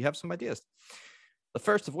 hopefully you have some ideas. The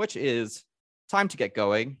first of which is, time to get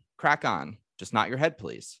going. Crack on. Just not your head,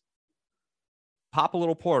 please. Pop a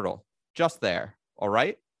little portal. Just there. All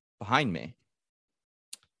right? Behind me.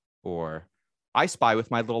 Or, I spy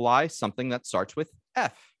with my little eye something that starts with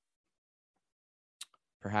F.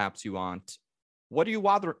 Perhaps you want, what are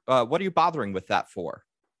you bothering with that for?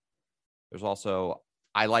 There's also,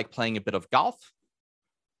 I like playing a bit of golf.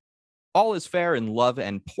 All is fair in love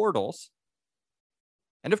and portals.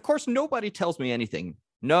 And of course, nobody tells me anything.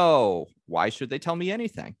 No, why should they tell me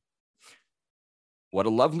anything? What a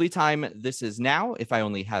lovely time this is now, if I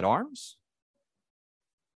only had arms.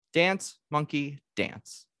 Dance, monkey,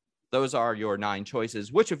 dance. Those are your 9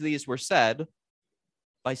 choices. Which of these were said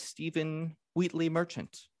by Stephen Wheatley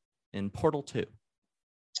Merchant in Portal 2?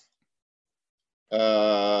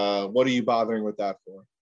 What are you bothering with that for?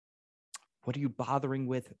 What are you bothering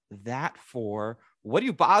with that for? What are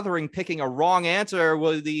you bothering picking a wrong answer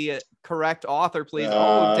with the correct author, please?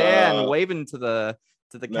 Dan, waving to the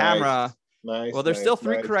camera. Nice. Well, there's still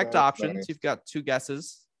 3 correct options. Nice. You've got 2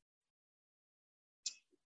 guesses.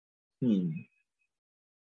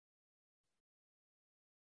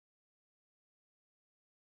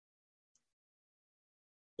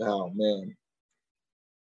 Oh man.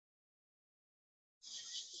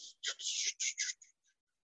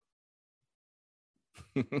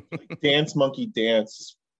 Dance, monkey,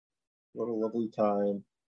 dance. What a lovely time.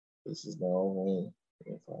 This is now only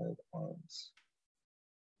 5 arms.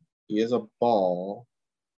 He is a ball.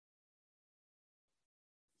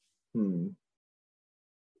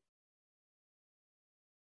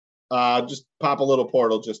 Just pop a little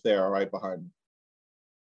portal just there, right behind me.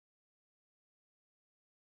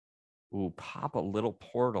 Ooh, pop a little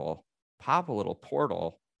portal. Pop a little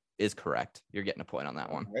portal is correct. You're getting a point on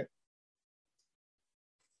that one. Right.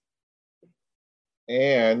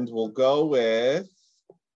 And we'll go with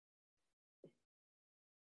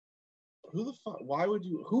who the fuck? Why would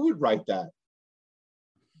you? Who would write that?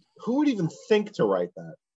 Who would even think to write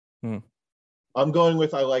that? I'm going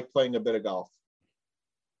with I like playing a bit of golf.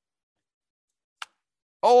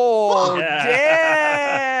 Oh,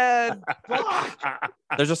 Dan!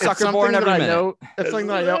 There's a sucker born every minute. That's something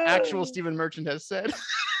that I know actual Stephen Merchant has said.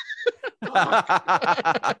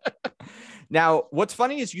 Now, what's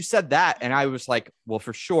funny is you said that, and I was like, well,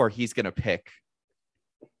 for sure, he's going to pick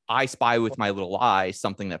I spy with my little eye,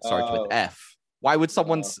 something that starts with F. Why would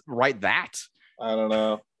someone write that? I don't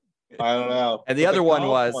know. And the other one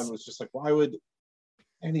was just like, why would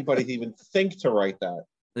anybody even think to write that?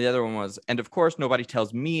 The other one was, and of course, nobody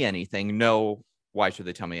tells me anything. No, why should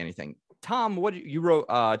they tell me anything? Tom, what you wrote?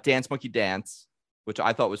 Dance, monkey, dance, which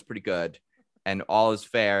I thought was pretty good. and All Is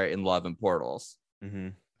Fair in Love and Portals. Mm-hmm.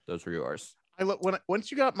 Those were yours.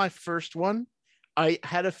 Once you got my first one, I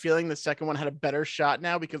had a feeling the second one had a better shot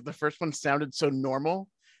now because the first one sounded so normal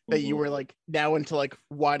that you were like now into like,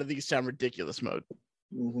 why do these sound ridiculous mode?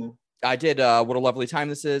 I did What a Lovely Time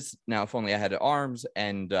This Is. Now, if only I had arms,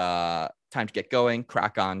 and Time to Get Going,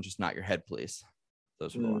 Crack On, Just Not Your Head, Please.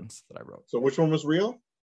 Those were the ones that I wrote. So which one was real?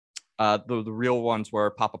 The real ones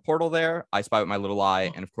were Pop a Portal there, I Spy With My Little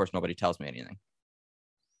Eye, and of course, Nobody Tells Me Anything.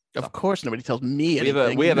 Of course, nobody tells me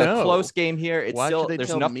anything. We have a close game here. It's still there's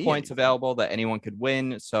enough points available that anyone could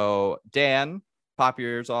win. So Dan, pop your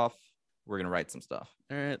ears off. We're gonna write some stuff.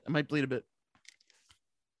 All right, I might bleed a bit.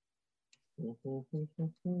 All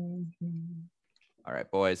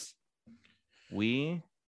right, boys. We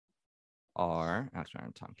are actually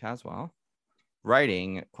Tom Caswell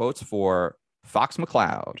writing quotes for Fox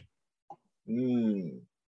McCloud. These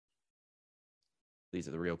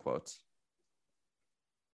are the real quotes.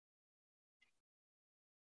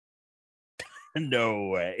 No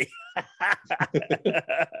way.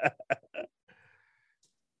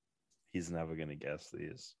 He's never gonna guess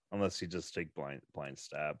these unless he just take blind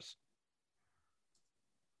stabs.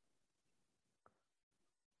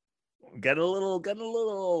 Get a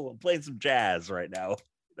little playing some jazz right now.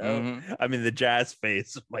 You know? I mean the jazz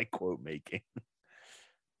phase of my quote making.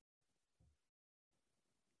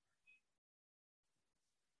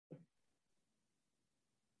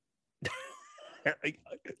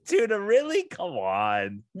 Tuna, really? Come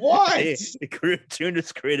on. What?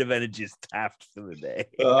 Tuna's creative energy is tapped for the day.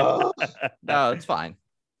 No, it's fine.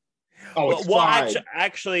 Oh, it's fine.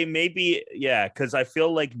 Actually, maybe, yeah, because I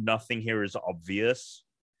feel like nothing here is obvious.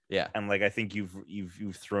 Yeah. And like I think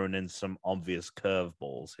you've thrown in some obvious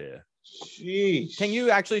curveballs here. Jeez. Can you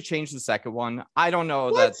actually change the second one? I don't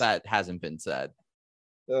know that hasn't been said.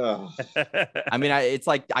 I mean, it's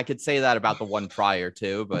like I could say that about the one prior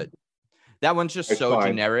too, but that one's just so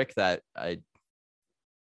generic that I've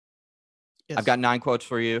got 9 quotes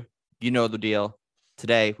for you. You know the deal.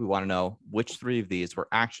 Today, we want to know which 3 of these were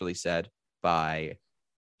actually said by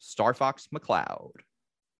Star Fox McCloud.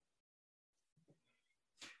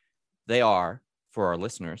 They are, for our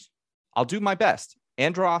listeners, I'll do my best.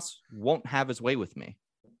 Andros won't have his way with me.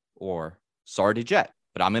 Or, sorry to jet,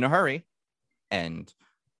 but I'm in a hurry. And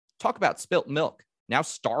talk about spilt milk. Now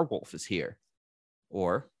Starwolf is here.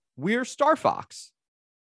 Or, we're Star Fox.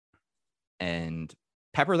 And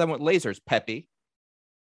pepper them with lasers, Peppy.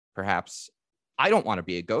 Perhaps, I don't want to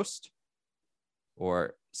be a ghost.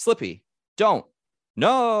 Or, Slippy, don't.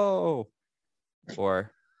 No.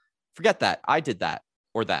 Or, forget that. I did that.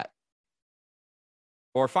 Or that.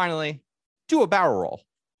 Or finally, do a barrel roll.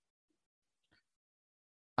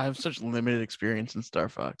 I have such limited experience in Star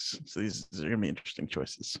Fox, so these are going to be interesting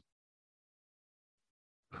choices.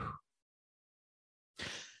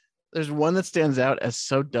 There's one that stands out as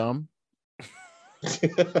so dumb, but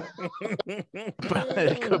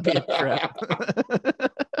it could be a trap.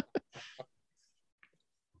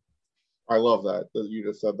 I love that you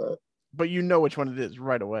just said that. But you know which one it is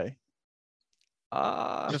right away.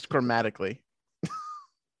 Just grammatically.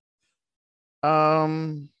 I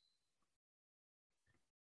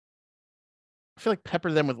feel like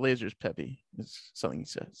pepper them with lasers, Peppy, is something he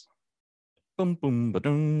says. Boom, boom,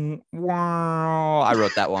 ba-doom. Wow. I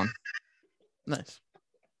wrote that one. Nice.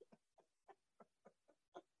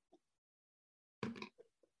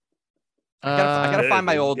 I gotta find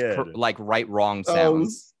my old like right wrong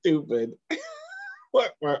sounds. Oh, stupid.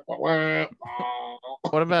 What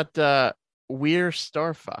about we're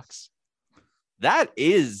Star Fox? That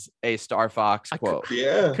is a Star Fox quote.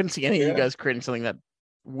 I couldn't see any of you guys creating something that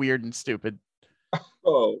weird and stupid.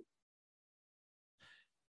 Oh.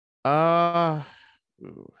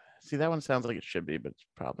 See, that one sounds like it should be, but it's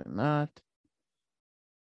probably not.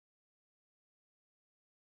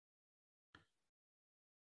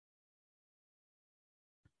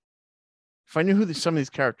 If I knew who some of these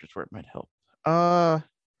characters were, it might help.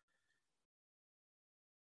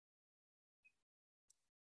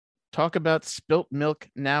 Talk about spilt milk.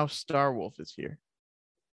 Now Starwolf is here.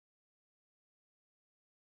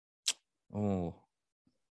 Oh,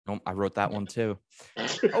 no, I wrote that one too.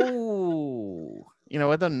 Oh, you know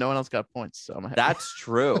what? Though no one else got points, so I'm happy. That's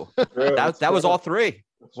true. that was all 3,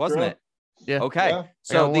 wasn't it? Yeah. Okay. Yeah.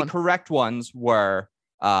 So the correct ones were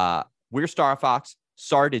we're Star Fox.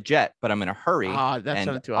 Sorry to jet, but I'm in a hurry. That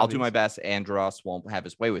and too I'll do my best. Andros won't have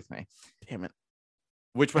his way with me. Damn it.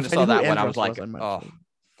 Which one I saw that one? I was like, oh.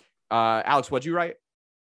 Alex, what'd you write?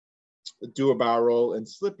 Do a barrel roll and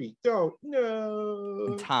Slippy. Don't. No.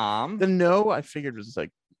 And Tom. The no, I figured was like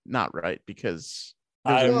not right because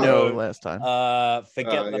there was a no last time.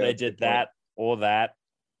 Forget that I did that. or that.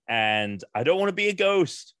 And I don't want to be a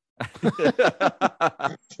ghost. Can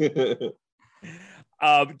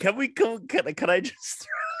I just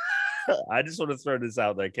I just want to throw this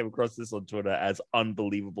out there. I came across this on Twitter as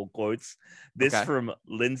unbelievable quotes. This from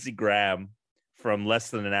Lindsey Graham from less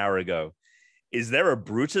than an hour ago. Is there a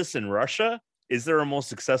Brutus in Russia? Is there a more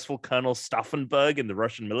successful Colonel Stauffenberg in the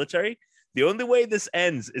Russian military? The only way this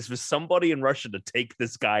ends is for somebody in Russia to take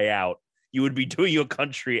this guy out. You would be doing your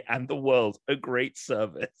country and the world a great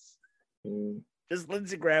service. Just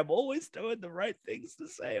Lindsey Graham always doing the right things to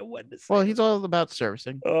say and when to say. Well, he's all about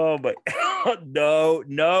servicing. Oh my! No.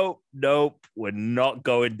 We're not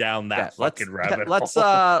going down that fucking rabbit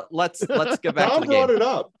hole. Let's get back to the game. Tom brought it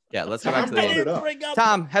up. Yeah, let's go back to the game.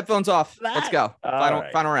 Tom, headphones off. Let's go.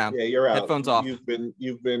 Final round. Yeah, you're out. Headphones off. You've been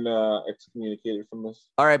excommunicated from this.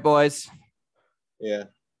 All right, boys. Yeah.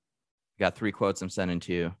 Got 3 quotes I'm sending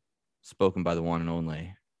to you, spoken by the one and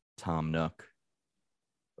only Tom Nook.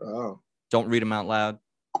 Oh. Don't read them out loud,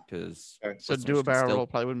 because so do a barrel roll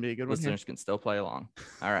probably wouldn't be a good one. Listeners can still play along.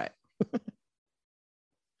 All right.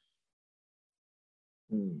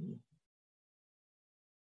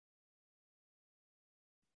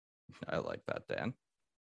 I like that, Dan.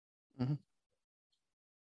 Mm-hmm.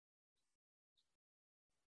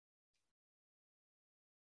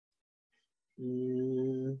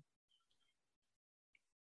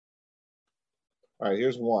 All right,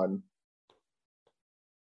 here's one.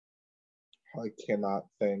 I cannot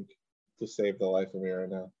think to save the life of me right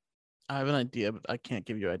now. I have an idea, but I can't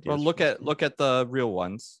give you ideas. Well, look at the real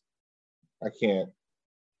ones. I can't.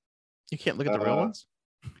 You can't look at the real ones?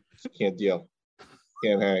 Can't deal.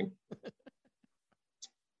 Can't hang.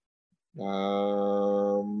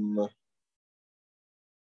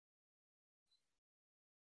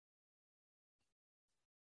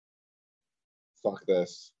 Fuck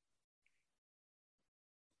this.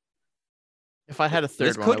 If I had a third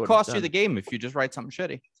this one, could cost you the game if you just write something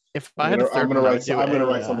shitty. If I had a third one, I'm gonna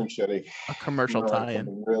write something shitty. A commercial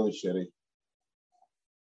tie-in. Really shitty.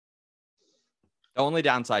 The only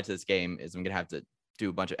downside to this game is I'm gonna have to do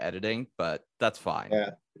a bunch of editing, but that's fine.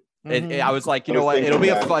 Yeah. I was like, you know what? It'll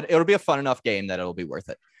be a fun enough game that it'll be worth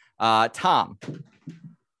it. Tom,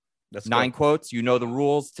 that's 9 quotes. You know the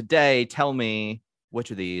rules. Today, tell me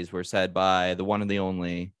which of these were said by the one and the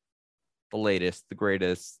only, the latest, the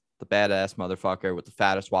greatest, the badass motherfucker with the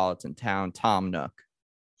fattest wallets in town, Tom Nook.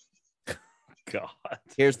 God.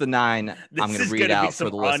 Here's the 9 I'm going to read out for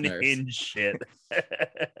the listeners. Unhinged shit.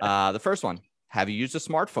 The first one. Have you used a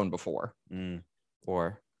smartphone before?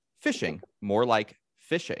 Or fishing, more like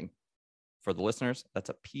fishing. For the listeners, that's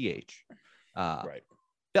a PH. Right.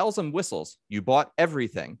 Bells and whistles. You bought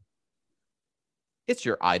everything. It's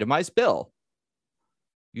your itemized bill.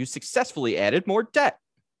 You successfully added more debt.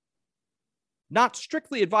 Not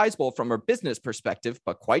strictly advisable from a business perspective,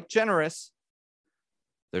 but quite generous.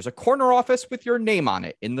 There's a corner office with your name on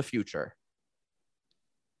it in the future.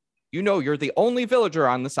 You know you're the only villager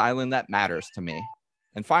on this island that matters to me.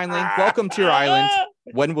 And finally, welcome to your island.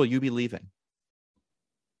 When will you be leaving?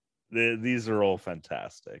 These are all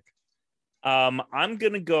fantastic. I'm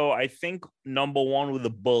going to go, I think, number 1 with a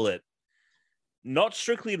bullet. Not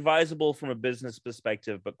strictly advisable from a business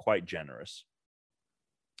perspective, but quite generous.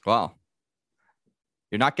 Well,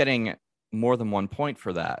 you're not getting more than 1 point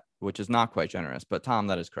for that, which is not quite generous. But Tom,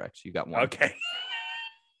 that is correct. You got 1. Okay.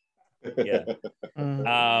 Yeah.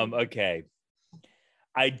 Okay.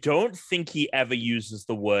 I don't think he ever uses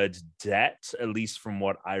the word debt, at least from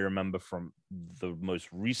what I remember from the most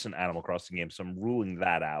recent Animal Crossing game. So I'm ruling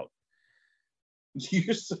that out.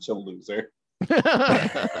 You're such a loser.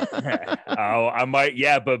 I might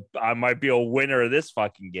be a winner of this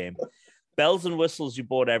fucking game. Bells and whistles, you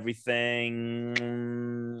bought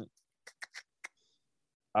everything.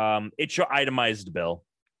 It's your itemized bill.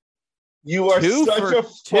 You are such a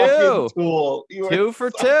fucking tool. You are 2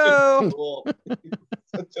 for 2.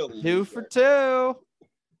 2 for 2.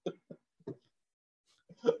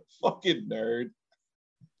 Fucking nerd.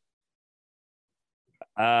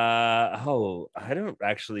 I don't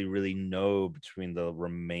actually really know between the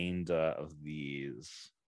remainder of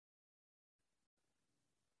these.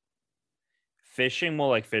 Fishing, more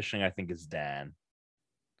like fishing, I think is Dan.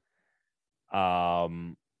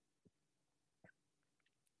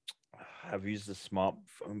 I've used a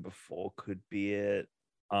smartphone before, could be it.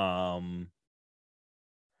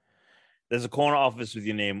 There's a corner office with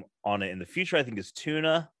your name on it in the future, I think is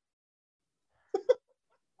Tuna.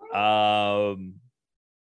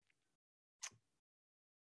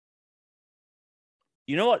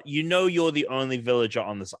 You know what? You know you're the only villager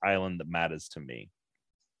on this island that matters to me.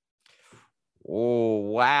 Oh,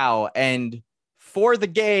 wow. And for the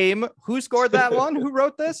game. Who scored that one? Who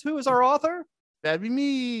wrote this? Who is our author? That'd be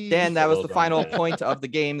me. Dan, that was the final point of the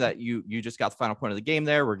game that you just got the final point of the game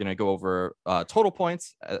there. We're going to go over total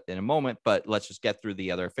points in a moment, but let's just get through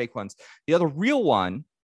the other fake ones. The other real one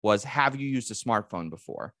was, have you used a smartphone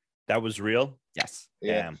before? That was real? Yes.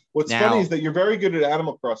 Yeah. Damn. What's funny is that you're very good at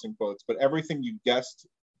Animal Crossing quotes, but everything you guessed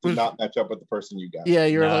did not match up with the person you guessed. Yeah,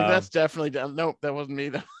 you're like, that's definitely done. Nope, that wasn't me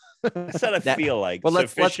though. I said I feel like. Well,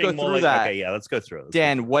 let's go through that. Okay, yeah, let's go through it.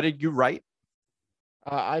 Dan, what did you write?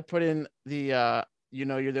 I put in the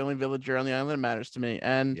you're the only villager on the island that matters to me,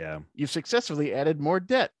 and you've successfully added more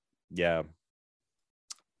debt. Yeah.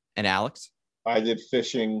 And Alex? I did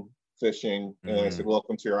fishing, and I said,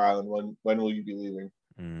 welcome to your island. When will you be leaving?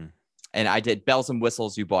 And I did bells and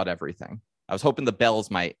whistles. You bought everything. I was hoping the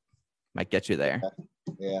bells might get you there.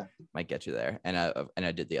 Yeah, might get you there. And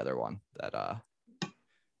I did the other one that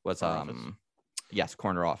was yes,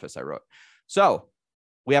 corner office. I wrote. So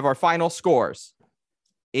we have our final scores.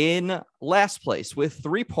 In last place with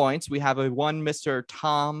 3 points, we have a one Mr.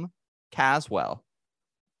 Tom Caswell.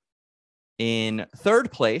 In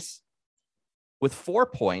third place with 4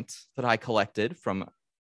 points that I collected from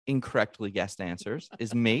incorrectly guessed answers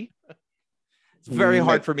is me. It's very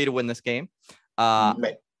hard for me to win this game.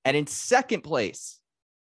 And in second place,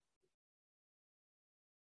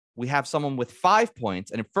 we have someone with 5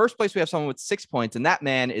 points. And in first place, we have someone with 6 points. And that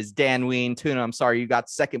man is Dan Ween. Tuna, I'm sorry, you got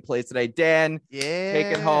second place today. Dan, take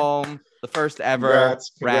it home. The first ever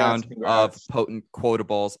round of Potent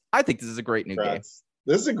Quotables. I think this is a great new game.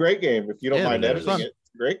 This is a great game. If you don't mind editing it,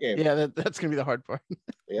 it's a great game. Yeah, that's going to be the hard part.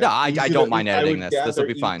 No, I don't mind editing this. This will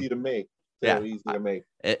be fun. Easy to make. Easy to make.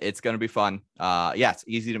 It's going to be fun. Yes,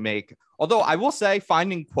 easy to make. Although I will say,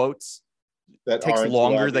 finding quotes that takes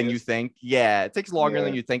longer than you think. Yeah, it takes longer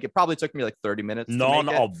than you think. It probably took me like 30 minutes.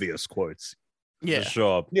 Non-obvious quotes. Yeah,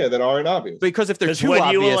 sure. Yeah, that aren't obvious. Because if they're too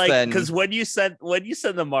obvious, then because when you sent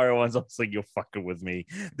the Mario ones, I was like, "You're fucking with me.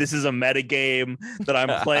 This is a meta game that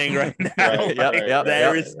I'm playing right now.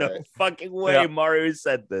 There is no fucking way Mario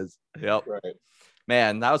said this." Yep. Right.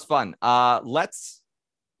 Man, that was fun. Let's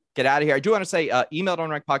get out of here. I do want to say, email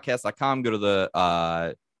unrankedpodcast.com. Go to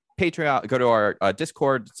the Patreon. Go to our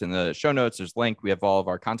Discord. It's in the show notes. There's a link. We have all of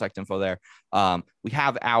our contact info there. We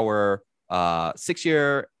have our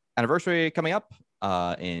 6-year anniversary coming up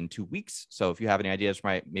in 2 weeks. So if you have any ideas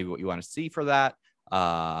for maybe what you want to see for that,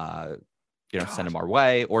 send them our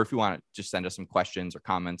way. Or if you want to just send us some questions or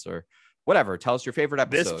comments or whatever, tell us your favorite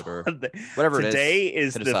episode or whatever it is. Today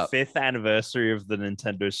is the 5th anniversary of the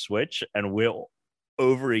Nintendo Switch, and we're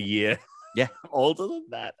over a year older than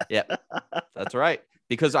that. Yeah, that's right.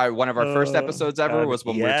 Because one of our first episodes ever was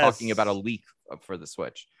when we were talking about a leak for the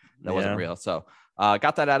Switch. That wasn't real. So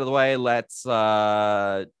got that out of the way. Let's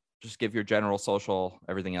just give your general social.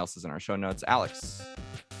 Everything else is in our show notes. Alex.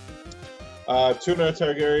 Tuna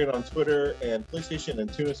Targaryen on Twitter and PlayStation,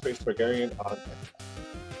 and Tuna Space Targaryen on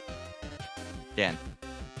Dan.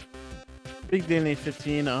 Big Danny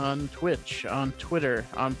 15 on Twitch, on Twitter,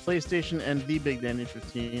 on PlayStation, and the Big Danny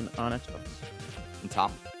 15 on Xbox. And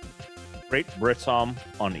Tom. Great Britom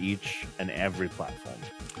on each and every platform.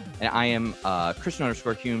 And I am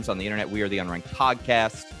Christian_Humes on the internet. We are the Unranked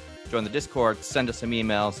Podcast. Join the Discord, send us some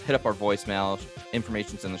emails, hit up our voicemail.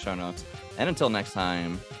 Information's in the show notes. And until next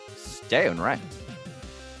time, stay unranked.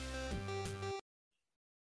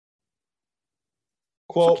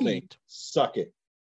 Quote me. Suck it.